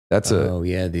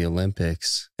 The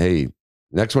Olympics. Hey,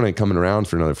 next one ain't coming around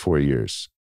for another 4 years.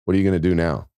 What are you going to do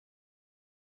now?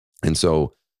 And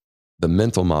so the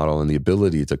mental model and the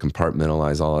ability to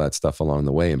compartmentalize all of that stuff along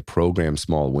the way and program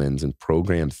small wins and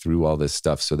program through all this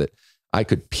stuff so that I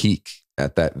could peak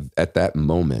at that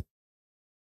moment.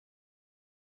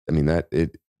 I mean,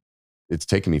 it's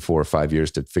taken me 4 or 5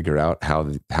 years to figure out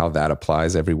how that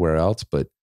applies everywhere else, but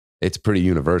it's pretty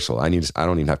universal. I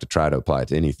don't even have to try to apply it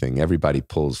to anything. Everybody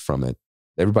pulls from it.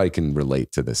 Everybody can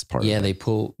relate to this part. Yeah, they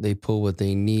pull what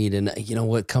they need. And you know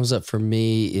what comes up for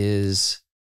me is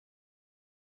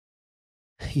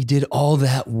you did all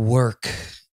that work.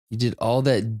 You did all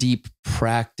that deep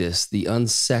practice, the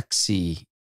unsexy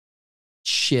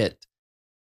shit,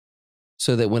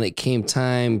 so that when it came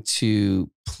time to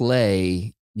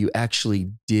play, you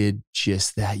actually did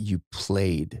just that. You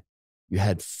played. You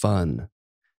had fun.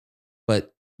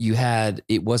 But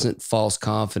it wasn't false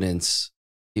confidence.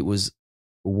 It was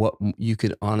what you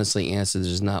could honestly answer.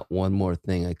 There's not one more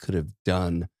thing I could have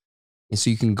done. And so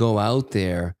you can go out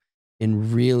there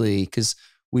and really, because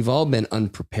we've all been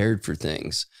unprepared for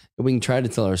things. And we can try to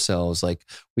tell ourselves like,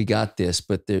 we got this,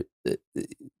 but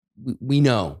we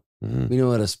know. Mm-hmm. We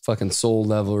know at a fucking soul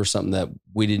level or something that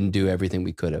we didn't do everything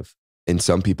we could have. And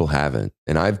some people haven't.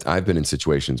 And I've been in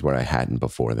situations where I hadn't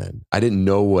before then. I didn't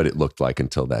know what it looked like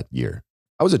until that year.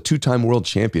 I was a 2-time world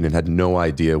champion and had no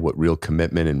idea what real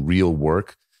commitment and real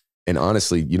work. And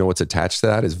honestly, you know what's attached to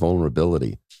that is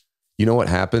vulnerability. You know what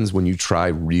happens when you try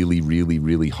really, really,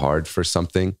 really hard for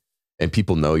something and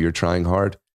people know you're trying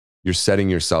hard? You're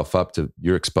setting yourself up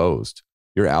you're exposed.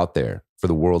 You're out there for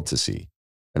the world to see.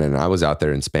 And then I was out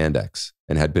there in spandex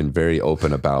and had been very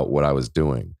open about what I was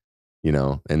doing. You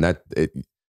know, and that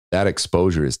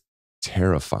exposure is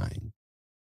terrifying,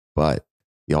 but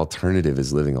the alternative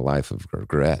is living a life of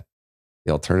regret.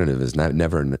 The alternative is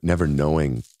never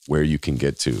knowing where you can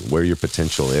get to, where your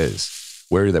potential is,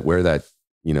 where that,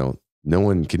 you know, no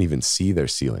one can even see their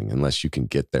ceiling unless you can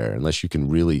get there, unless you can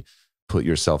really put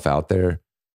yourself out there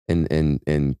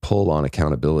and pull on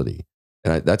accountability.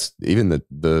 And that's even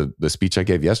the speech I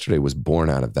gave yesterday was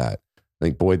born out of that. I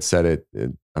think Boyd said it.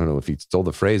 I don't know if he stole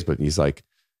the phrase, but he's like,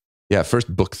 yeah,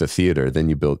 first book the theater, then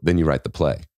you write the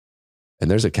play. And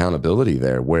there's accountability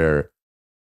there where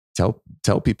tell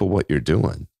people what you're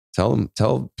doing.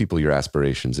 Tell people your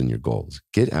aspirations and your goals.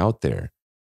 Get out there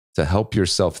to help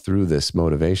yourself through this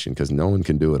motivation because no one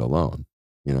can do it alone,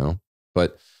 you know?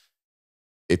 But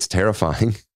it's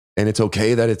terrifying and it's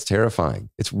okay that it's terrifying.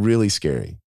 It's really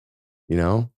scary, you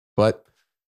know? But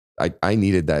I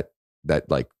needed that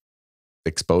like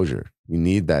exposure. You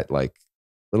need that like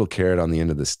little carrot on the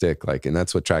end of the stick. Like, and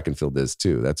that's what track and field is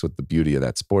too. That's what the beauty of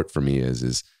that sport for me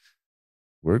is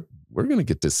we're going to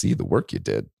get to see the work you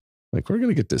did. Like we're going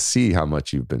to get to see how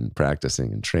much you've been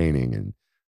practicing and training and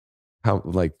how,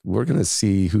 like, we're going to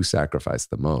see who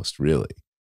sacrificed the most really.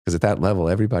 Because at that level,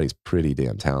 everybody's pretty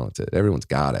damn talented. Everyone's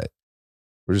got it.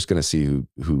 We're just going to see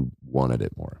who wanted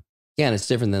it more. Yeah. And it's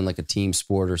different than like a team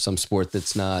sport or some sport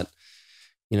that's not,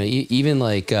 you know, even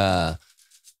like,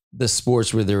 the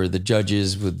sports where there were the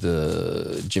judges with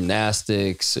the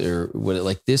gymnastics or what,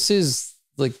 like this is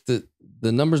like the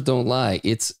numbers don't lie.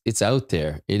 It's out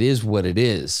there. It is what it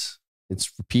is. It's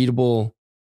repeatable.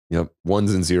 Yep.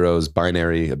 Ones and zeros,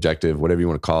 binary, objective, whatever you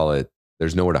want to call it.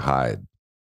 There's nowhere to hide.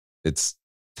 It's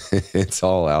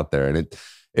all out there. And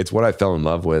it's what I fell in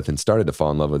love with and started to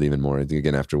fall in love with even more.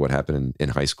 Again, after what happened in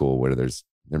high school, where I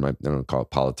don't know, call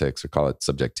it politics or call it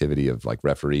subjectivity of like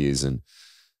referees and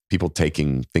people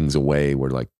taking things away where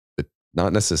like,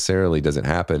 not necessarily does it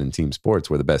happen in team sports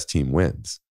where the best team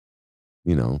wins.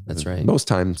 You know, that's right. Most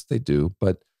times they do,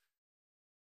 but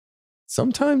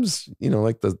sometimes, you know,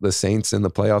 like the Saints in the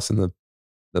playoffs and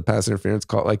the pass interference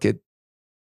call, like it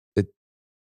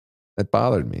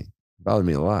bothered me. It bothered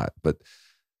me a lot, but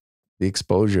the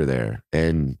exposure there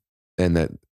and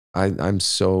that I'm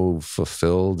so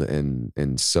fulfilled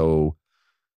and so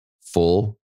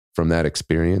full from that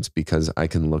experience because I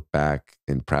can look back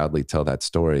and proudly tell that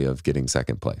story of getting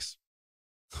second place.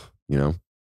 You know,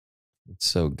 it's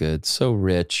so good, so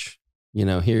rich. You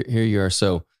know, here you are.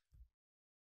 So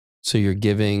you're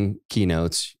giving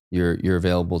keynotes. You're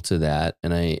available to that,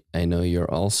 and I know you're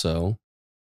also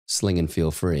slinging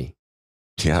Feel Free.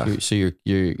 Yeah. So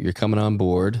you're coming on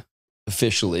board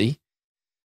officially.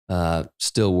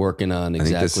 Still working on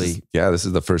exactly. This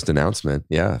is the first announcement.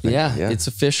 Yeah. It's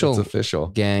official. It's official,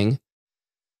 gang.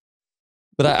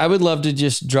 But I would love to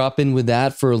just drop in with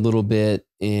that for a little bit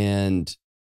and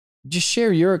just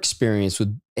share your experience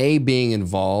with being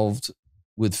involved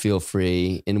with Feel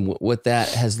Free and what that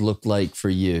has looked like for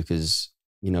you. Because,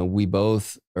 you know, we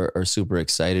both are super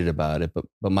excited about it, but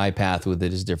my path with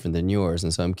it is different than yours.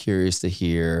 And so I'm curious to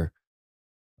hear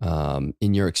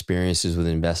in your experiences with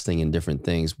investing in different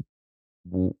things,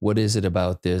 what is it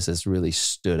about this that's really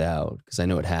stood out? Because I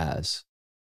know it has.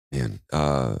 Man,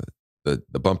 the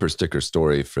bumper sticker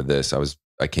story for this,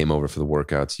 I came over for the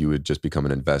workouts. You had just become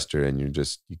an investor, and you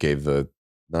gave the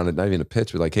not even a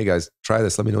pitch, but like, hey guys, try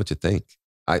this. Let me know what you think.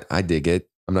 I dig it.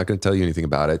 I'm not going to tell you anything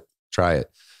about it. Try it.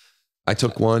 I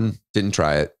took one, didn't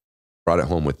try it, brought it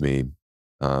home with me,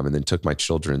 and then took my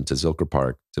children to Zilker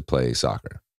Park to play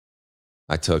soccer.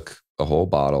 I took a whole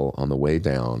bottle on the way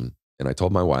down, and I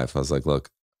told my wife, I was like, look,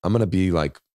 I'm going to be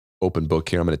like open book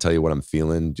here. I'm going to tell you what I'm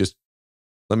feeling. Just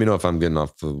let me know if I'm getting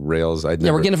off the rails. We're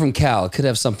getting it from Cal. It could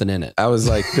have something in it. I was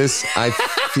like, I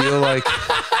feel like,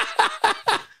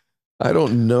 I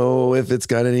don't know if it's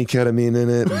got any ketamine in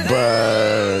it,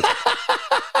 but,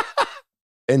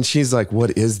 and she's like,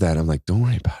 what is that? I'm like, don't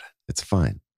worry about it. It's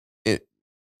fine.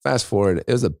 Fast forward,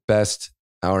 it was the best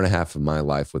hour and a half of my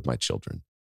life with my children.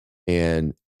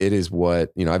 And it is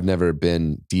what, I've never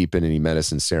been deep in any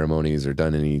medicine ceremonies or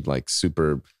done any like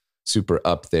super, super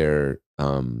up there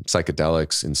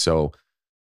psychedelics. And so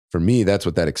for me, that's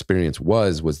what that experience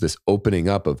was this opening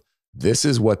up of, this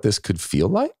is what this could feel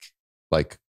like.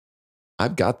 Like,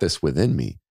 I've got this within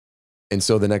me. And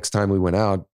so the next time we went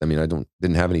out, I mean,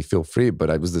 didn't have any feel free, but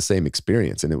it was the same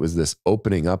experience. And it was this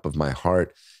opening up of my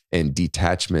heart and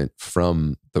detachment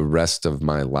from the rest of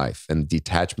my life, and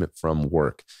detachment from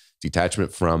work,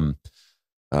 detachment from,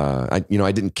 I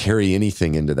didn't carry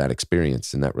anything into that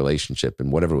experience and that relationship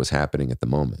and whatever was happening at the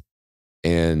moment.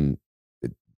 And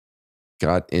it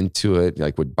got into it,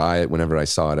 like would buy it whenever I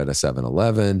saw it at a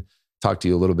 7-Eleven, talk to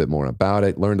you a little bit more about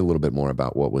it, learned a little bit more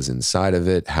about what was inside of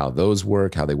it, how those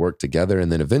work, how they work together.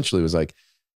 And then eventually was like,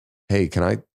 hey, can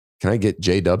I get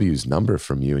JW's number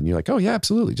from you? And you're like, oh yeah,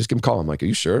 absolutely. Just give him a call. I'm like, are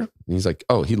you sure? And he's like,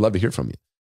 oh, he'd love to hear from you.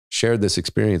 Shared this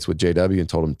experience with JW and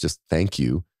told him just thank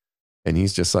you. And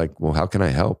he's just like, well, how can I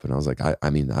help? And I was like, I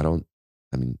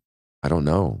don't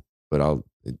know, but I'll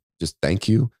just thank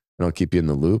you and I'll keep you in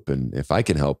the loop. And if I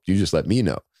can help, you just let me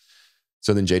know.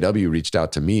 So then JW reached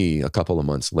out to me a couple of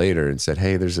months later and said,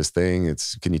 hey, there's this thing.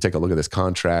 Can you take a look at this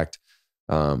contract?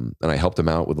 And I helped him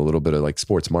out with a little bit of like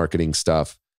sports marketing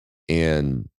stuff.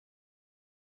 And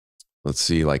let's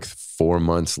see, like 4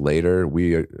 months later,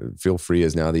 Feel Free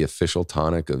is now the official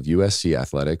tonic of USC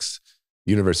athletics,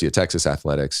 University of Texas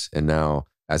athletics, and now,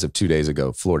 as of 2 days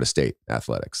ago, Florida State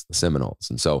athletics, the Seminoles.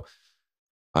 And so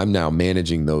I'm now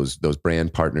managing those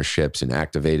brand partnerships and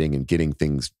activating and getting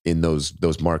things in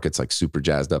those markets like super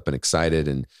jazzed up and excited.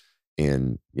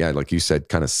 And yeah, like you said,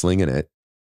 kind of slinging it.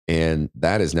 And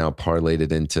that is now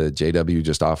parlayed into JW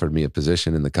just offered me a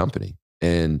position in the company.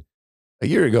 And a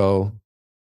year ago,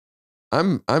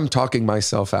 I'm talking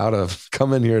myself out of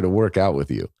coming here to work out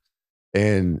with you.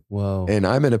 And whoa. And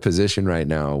I'm in a position right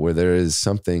now where there is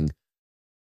something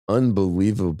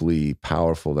unbelievably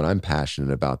powerful that I'm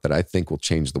passionate about, that I think will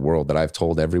change the world, that I've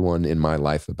told everyone in my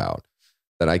life about,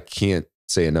 that I can't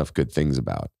say enough good things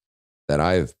about, that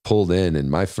I've pulled in.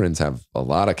 And my friends have a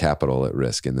lot of capital at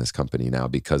risk in this company now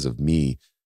because of me,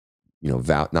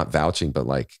 not vouching, but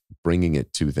like bringing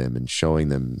it to them and showing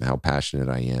them how passionate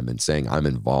I am and saying I'm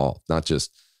involved, not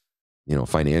just,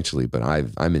 financially, but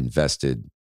I'm invested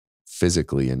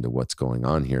physically into what's going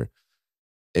on here.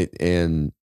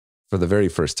 And for the very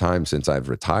first time since I've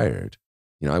retired,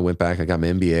 I went back, I got my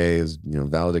MBA as,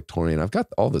 valedictorian. I've got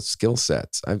all the skill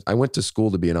sets. I went to school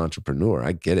to be an entrepreneur.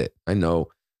 I get it. I know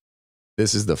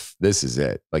this is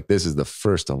it. Like, this is the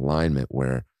first alignment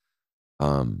where,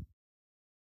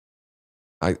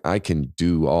 I can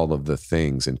do all of the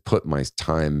things and put my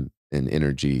time and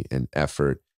energy and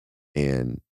effort,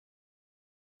 and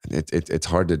it's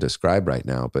hard to describe right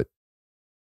now, but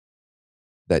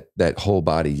that whole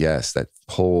body yes, that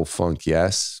whole funk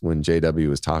yes, when JW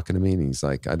was talking to me and he's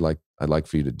like, I'd like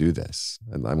for you to do this.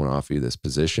 I want to offer you this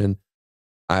position.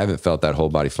 I haven't felt that whole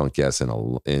body funk yes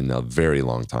in a very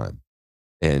long time.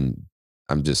 And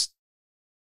I'm just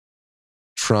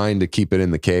trying to keep it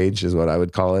in the cage, is what I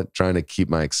would call it. Trying to keep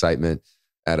my excitement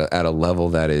at a level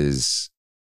that is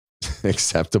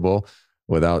acceptable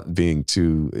without being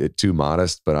too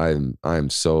modest. But I'm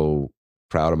so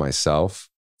proud of myself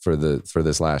for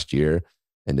this last year,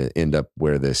 and to end up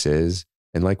where this is.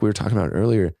 And like we were talking about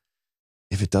earlier,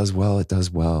 if it does well, it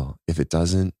does well. If it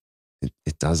doesn't,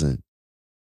 it doesn't.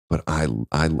 But I'm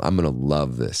going to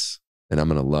love this, and I'm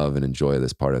going to love and enjoy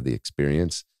this part of the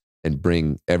experience, and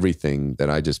bring everything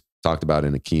that I just talked about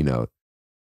in a keynote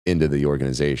into the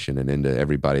organization and into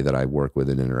everybody that I work with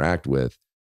and interact with,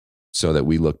 so that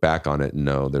we look back on it and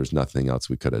know there's nothing else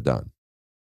we could have done.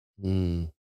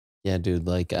 Yeah, dude,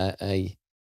 like I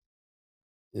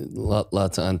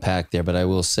lot to unpack there, but I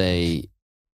will say,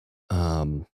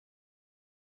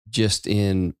 just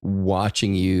in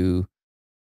watching you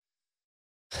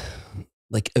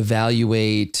like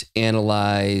evaluate,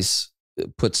 analyze,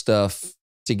 put stuff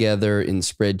together in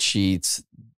spreadsheets.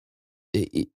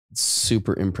 It's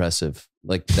super impressive.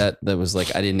 Like that was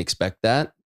like, I didn't expect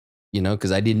that,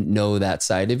 because I didn't know that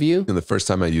side of you. And the first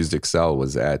time I used Excel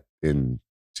was in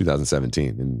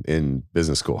 2017 in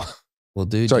business school. Well,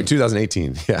 dude,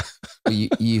 2018. Yeah.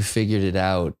 you figured it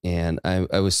out. And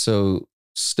I was so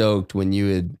stoked when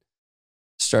you had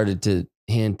started to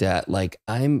hint at, like,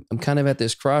 I'm kind of at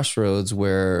this crossroads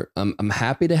where I'm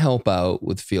happy to help out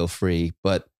with Feel Free,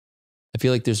 but I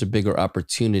feel like there's a bigger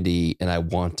opportunity and I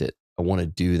want it. I want to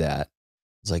do that.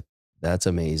 It's like, that's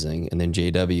amazing. And then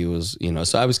JW was,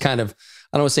 so I was kind of,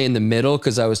 I don't want to say in the middle,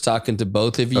 because I was talking to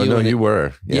both of you. Oh, no, you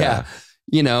were. Yeah.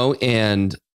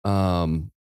 And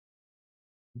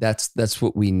that's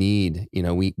what we need.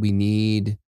 We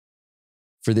need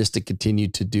for this to continue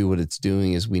to do what it's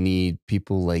doing, is we need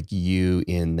people like you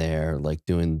in there, like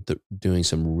doing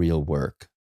some real work.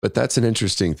 But that's an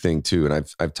interesting thing too. And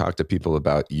I've talked to people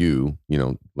about you,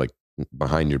 like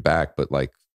behind your back, but like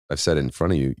I've said in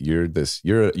front of you,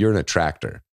 you're an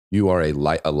attractor. You are a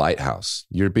lighthouse.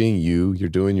 You're being you, you're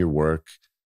doing your work,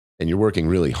 and you're working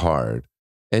really hard.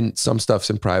 And some stuff's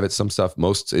in private,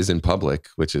 most is in public,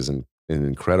 which is an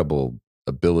incredible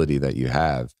ability that you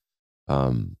have.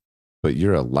 But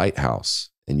you're a lighthouse,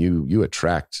 and you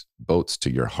attract boats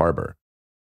to your harbor,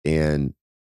 and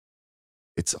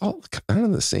it's all kind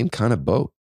of the same kind of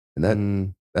boat.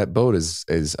 And that boat is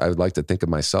I would like to think of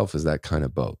myself as that kind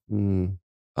of boat.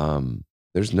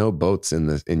 There's no boats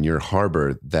in your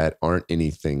harbor that aren't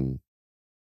anything.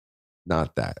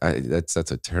 Not that that's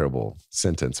a terrible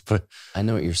sentence, but I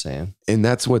know what you're saying. And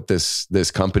that's what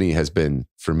this company has been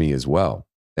for me as well.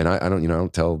 And I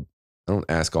don't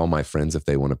ask all my friends if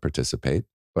they want to participate,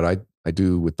 but I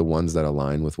do with the ones that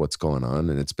align with what's going on.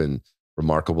 And it's been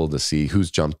remarkable to see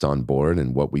who's jumped on board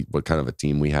and what kind of a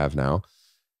team we have now.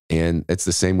 And it's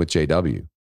the same with JW.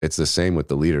 It's the same with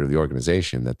the leader of the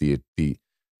organization, that the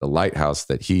lighthouse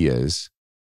that he is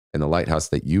and the lighthouse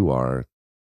that you are,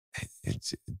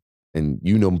 and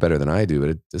you know better than I do, but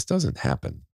it just doesn't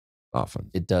happen often.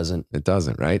 It doesn't,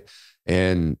 right?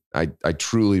 And I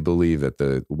truly believe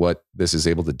that what this is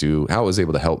able to do, how it was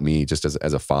able to help me just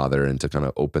as a father and to kind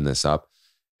of open this up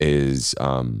is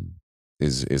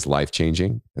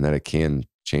life-changing, and that it can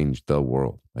change the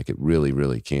world. Like it really,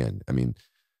 really can. I mean,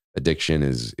 addiction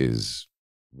is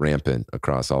rampant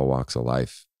across all walks of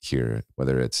life here,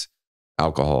 whether it's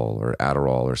alcohol or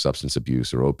Adderall or substance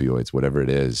abuse or opioids, whatever it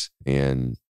is.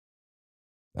 And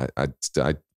I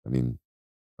mean,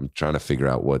 I'm trying to figure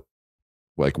out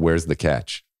where's the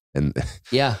catch? And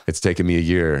yeah, it's taken me a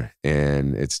year,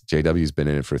 and JW's been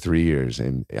in it for 3 years,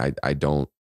 and I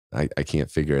can't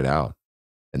figure it out.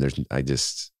 And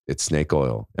it's snake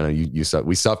oil. And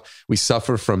we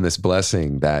suffer from this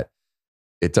blessing that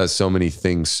it does so many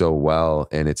things so well,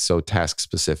 and it's so task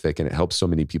specific, and it helps so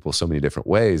many people so many different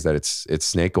ways that it's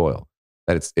snake oil.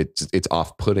 That it's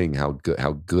off-putting how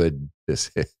good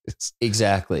this is.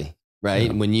 Exactly.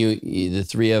 Right. Yeah. When the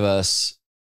three of us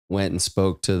went and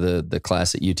spoke to the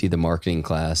class at UT, the marketing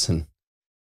class, and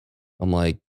I'm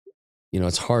like,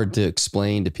 it's hard to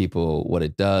explain to people what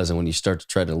it does. And when you start to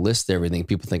try to list everything,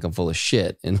 people think I'm full of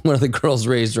shit. And one of the girls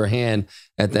raised her hand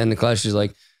at the end of the class. She's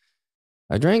like,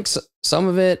 I drank some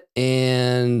of it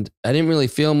and I didn't really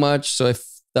feel much. So I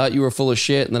thought you were full of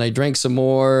shit. And then I drank some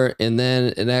more. And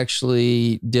then it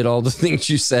actually did all the things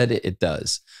you said it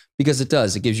does. Because it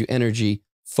does. It gives you energy,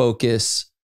 focus,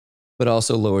 but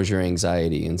also lowers your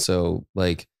anxiety. And so,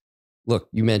 like, look,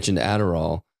 you mentioned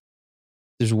Adderall.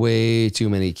 There's way too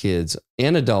many kids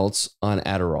and adults on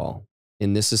Adderall.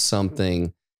 And this is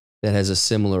something that has a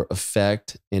similar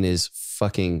effect and is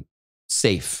fucking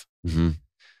safe. Mm-hmm.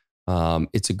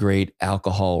 It's a great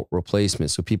alcohol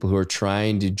replacement. So people who are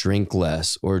trying to drink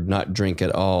less or not drink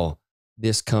at all,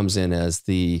 this comes in as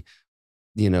the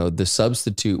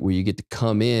substitute where you get to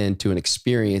come in to an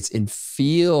experience and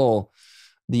feel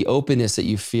the openness that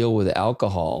you feel with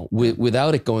alcohol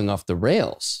without it going off the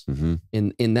rails. Mm-hmm.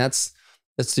 And that's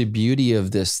the beauty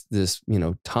of this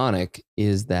tonic,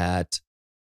 is that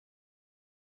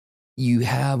you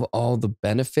have all the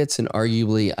benefits, and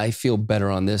arguably I feel better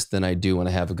on this than I do when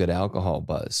I have a good alcohol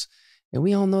buzz. And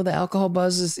we all know the alcohol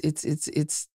buzz is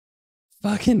it's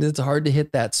hard to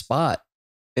hit that spot.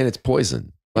 And it's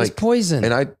poison. It's poison.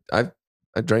 And I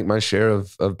drank my share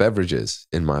of beverages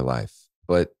in my life,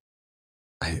 but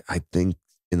I think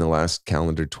in the last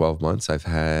calendar 12 months, I've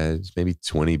had maybe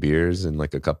 20 beers and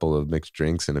like a couple of mixed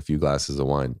drinks and a few glasses of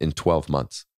wine in 12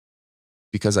 months,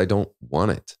 because I don't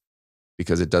want it,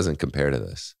 because it doesn't compare to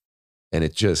this. And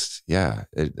it just,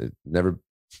 it never,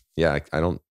 I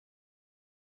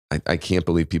can't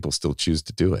believe people still choose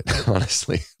to do it,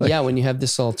 honestly. When you have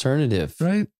this alternative.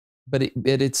 Right. But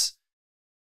it's,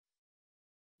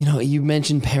 you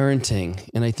mentioned parenting.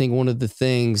 And I think one of the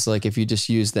things, like if you just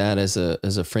use that as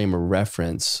a frame of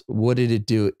reference, what did it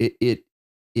do?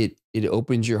 It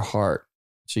opens your heart.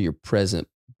 So you're present,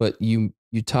 but you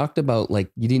talked about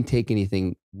like, you didn't take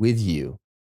anything with you.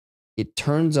 It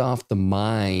turns off the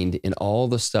mind and all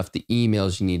the stuff, the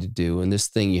emails you need to do, and this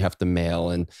thing you have to mail,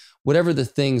 and whatever the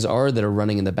things are that are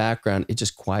running in the background, it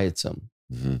just quiets them.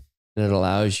 Mm-hmm. And it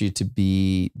allows you to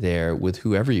be there with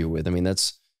whoever you're with. I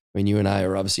mean, you and I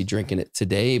are obviously drinking it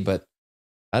today, but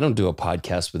I don't do a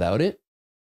podcast without it.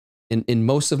 And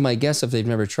most of my guests, if they've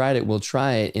never tried it, will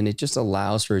try it. And it just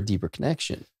allows for a deeper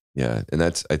connection. Yeah. And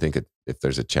that's, I think if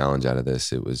there's a challenge out of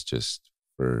this, it was just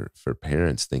for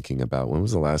parents thinking about, when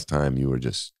was the last time you were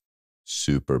just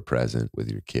super present with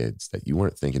your kids, that you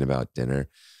weren't thinking about dinner,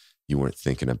 you weren't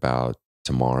thinking about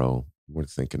tomorrow, you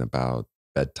weren't thinking about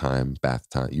bedtime, bath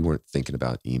time, you weren't thinking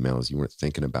about emails, you weren't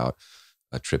thinking about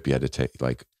a trip you had to take.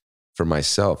 Like for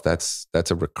myself, that's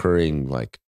a recurring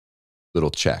like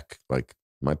little check. Like,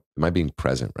 am I being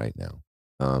present right now?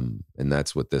 And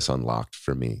that's what this unlocked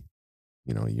for me,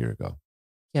 a year ago.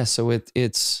 Yeah. So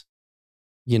it's,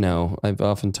 I've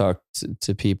often talked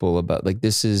to people about like,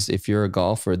 this is, if you're a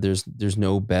golfer, there's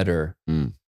no better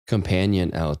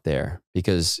companion out there,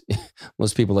 because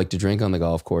most people like to drink on the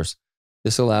golf course.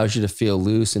 This allows you to feel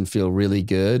loose and feel really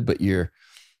good, but your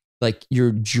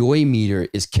joy meter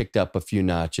is kicked up a few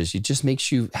notches. It just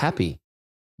makes you happy,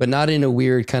 but not in a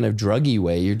weird kind of druggy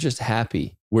way. You're just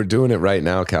happy. We're doing it right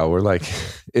now, Cal. We're like,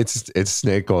 it's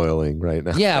snake oiling right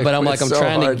now. Yeah, but I'm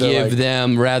trying to give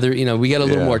them rather, we got a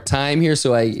little more time here.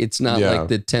 So it's not like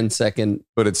the 10-second.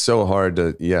 But it's so hard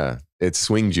to, it's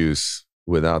swing juice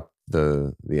without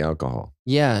the alcohol.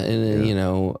 Yeah. And,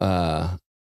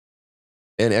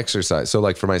 and exercise. So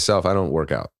like for myself, I don't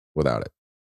work out without it.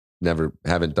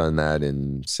 Haven't done that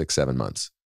in 6-7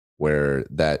 months, where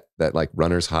that like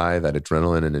runner's high, that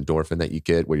adrenaline and endorphin that you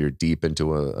get where you're deep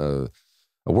into a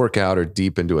workout or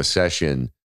deep into a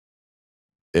session,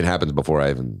 it happens before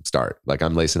I even start. Like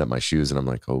I'm lacing up my shoes and I'm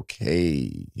like,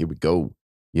 okay, here we go.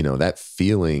 That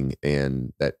feeling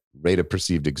and that rate of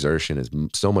perceived exertion is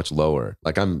so much lower.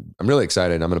 Like I'm really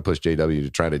excited. I'm going to push JW to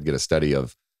try to get a study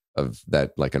of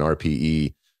that, like an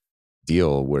RPE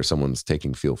deal where someone's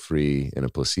taking feel free and a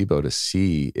placebo to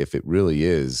see if it really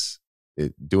is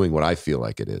doing what I feel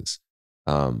like it is.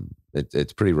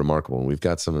 It's pretty remarkable. And we've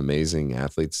got some amazing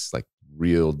athletes, like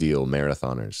real deal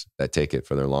marathoners that take it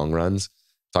for their long runs.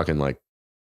 Talking like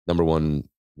number one,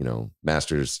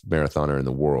 masters marathoner in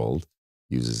the world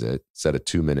uses it, set a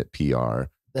 2-minute PR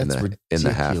in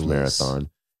the half marathon.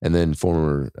 And then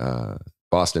former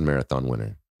Boston Marathon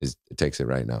winner it takes it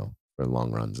right now for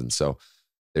long runs. And so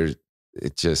again,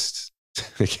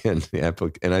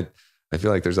 and I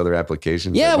feel like there's other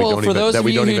applications. Yeah, for those of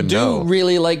you who do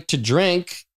really like to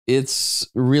drink, it's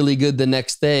really good the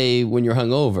next day when you're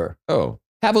hungover. Oh,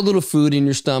 have a little food in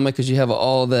your stomach because you have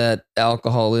all that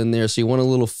alcohol in there. So you want a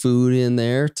little food in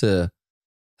there to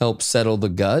help settle the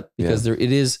gut, because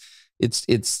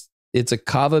it's a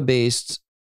kava based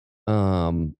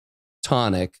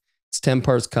tonic. It's 10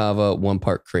 parts kava, 1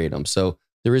 part kratom. So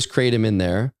there is kratom in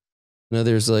there.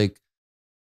 There's like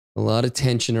a lot of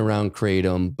tension around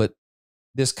kratom, but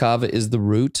this kava is the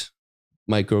root,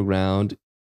 microground.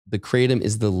 The kratom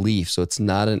is the leaf, so it's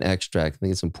not an extract. I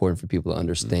think it's important for people to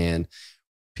understand.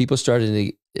 People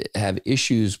started to have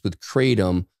issues with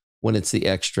kratom when it's the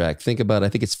extract. Think about, I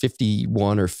think it's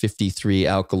 51 or 53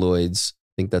 alkaloids.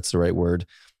 I think that's the right word.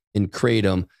 In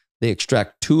kratom, they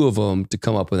extract 2 of them to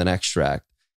come up with an extract.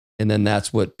 And then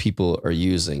that's what people are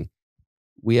using.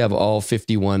 We have all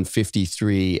 51,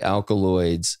 53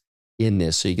 alkaloids in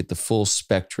this. So you get the full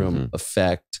spectrum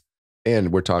effect.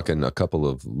 And we're talking a couple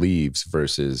of leaves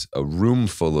versus a room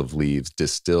full of leaves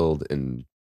distilled and,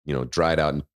 dried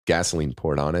out and gasoline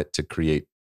poured on it to create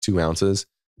 2 ounces.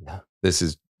 Yeah. This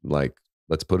is like,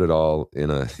 let's put it all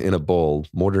in a bowl,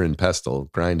 mortar and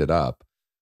pestle, grind it up.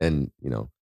 And,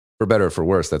 for better or for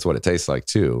worse, that's what it tastes like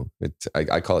too.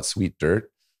 I call it sweet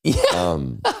dirt. Yeah.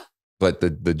 But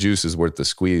the juice is worth the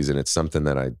squeeze, and it's something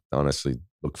that I honestly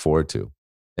look forward to.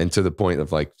 And to the point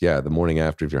of like, the morning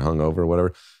after, if you're hungover or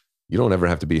whatever, you don't ever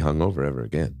have to be hungover ever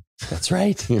again. That's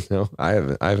right. I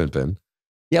haven't been.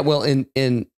 Yeah. Well, and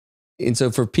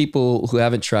so for people who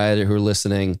haven't tried it, who are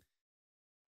listening,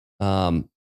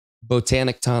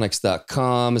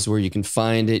 botanictonics.com is where you can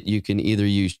find it. You can either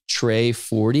use Trey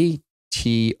 40,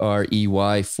 Trey 40,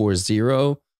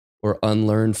 or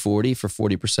unlearn 40 for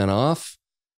 40% off.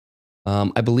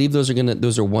 I believe those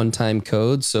are one-time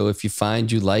codes. So if you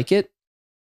find you like it,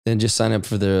 then just sign up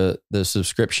for the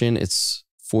subscription. It's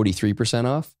 43%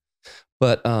 off.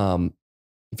 But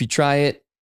if you try it,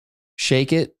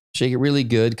 shake it really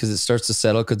good because it starts to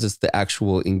settle because it's the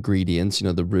actual ingredients,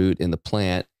 the root and the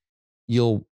plant.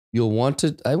 You'll want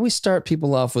to, I always start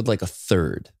people off with like a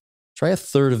third. Try a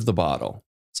third of the bottle.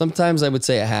 Sometimes I would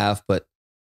say a half, but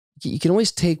you can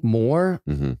always take more.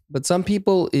 Mm-hmm. But some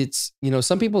people, either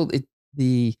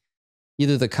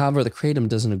the kava or the kratom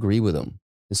doesn't agree with them.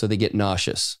 And so they get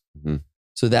nauseous. Mm-hmm.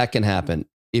 So that can happen.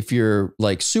 If you're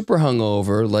like super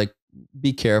hungover, like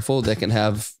be careful. That can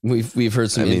have, we've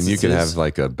heard some instances. You can have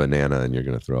like a banana and you're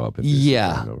going to throw up. If you're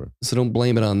hungover. So don't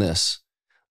blame it on this.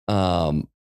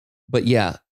 But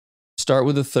yeah, start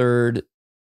with a third.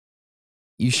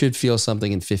 You should feel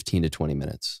something in 15 to 20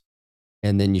 minutes.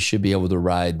 And then you should be able to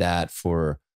ride that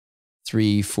for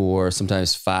 3, 4,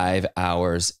 sometimes 5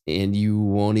 hours. And you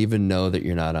won't even know that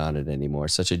you're not on it anymore.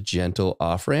 Such a gentle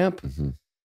off ramp. Mm-hmm.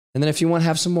 And then if you want,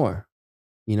 have some more,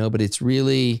 but it's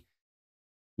really,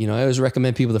 I always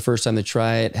recommend people the first time they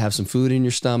try it, have some food in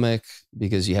your stomach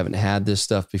because you haven't had this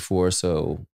stuff before.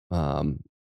 So,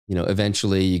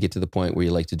 eventually you get to the point where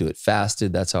you like to do it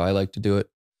fasted. That's how I like to do it.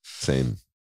 Same.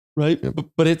 Right. Yep.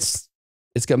 But it's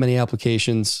got many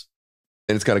applications.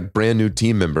 And it's got a brand new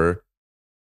team member,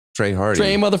 Trey Hardee.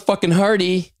 Trey motherfucking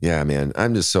Hardee. Yeah, man.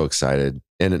 I'm just so excited.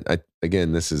 And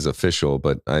again, this is official,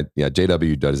 but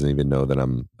JW doesn't even know that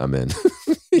I'm in.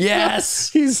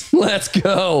 Yes. Let's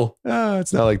go.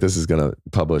 It's not like this is going to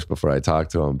publish before I talk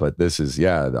to him, but this is,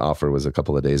 the offer was a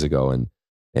couple of days ago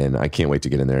and I can't wait to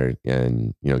get in there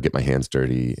and, get my hands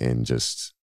dirty and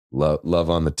just love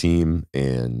on the team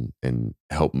and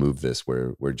help move this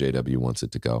where JW wants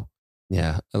it to go.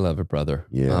 Yeah. I love it, brother.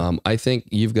 Yeah. I think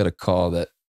you've got a call that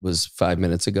was 5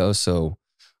 minutes ago. So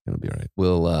it'll be all right.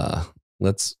 We'll,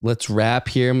 let's wrap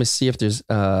here. I'm going to see if there's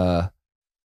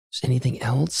anything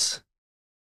else.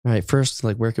 All right. First,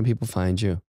 where can people find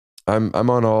you? I'm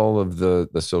on all of the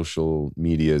social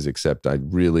medias except I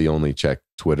really only check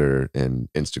Twitter and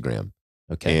Instagram.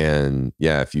 Okay. And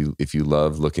if you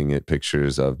love looking at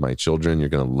pictures of my children, you're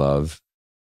going to love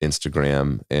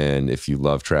Instagram. And if you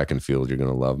love track and field, you're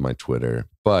going to love my Twitter.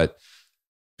 But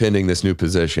pending this new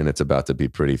position, it's about to be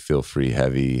pretty feel free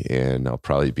heavy. And I'll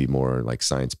probably be more like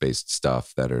science-based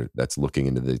stuff that's looking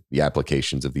into the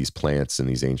applications of these plants and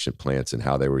these ancient plants and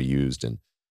how they were used. And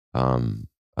I'm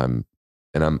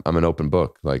an open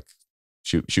book. Like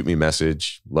shoot me a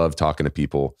message. Love talking to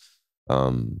people.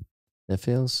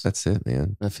 That's it,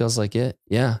 man. That feels like it.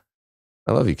 Yeah.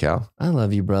 I love you, Cal. I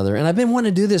love you, brother. And I've been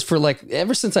wanting to do this for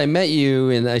ever since I met you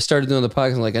and I started doing the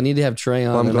podcast. I'm like, I need to have Trey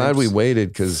on. Well, I'm glad we waited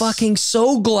because fucking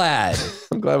so glad.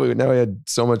 I'm glad we had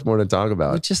so much more to talk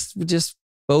about. We just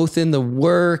both in the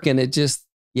work and it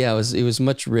was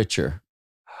much richer.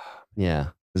 Yeah.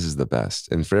 This is the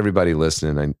best. And for everybody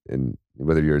listening, and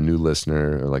whether you're a new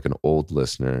listener or like an old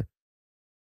listener,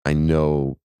 I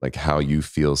know how you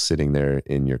feel sitting there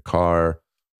in your car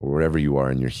or wherever you are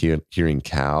and you're hearing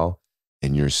Cal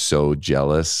and you're so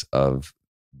jealous of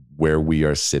where we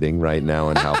are sitting right now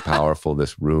and how powerful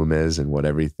this room is and what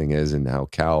everything is and how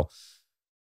Cal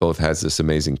both has this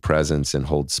amazing presence and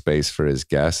holds space for his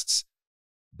guests.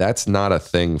 That's not a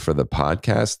thing for the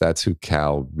podcast. That's who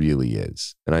Cal really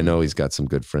is. And I know he's got some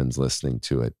good friends listening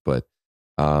to it, but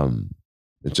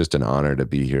it's just an honor to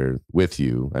be here with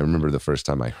you. I remember the first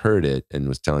time I heard it and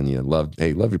was telling you, love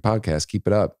your podcast, keep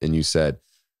it up. And you said,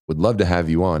 would love to have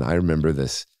you on. I remember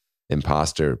this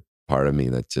imposter part of me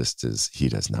that just is, he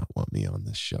does not want me on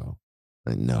this show.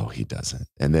 And no, he doesn't.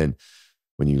 And then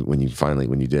when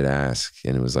you did ask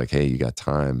and it was like, hey, you got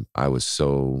time, I was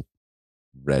so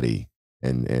ready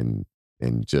and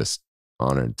just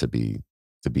honored to be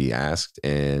asked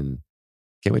and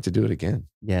can't wait to do it again.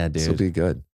 Yeah, dude. This will be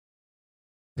good.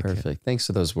 Perfect. Thanks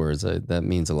for those words. That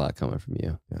means a lot coming from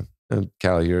you. Yeah. And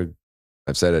Cal,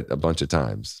 I've said it a bunch of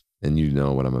times and you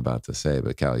know what I'm about to say,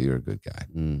 but Cal, you're a good guy.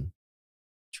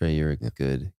 Trey, you're a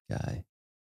good guy.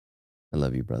 I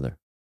love you, brother.